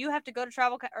win, and you have to go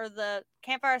to or the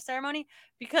campfire ceremony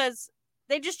because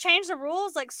they just changed the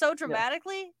rules like so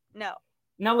dramatically, no.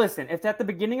 Now listen, if at the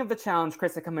beginning of the challenge,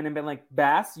 Chris had come in and been like,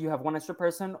 Bass, you have one extra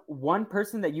person. One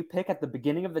person that you pick at the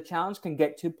beginning of the challenge can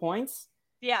get 2 points.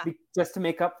 Yeah. Just to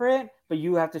make up for it, but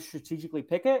you have to strategically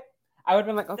pick it. I would have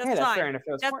been like, okay, that's fair enough.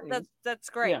 That's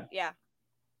great. Yeah.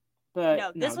 But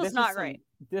no, this was not great.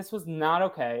 This was not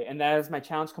okay, and that is my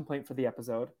challenge complaint for the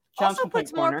episode. Also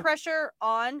puts more pressure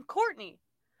on Courtney.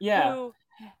 Yeah. Who,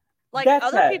 like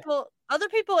other people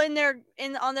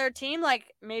on their team,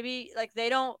 like maybe like they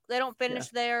don't finish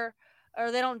their,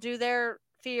 or they don't do their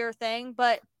fear thing,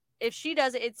 but if she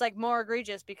does it, it's like more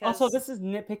egregious because Also, this is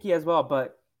nitpicky as well,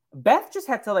 but Beth just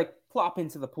had to like plop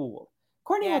into the pool.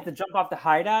 Courtney had to jump off the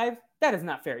high dive. That is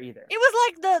not fair either. It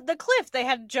was like the cliff they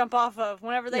had to jump off of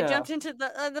whenever they Yeah. jumped into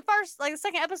the first, like the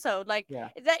second episode. Like Yeah.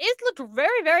 that, it looked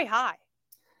very, very high.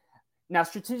 Now,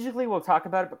 strategically, we'll talk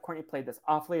about it, but Courtney played this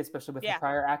awfully, especially with Yeah. the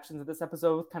prior actions of this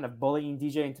episode, kind of bullying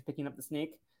DJ into picking up the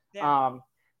snake. Yeah.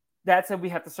 That said, we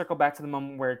have to circle back to the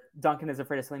moment where Duncan is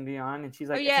afraid of Celine Dion, and she's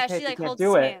like, Oh yeah, it's okay she if like you can't holds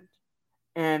do his it. hand.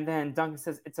 And then Duncan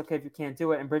says, it's okay if you can't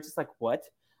do it. And Bridget's like, what?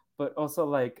 But also,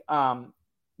 like,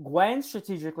 Gwen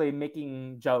strategically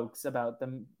making jokes about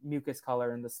the mucus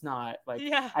color and the snot. Like,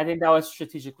 Yeah. I think that was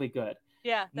strategically good.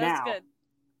 Yeah, that's Now, good.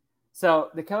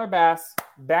 So the Killer Bass,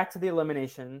 back to the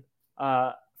elimination.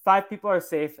 5 people are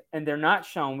safe, and they're not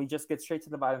shown. We just get straight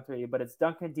to the bottom 3, but it's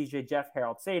Duncan, DJ, Jeff,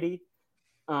 Harold, Sadie.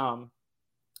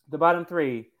 The bottom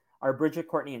 3 are Bridget,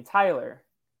 Courtney, and Tyler.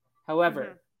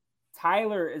 However,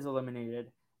 Tyler is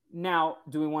eliminated. Now,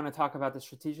 do we want to talk about this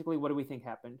strategically? What do we think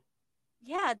happened?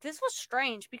 Yeah, this was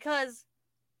strange because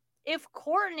if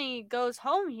Courtney goes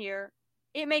home here,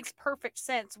 it makes perfect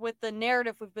sense with the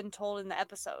narrative we've been told in the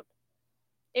episode.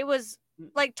 It was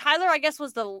like Tyler, I guess,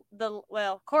 was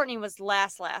well, Courtney was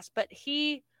last, but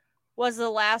he was the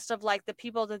last of like the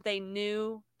people that they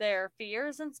knew their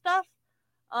fears and stuff.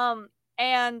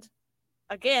 And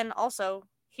again, also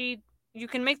you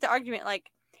can make the argument like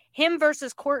him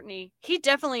versus Courtney. He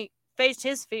definitely faced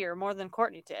his fear more than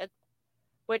Courtney did,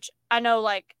 which I know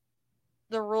like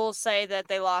the rules say that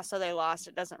they lost, so they lost.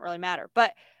 It doesn't really matter.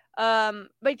 But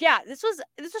yeah, this was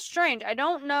strange. I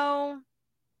don't know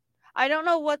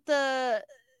what the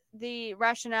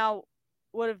rationale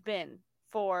would have been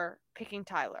for picking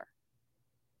Tyler.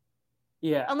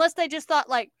 Yeah. Unless they just thought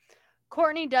like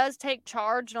Courtney does take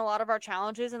charge in a lot of our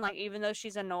challenges, and like even though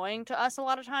she's annoying to us a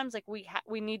lot of times, like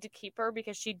we need to keep her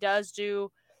because she does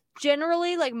do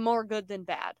generally like more good than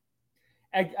bad.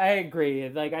 I agree.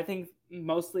 Like I think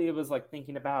mostly it was like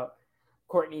thinking about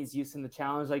Courtney's use in the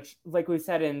challenge. Like we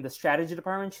said in the strategy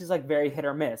department, she's like very hit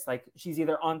or miss. Like she's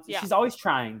either on. Yeah. She's always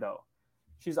trying though.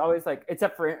 She's always like,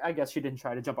 except for I guess she didn't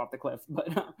try to jump off the cliff, but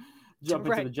jump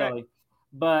into the jelly. Right.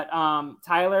 But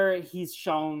Tyler, he's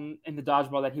shown in the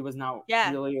dodgeball that he was not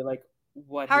really like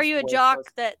what. How are you a jock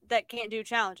that can't do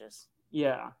challenges?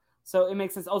 Yeah. So it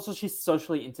makes sense. Also, she's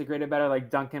socially integrated better. Like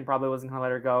Duncan probably wasn't gonna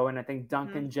let her go, and I think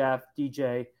Duncan, Jeff,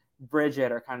 DJ,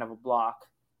 Bridget are kind of a block.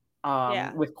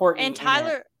 With Courtney and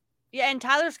Tyler. And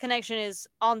Tyler's connection is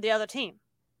on the other team.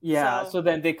 Yeah. So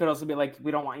then they could also be like,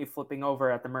 we don't want you flipping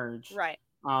over at the merge. Right.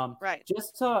 Right.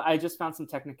 I just found some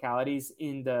technicalities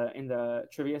in the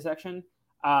trivia section.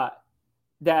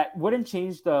 That wouldn't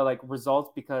change the like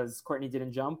results because Courtney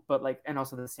didn't jump, but like, and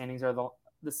also the standings are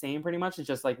the same pretty much. It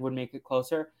just like would make it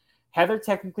closer. Heather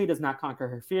technically does not conquer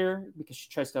her fear because she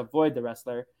tries to avoid the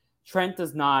wrestler. Trent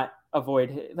does not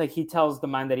avoid, like he tells the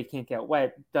mime that he can't get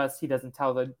wet. He doesn't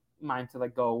tell the mime to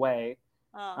like go away.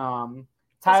 Tyler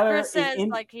Chris says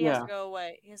he has to go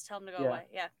away. He has to tell him to go away.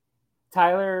 Yeah.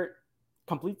 Tyler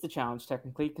completes the challenge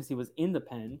technically because he was in the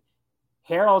pen.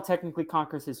 Harold technically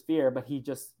conquers his fear, but he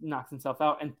just knocks himself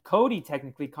out. And Cody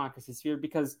technically conquers his fear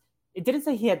because it didn't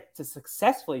say he had to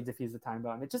successfully defuse the time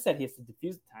bomb. It just said he has to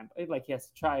defuse the time bomb. Like he has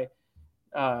to try.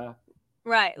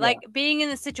 Right. Like being in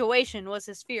the situation was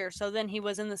his fear. So then he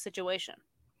was in the situation.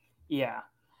 Yeah.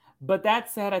 But that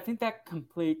said, I think that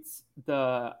completes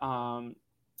the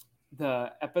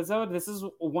episode. This is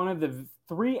one of the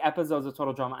 3 episodes of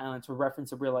Total Drama Island to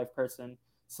reference a real life person,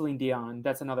 Celine Dion.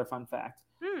 That's another fun fact.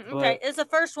 Okay. It's the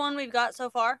first one we've got so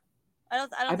far. I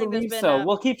don't think there's been so.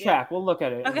 We'll keep track. We'll look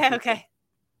at it. Okay.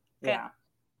 Yeah.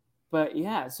 But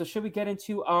yeah, so should we get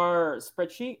into our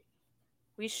spreadsheet?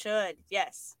 We should,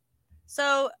 yes.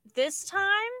 So this time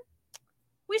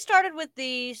we started with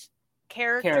the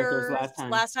characters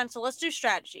last time. So let's do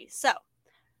strategy. So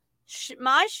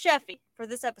my Sheffy for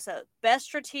this episode, best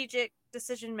strategic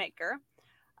decision maker,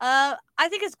 I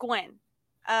think it's Gwen.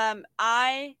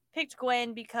 I picked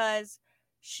Gwen because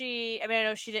I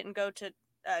know she didn't go to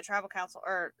tribal council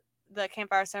or the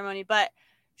campfire ceremony, but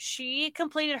she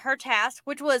completed her task,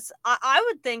 which was, I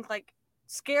would think, like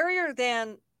scarier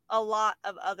than a lot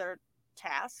of other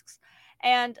tasks.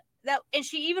 And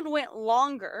she even went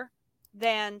longer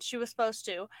than she was supposed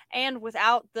to, and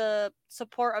without the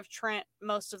support of Trent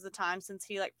most of the time since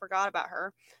he like forgot about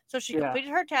her. So she completed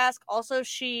her task. Also,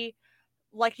 she,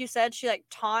 like you said, she like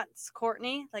taunts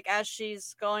Courtney like as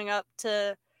she's going up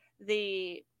to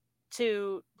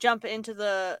jump into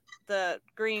the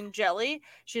green jelly.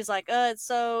 She's like, it's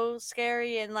so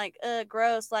scary and like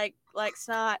gross, like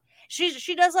snot.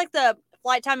 She does like the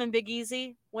Flight Time and Big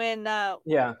Easy when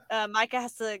Yeah. Micah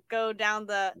has to go down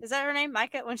the. Is that her name,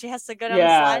 Micah? When she has to go down the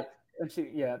Yeah. slide.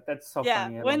 Yeah, that's so Yeah,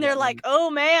 funny. I when love they're that like, one. "Oh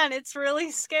man, it's really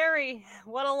scary.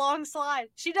 What a long slide."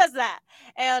 She does that,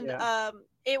 and Yeah.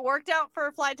 it worked out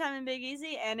for Flight Time and Big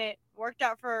Easy, and it worked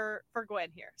out for Gwen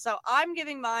here. So I'm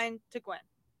giving mine to Gwen.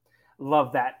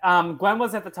 Love that. Gwen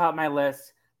was at the top of my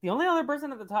list. The only other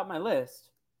person at the top of my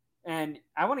list, and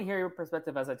I want to hear your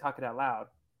perspective as I talk it out loud,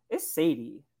 is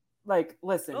Sadie. Like,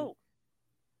 listen, Oh,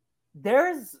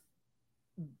 there's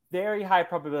very high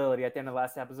probability at the end of the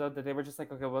last episode that they were just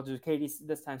like, okay, we'll do Katie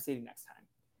this time, Sadie next time.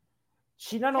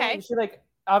 She not okay. only, she like,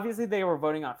 obviously they were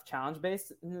voting off challenge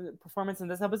based performance in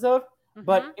this episode,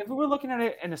 but if we were looking at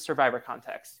it in a Survivor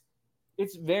context,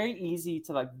 it's very easy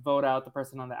to like vote out the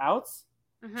person on the outs.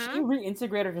 She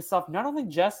reintegrated herself not only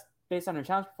just based on her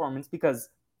challenge performance, because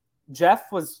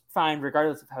Jeff was fine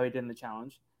regardless of how he did in the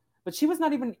challenge, but she was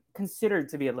not even considered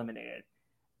to be eliminated.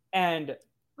 And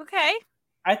okay,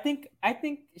 I think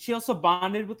she also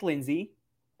bonded with Lindsay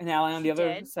and Allie on the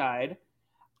other side.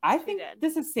 I think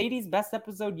this is Sadie's best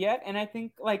episode yet, and I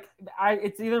think like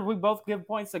it's either we both give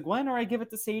points to Gwen or I give it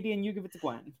to Sadie and you give it to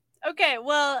Gwen. Okay,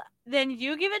 well then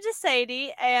you give it to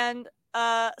Sadie, and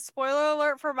spoiler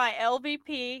alert for my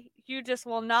LVP, you just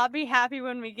will not be happy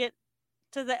when we get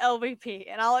to the LVP,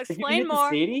 and I'll explain more.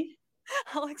 Sadie?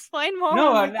 I'll explain more.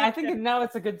 No, I think now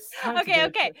it's a good time.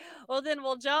 Okay. Well, then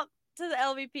we'll jump to the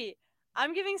LVP.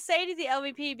 I'm giving Sadie the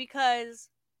LVP because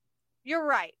you're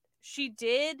right. She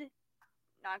did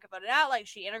not get voted out. Like,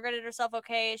 she integrated herself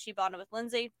okay. She bonded with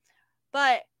Lindsay.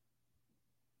 But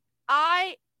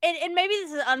and maybe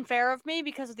this is unfair of me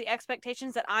because of the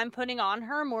expectations that I'm putting on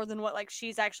her more than what like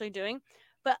she's actually doing.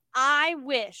 But I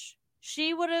wish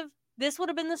this would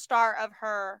have been the start of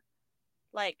her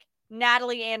like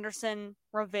Natalie Anderson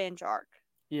revenge arc.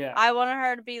 Yeah. I wanted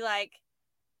her to be like,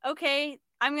 okay,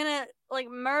 I'm gonna like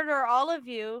murder all of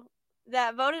you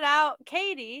that voted out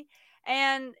Katie,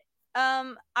 and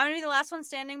I'm gonna be the last one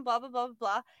standing, blah blah blah blah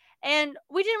blah. And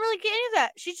we didn't really get any of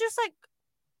that. She's just like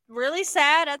really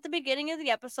sad at the beginning of the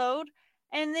episode,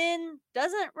 and then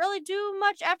doesn't really do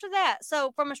much after that.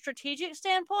 So from a strategic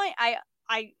standpoint,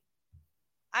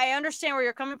 I understand where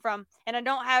you're coming from, and I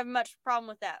don't have much problem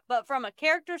with that. But from a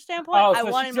character standpoint, I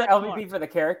wanted she's your much LVP more. for the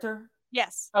character?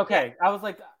 Yes. Okay. Yeah.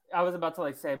 I was about to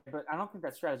like say, but I don't think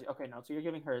that's strategy. Okay, no. So you're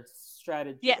giving her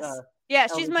strategy. Yes. Yeah,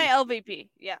 she's LVP. my LVP.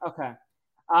 Yeah. Okay.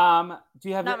 Do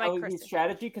you have your LVP Chrissy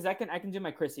strategy? Because I can do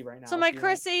my Chrissy right now. So my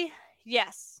Chrissy,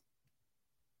 yes.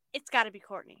 It's got to be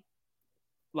Courtney.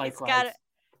 Likewise.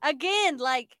 Again,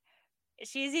 like,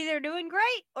 she's either doing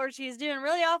great or she's doing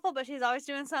really awful, but she's always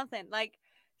doing something. Like,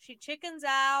 she chickens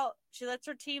out. She lets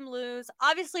her team lose.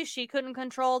 Obviously, she couldn't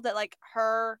control that, like,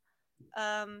 her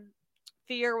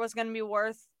fear was going to be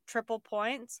worth triple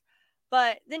points.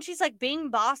 But then she's, like, being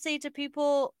bossy to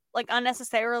people, like,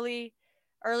 unnecessarily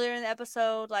earlier in the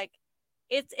episode. Like,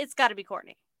 it's got to be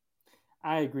Courtney.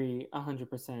 I agree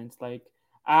 100%. Like,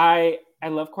 I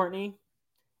love Courtney,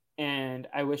 and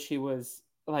I wish she was,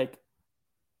 like,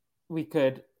 we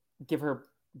could give her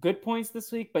good points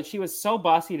this week, but she was so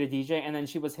bossy to DJ, and then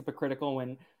she was hypocritical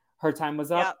when her time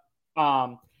was up.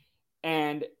 Yep.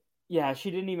 And yeah, she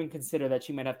didn't even consider that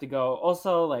she might have to go.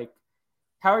 Also, like,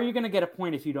 how are you going to get a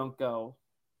point if you don't go?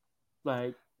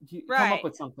 Like, come up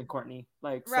with something, Courtney.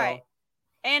 Like, right. So,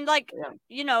 and like,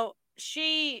 you know,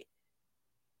 she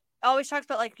always talks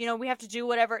about like, you know, we have to do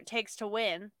whatever it takes to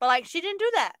win, but like, she didn't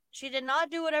do that. She did not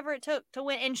do whatever it took to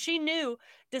win, and she knew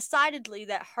decidedly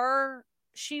that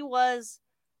she was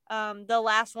the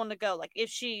last one to go. Like, if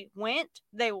she went,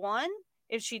 they won.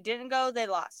 If she didn't go, they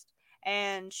lost.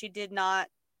 And she didn't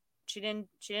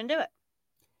do it.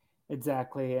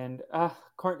 Exactly. And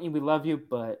Courtney, we love you,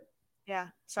 but yeah,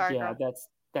 sorry. Yeah, girl.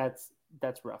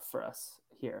 that's rough for us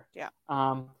here. Yeah.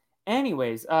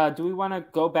 Anyways, do we want to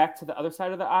go back to the other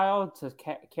side of the aisle to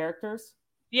characters?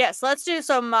 Yes, let's do.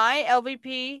 So my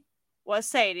LVP was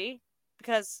Sadie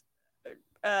because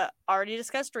already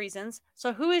discussed reasons.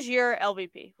 So who is your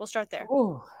LVP? We'll start there.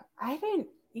 Oh, I didn't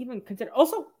even consider.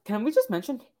 Also, can we just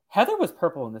mention Heather was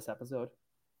purple in this episode?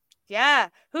 Yeah.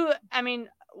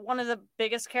 One of the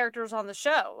biggest characters on the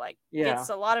show. Like, gets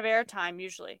a lot of airtime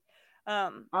usually.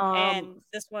 And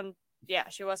this one, yeah,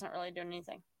 she wasn't really doing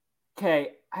anything.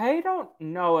 Okay, I don't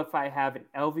know if I have an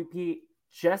LVP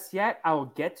just yet. I will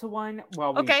get to one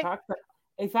while we talk. But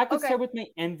if I could start with my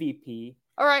MVP.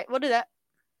 All right, we'll do that.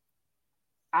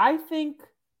 I'm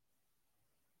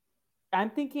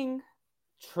thinking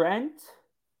Trent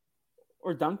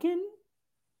or Duncan.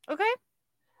 Okay.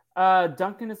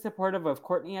 Duncan is supportive of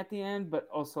Courtney at the end, but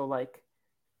also like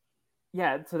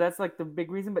yeah, so that's like the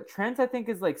big reason. But Trent, I think,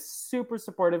 is like super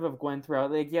supportive of Gwen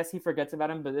throughout. Like, yes, he forgets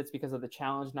about him, but it's because of the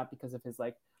challenge, not because of his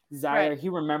like desire. Right. He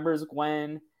remembers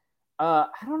Gwen. I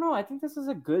don't know. I think this is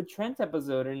a good Trent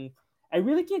episode, and I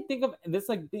really can't think of this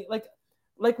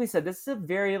like we said, this is a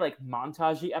very like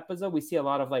montagey episode. We see a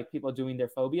lot of like people doing their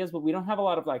phobias, but we don't have a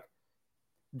lot of like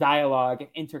dialogue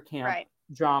and intercamp Right.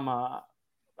 drama,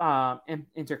 and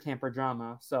intercamper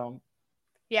drama. So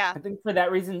Yeah. I think for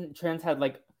that reason, Trent had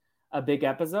like a big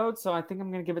episode. So I think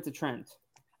I'm gonna give it to Trent.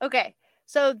 Okay.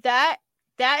 So that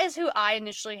is who I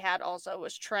initially had also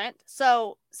was Trent.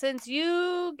 So since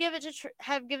you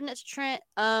have given it to Trent,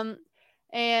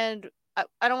 and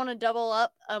I don't want to double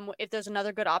up if there's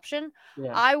another good option,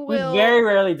 Yeah, I we will. very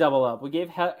rarely double up. We gave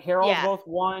Harold Yeah. both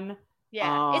one.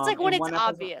 Yeah, it's like when in it's one episode.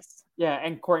 obvious. Yeah,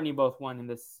 and Courtney both won in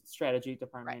this strategy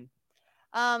department.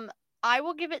 I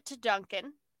will give it to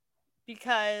Duncan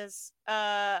because,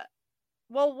 well,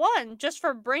 one, just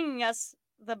for bringing us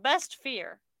the best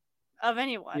fear of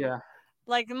anyone. Yeah.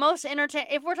 Like the most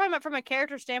entertaining. If we're talking about from a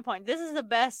character standpoint, this is the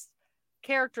best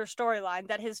character storyline,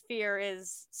 that his fear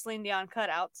is Celine Dion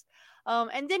cutouts.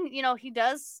 And then, he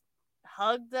does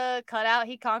hug the cutout.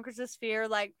 He conquers his fear.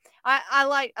 Like I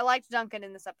liked Duncan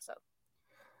in this episode.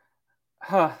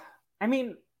 I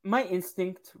mean, my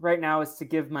instinct right now is to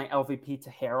give my LVP to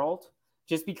Harold,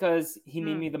 just because he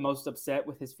made me the most upset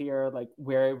with his fear, like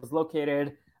where it was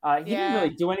located. He didn't really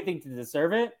do anything to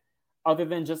deserve it, other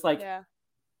than just like,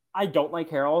 I don't like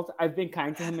Harold. I've been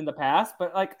kind to him in the past,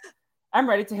 but like, I'm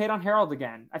ready to hate on Harold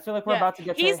again. I feel like we're about to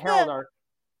get to Harold arc.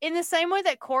 In the same way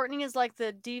that Courtney is like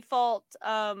the default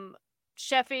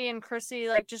Sheffy and Chrissy,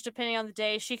 like just depending on the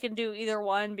day, she can do either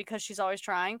one because she's always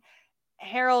trying.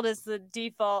 Harold is the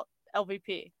default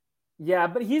LVP. Yeah,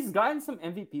 but he's gotten some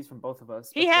MVPs from both of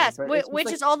us. He has,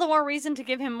 which is all the more reason to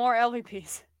give him more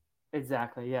LVPs.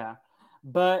 Exactly, yeah.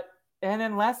 And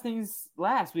then last things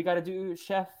last, we got to do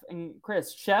Chef and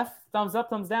Chris. Chef, thumbs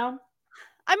up, thumbs down?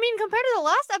 I mean, compared to the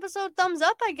last episode, thumbs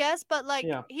up, I guess, but like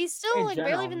he's still like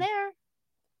barely even there.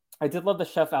 I did love the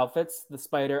chef outfits, the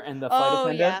spider and the flight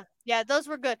attendant. Yeah, those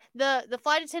were good. The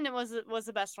flight attendant was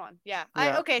the best one. Yeah.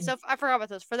 So I forgot about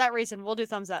those. For that reason, we'll do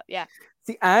thumbs up. Yeah.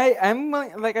 See, I'm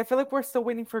like, I feel like we're still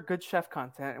waiting for good chef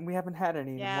content, and we haven't had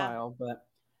any in a while. But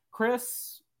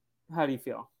Chris, how do you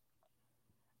feel?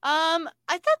 I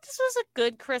thought this was a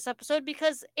good Chris episode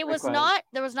because there was not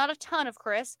a ton of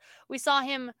Chris. We saw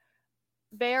him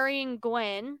burying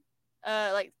Gwen,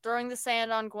 like throwing the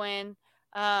sand on Gwen,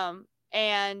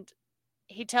 and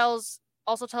he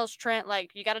also tells Trent,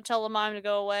 like, you got to tell Lamaim to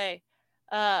go away,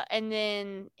 and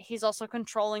then he's also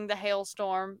controlling the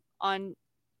hailstorm on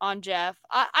Jeff.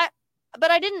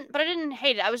 But I didn't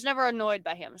hate it. I was never annoyed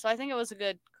by him, so I think it was a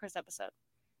good Chris episode.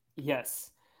 Yes,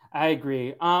 I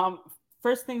agree.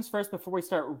 First things first, before we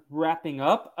start wrapping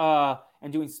up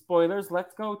and doing spoilers,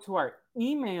 let's go to our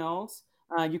emails.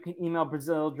 You can email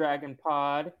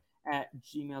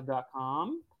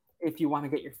BrazilDragonPod@gmail.com if you want to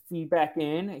get your feedback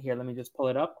in. Here, let me just pull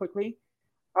it up quickly.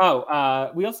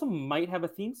 We also might have a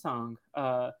theme song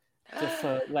just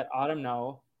to let Autumn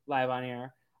know live on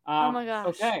air. Oh my gosh.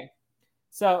 Okay.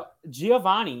 So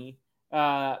Giovanni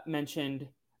mentioned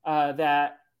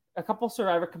that a couple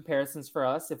Survivor comparisons for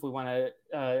us if we want to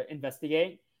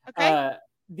investigate. Okay.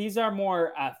 These are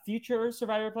more future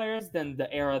Survivor players than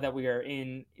the era that we are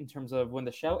in terms of when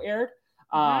the show aired.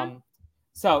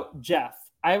 So Jeff,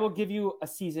 I will give you a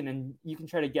season and you can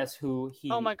try to guess who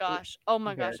he. Oh my gosh.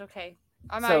 Okay.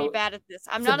 I'm already bad at this.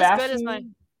 I'm not as good as my.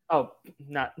 Oh,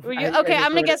 not. Okay, I'm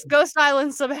gonna guess Ghost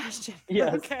Island Sebastian.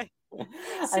 Yes. Okay.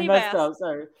 I messed up.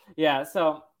 Sorry. Yeah.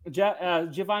 So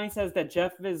Giovanni says that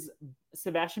Jeff is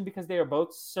Sebastian because they are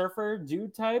both surfer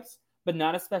dude types, but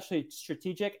not especially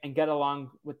strategic and get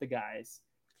along with the guys.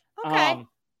 Okay.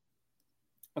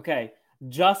 Okay.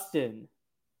 Justin,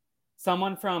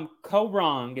 someone from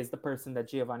Co-Wrong is the person that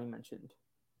Giovanni mentioned.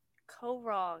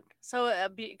 Co-Wrong. So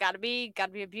gotta be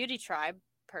a beauty tribe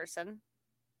person.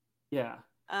 Yeah.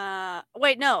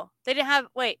 Wait, no, they didn't have.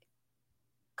 Wait,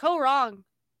 Co-Wrong.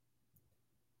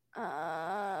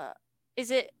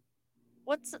 Is it?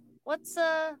 What's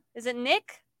is it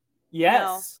Nick?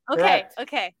 Yes. No.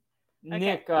 Okay.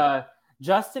 Nick.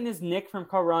 Justin is Nick from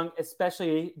Co-Wrong,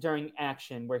 especially during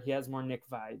action where he has more Nick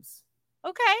vibes.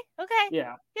 Okay.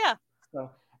 Yeah.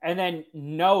 So, and then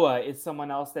Noah is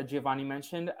someone else that Giovanni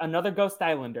mentioned, another Ghost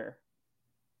Islander.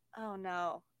 Oh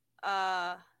no.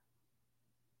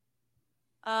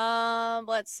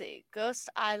 Let's see. Ghost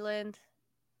Island.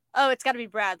 Oh, it's got to be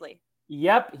Bradley.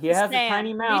 Yep, he has a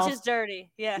tiny mouth. Beach is dirty.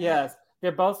 Yeah. Yes,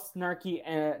 they're both snarky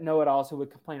and know-it-alls who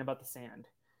would complain about the sand.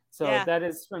 So that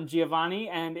is from Giovanni.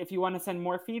 And if you want to send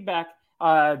more feedback,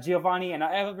 Giovanni, and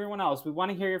everyone else. We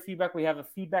want to hear your feedback. We have a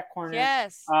feedback corner.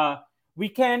 Yes. We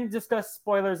can discuss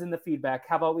spoilers in the feedback.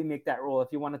 How about we make that rule if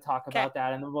you want to talk about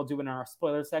that, and then we'll do it in our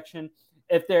spoiler section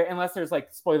unless there's like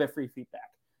spoiler-free feedback.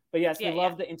 But yes, we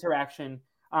love the interaction.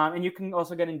 And you can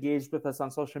also get engaged with us on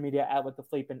social media at With the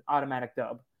Fleep and Automatic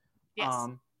Dub. Yes.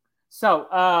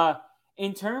 So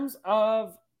in terms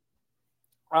of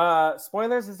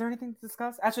spoilers, is there anything to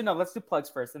discuss? Actually, no, let's do plugs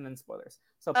first and then spoilers.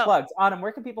 So plugs. Autumn,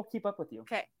 where can people keep up with you?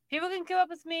 Okay. People can keep up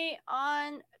with me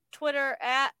on Twitter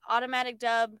at Automatic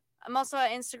Dub. I'm also at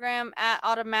Instagram at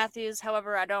Autumn Matthews.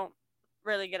 However, I don't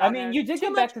really get on there you did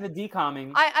get back to the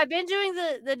decomming. I've been doing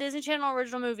the Disney Channel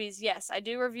original movies. Yes, I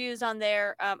do reviews on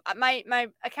there. My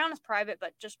account is private,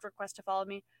 but just request to follow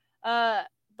me.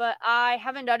 But I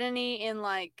haven't done any in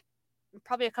like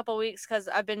probably a couple weeks because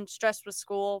I've been stressed with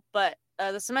school. But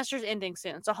the semester's ending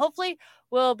soon, so hopefully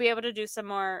we'll be able to do some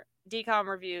more decom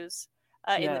reviews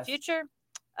in the future.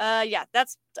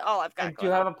 That's all I've got. Do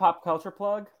you have a pop culture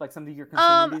plug, like something you're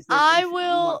consuming these days? I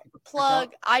will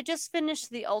plug. I just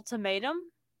finished The Ultimatum.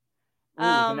 The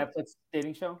Netflix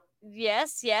dating show.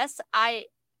 Yes. I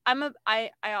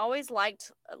always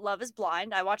liked Love Is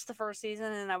Blind. I watched the first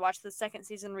season and I watched the second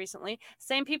season recently.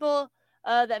 Same people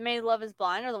that made Love Is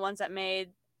Blind are the ones that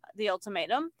made The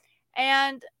Ultimatum,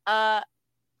 and Love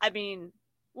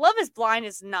Is Blind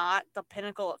is not the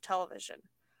pinnacle of television.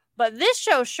 But this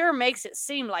show sure makes it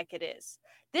seem like it is.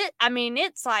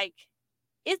 It's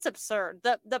absurd.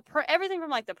 Everything from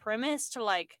like the premise to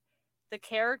like the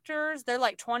characters, they're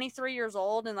like 23 years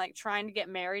old and like trying to get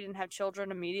married and have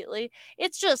children immediately.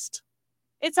 It's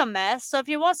a mess. So if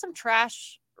you want some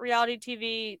trash reality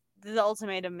TV, The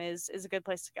Ultimatum is a good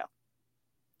place to go.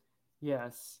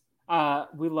 Yes.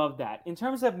 We love that. In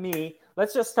terms of me,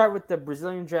 let's just start with the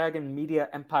Brazilian Dragon media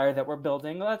empire that we're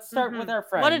building. Let's start with our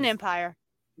friends. What an empire.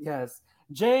 Yes.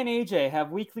 Jay and AJ have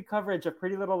weekly coverage of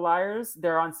Pretty Little Liars.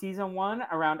 They're on season 1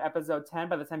 around episode 10.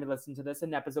 By the time you listen to this,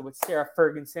 an episode with Sarah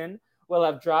Ferguson will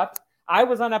have dropped. I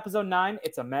was on episode 9.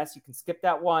 It's a mess. You can skip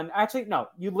that one. Actually, no,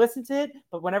 you listen to it,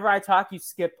 but whenever I talk, you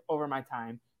skip over my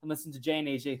time and listen to Jay and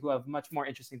AJ, who have much more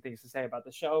interesting things to say about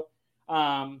the show.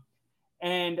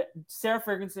 And Sarah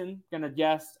Ferguson gonna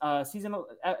guest season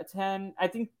 10. I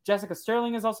think Jessica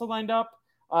Sterling is also lined up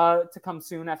to come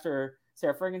soon after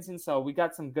Sarah Ferguson. So we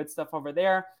got some good stuff over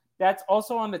there. That's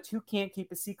also on the Two Can't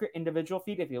Keep a Secret individual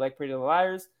feed. If you like Pretty Little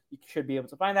Liars, you should be able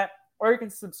to find that. Or you can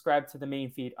subscribe to the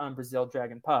main feed on Brazil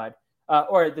Dragon Pod,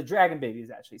 or the Dragon Babies,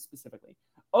 actually, specifically.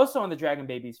 Also on the Dragon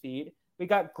Babies feed, we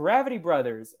got Gravity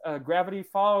Brothers, a Gravity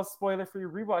Falls spoiler-free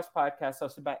rewatch podcast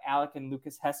hosted by Alec and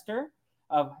Lucas Hester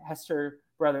of Hester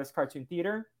Brothers Cartoon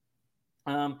Theater.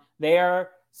 They are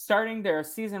starting their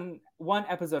season 1,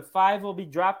 episode 5 will be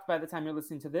dropped by the time you're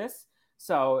listening to this.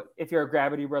 So if you're a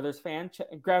Gravity Brothers fan,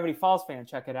 Gravity Falls fan,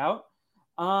 check it out.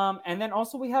 And then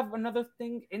also we have another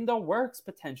thing in the works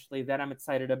potentially that I'm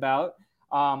excited about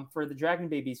for the Dragon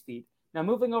Babies feed. Now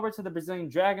moving over to the Brazilian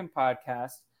Dragon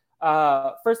podcast.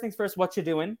 First things first, what you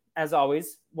doing? As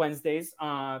always, Wednesdays,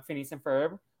 Phineas and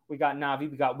Ferb. We got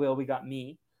Navi, we got Will, we got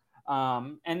me.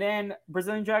 And then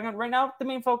Brazilian Dragon. Right now, the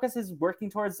main focus is working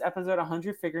towards episode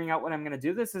 100, figuring out what I'm going to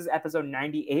do. This is episode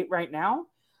 98 right now.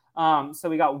 So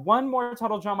we got one more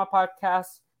Total Drama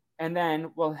podcast, and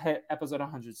then we'll hit episode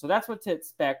 100. So that's what to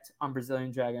expect on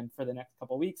Brazilian Dragon for the next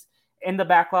couple weeks. In the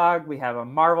backlog, we have a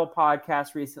Marvel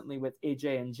podcast recently with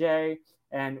AJ and Jay,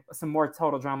 and some more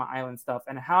Total Drama Island stuff,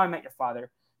 and How I Met Your Father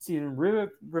season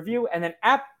review. And then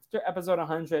after episode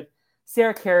 100,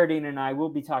 Sarah Carradine and I will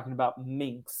be talking about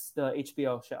Minx, the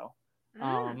HBO show.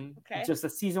 Just a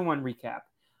season 1 recap.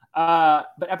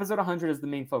 But episode 100 is the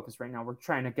main focus right now. We're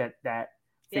trying to get that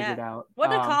figured out.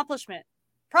 What an accomplishment.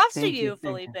 Props to you,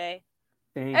 Felipe.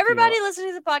 Everybody listening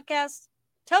to the podcast,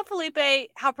 tell Felipe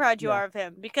how proud you are of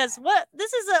him, because what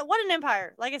an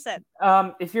empire, like I said.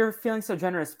 If you're feeling so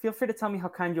generous, feel free to tell me how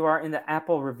kind you are in the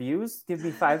Apple reviews. Give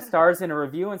me 5 stars in a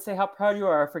review and say how proud you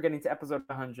are for getting to episode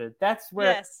 100. That's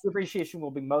where the appreciation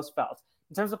will be most felt.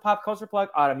 In terms of pop culture plug,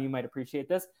 Autumn, you might appreciate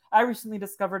this. I recently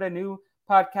discovered a new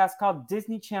podcast called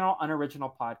Disney Channel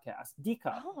Unoriginal Podcast,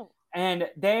 DCOM. And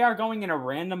they are going in a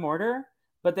random order,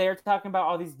 but they are talking about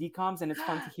all these DCOMs, and it's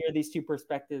fun to hear these two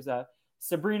perspectives,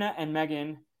 Sabrina and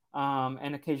Megan,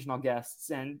 and occasional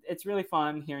guests. And it's really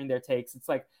fun hearing their takes. It's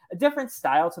like a different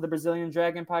style to the Brazilian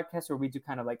Dragon podcast, where we do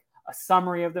kind of like a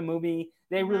summary of the movie.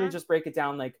 They really just break it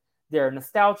down, like their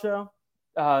nostalgia.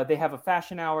 They have a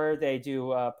fashion hour. They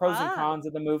do pros and cons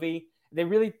of the movie. They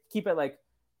really keep it like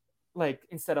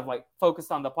instead of like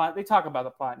focused on the plot, they talk about the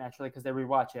plot naturally because they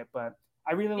rewatch it. But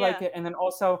I really like it. And then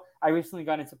also I recently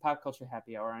got into Pop Culture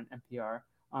Happy Hour on NPR.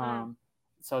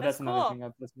 So that's another thing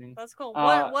I'm listening. That's cool.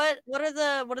 What are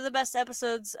the best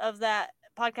episodes of that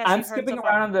podcast? I'm skipping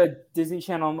around on the Disney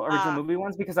Channel original movie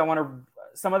ones because I want to.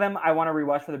 Some of them I want to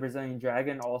rewatch for the Brazilian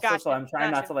Dragon also. Gotcha, so I'm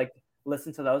trying not to like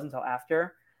listen to those until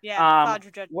after. Yeah.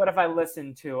 What have I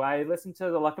listened to? I listened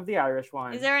to the Luck of the Irish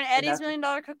one. Is there an Eddie's $1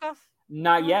 Million Cook-Off?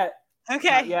 Not yet. Okay.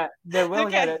 Not yet. They will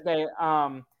get it.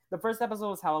 The first episode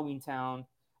was Halloween Town.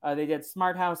 They did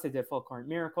Smart House. They did Full Court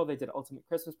Miracle. They did Ultimate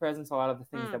Christmas Presents. A lot of the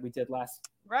things that we did last,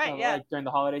 like during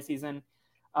the holiday season.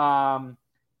 But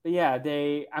yeah,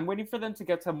 I'm waiting for them to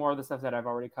get to more of the stuff that I've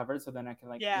already covered, so then I can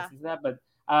listen to that. But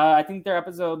I think their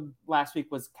episode last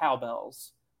week was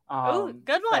Cowbells.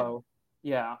 Good one. So,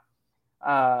 yeah.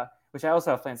 Which I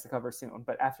also have plans to cover soon,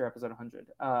 but after episode 100.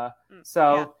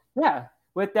 Yeah.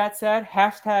 With that said,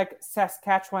 hashtag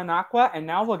Saskatchewan Aqua, and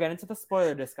now we'll get into the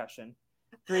spoiler discussion.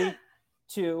 3,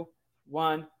 2,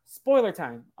 1, spoiler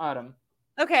time. Autumn.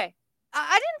 Okay.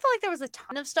 I didn't feel like there was a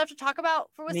ton of stuff to talk about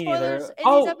with spoilers in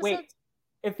these episodes. Wait.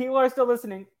 If people are still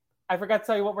listening, I forgot to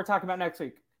tell you what we're talking about next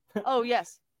week. Oh,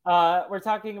 yes. We're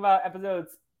talking about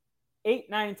episodes 8,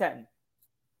 9, and 10.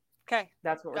 Okay.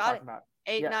 That's what we're talking about.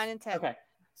 8, 9, and 10. Okay.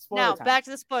 Now, back to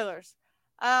the spoilers.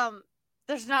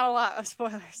 There's not a lot of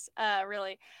spoilers,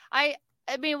 really. I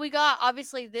mean, we got,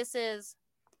 obviously, this is,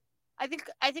 I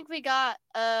think we got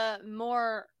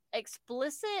more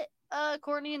explicit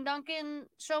Courtney and Duncan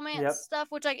showmance stuff,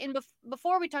 which like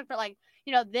before we talked about like,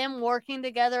 you know, them working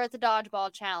together at the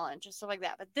dodgeball challenge and stuff like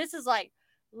that. But this is like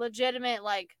legitimate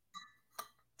like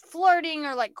flirting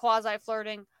or like quasi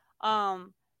flirting.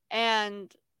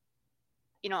 And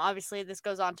you know, obviously this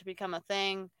goes on to become a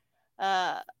thing.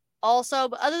 Also,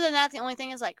 but other than that, the only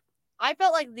thing is like I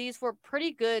felt like these were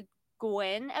pretty good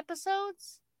Gwen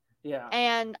episodes. Yeah.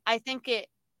 And I think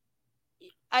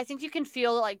you can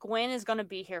feel that like Gwen is going to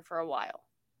be here for a while.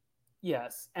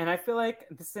 Yes. And I feel like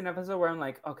this is an episode where I'm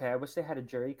like, okay, I wish they had a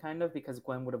jury kind of because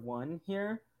Gwen would have won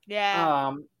here.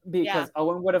 Yeah. Because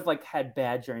Owen would have like had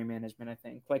bad jury management, I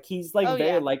think. Like he's like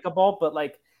very likable, but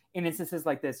like in instances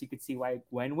like this, you could see why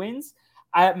Gwen wins.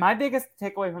 My biggest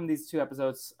takeaway from these two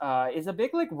episodes is a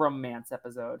big like romance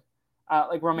episode.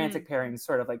 Like romantic pairing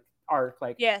sort of like arc.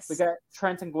 Like we got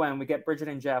Trent and Gwen, we get Bridget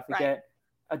and Jeff, we get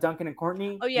Duncan and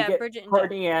Courtney. Oh yeah, Bridget and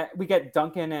Courtney Jeff. We get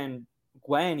Duncan and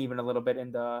Gwen even a little bit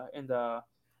in the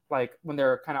like when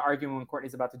they're kind of arguing when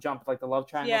Courtney's about to jump, like the love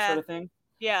triangle sort of thing.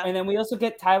 Yeah. And then we also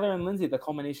get Tyler and Lindsay, the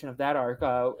culmination of that arc.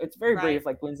 It's very brief.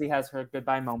 Like Lindsay has her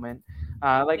goodbye moment.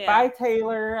 Bye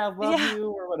Taylor, I love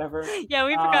you or whatever. Yeah,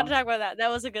 we forgot to talk about that. That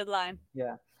was a good line.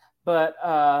 Yeah. But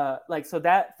like so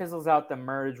that fizzles out the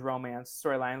merge romance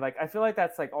storyline. Like I feel like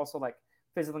that's like also like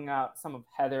fizzling out some of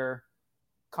Heather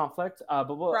conflict.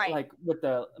 But we'll like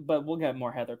but we'll get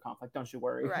more Heather conflict, don't you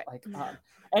worry. Right. Like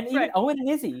and even Owen and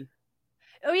Izzy.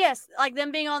 Oh yes, like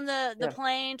them being on the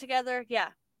plane together. Yeah.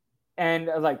 And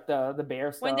like the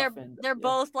bear stuff. When they're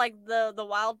both like the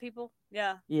wild people.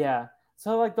 Yeah. Yeah.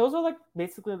 So like those are like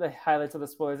basically the highlights of the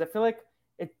spoilers. I feel like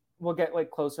it will get like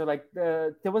closer. Like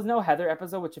there was no Heather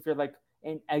episode, which if you're like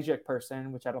an Edgic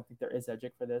person, which I don't think there is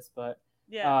Edgic for this, but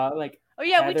like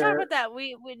Heather, we talked about that.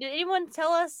 We did anyone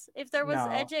tell us if there was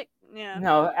Edgic? Yeah.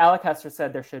 No, Alec Hester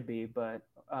said there should be, but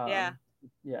I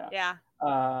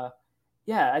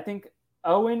think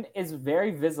Owen is very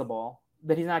visible,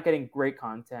 but he's not getting great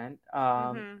content.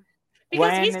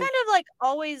 Because he's kind of like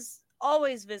always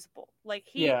visible. Like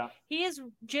he is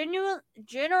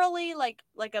generally like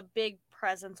a big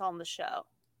presence on the show.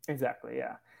 Exactly,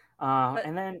 yeah.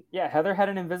 And then Heather had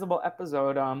an invisible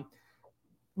episode.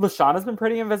 LaShawna's been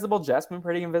pretty invisible. Jeff's been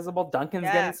pretty invisible. Duncan's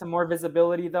getting some more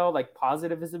visibility though, like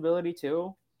positive visibility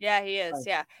too. Yeah, he is.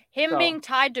 Him being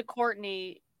tied to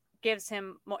Courtney gives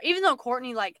him more, even though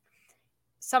Courtney like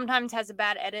sometimes has a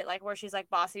bad edit, like where she's like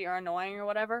bossy or annoying or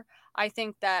whatever. I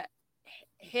think that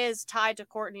his tie to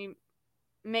Courtney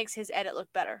makes his edit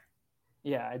look better.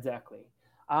 Yeah, exactly.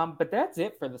 But that's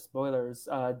it for the spoilers.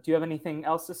 Do you have anything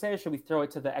else to say, or should we throw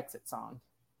it to the exit song?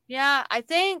 Yeah, I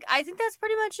think that's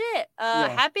pretty much it.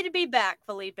 Happy to be back,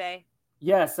 Felipe.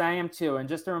 Yes, I am too. And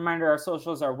just a reminder, our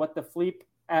socials are What the Fleep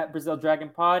at Brazil Dragon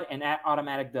Pod and at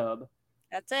Automatic Dub.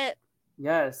 That's it.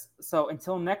 Yes. So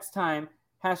until next time,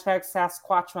 hashtag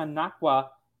Sasquatch Nakwa.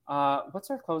 What's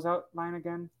our closeout line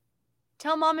again?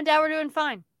 Tell mom and dad we're doing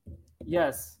fine.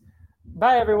 Yes.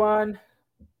 Bye, everyone.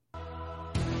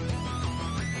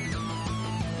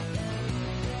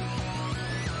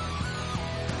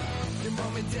 Your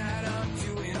mom and dad, I'm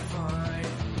doing fine.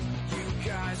 You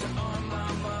guys are on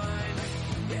my mind.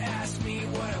 You asked me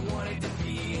what I wanted to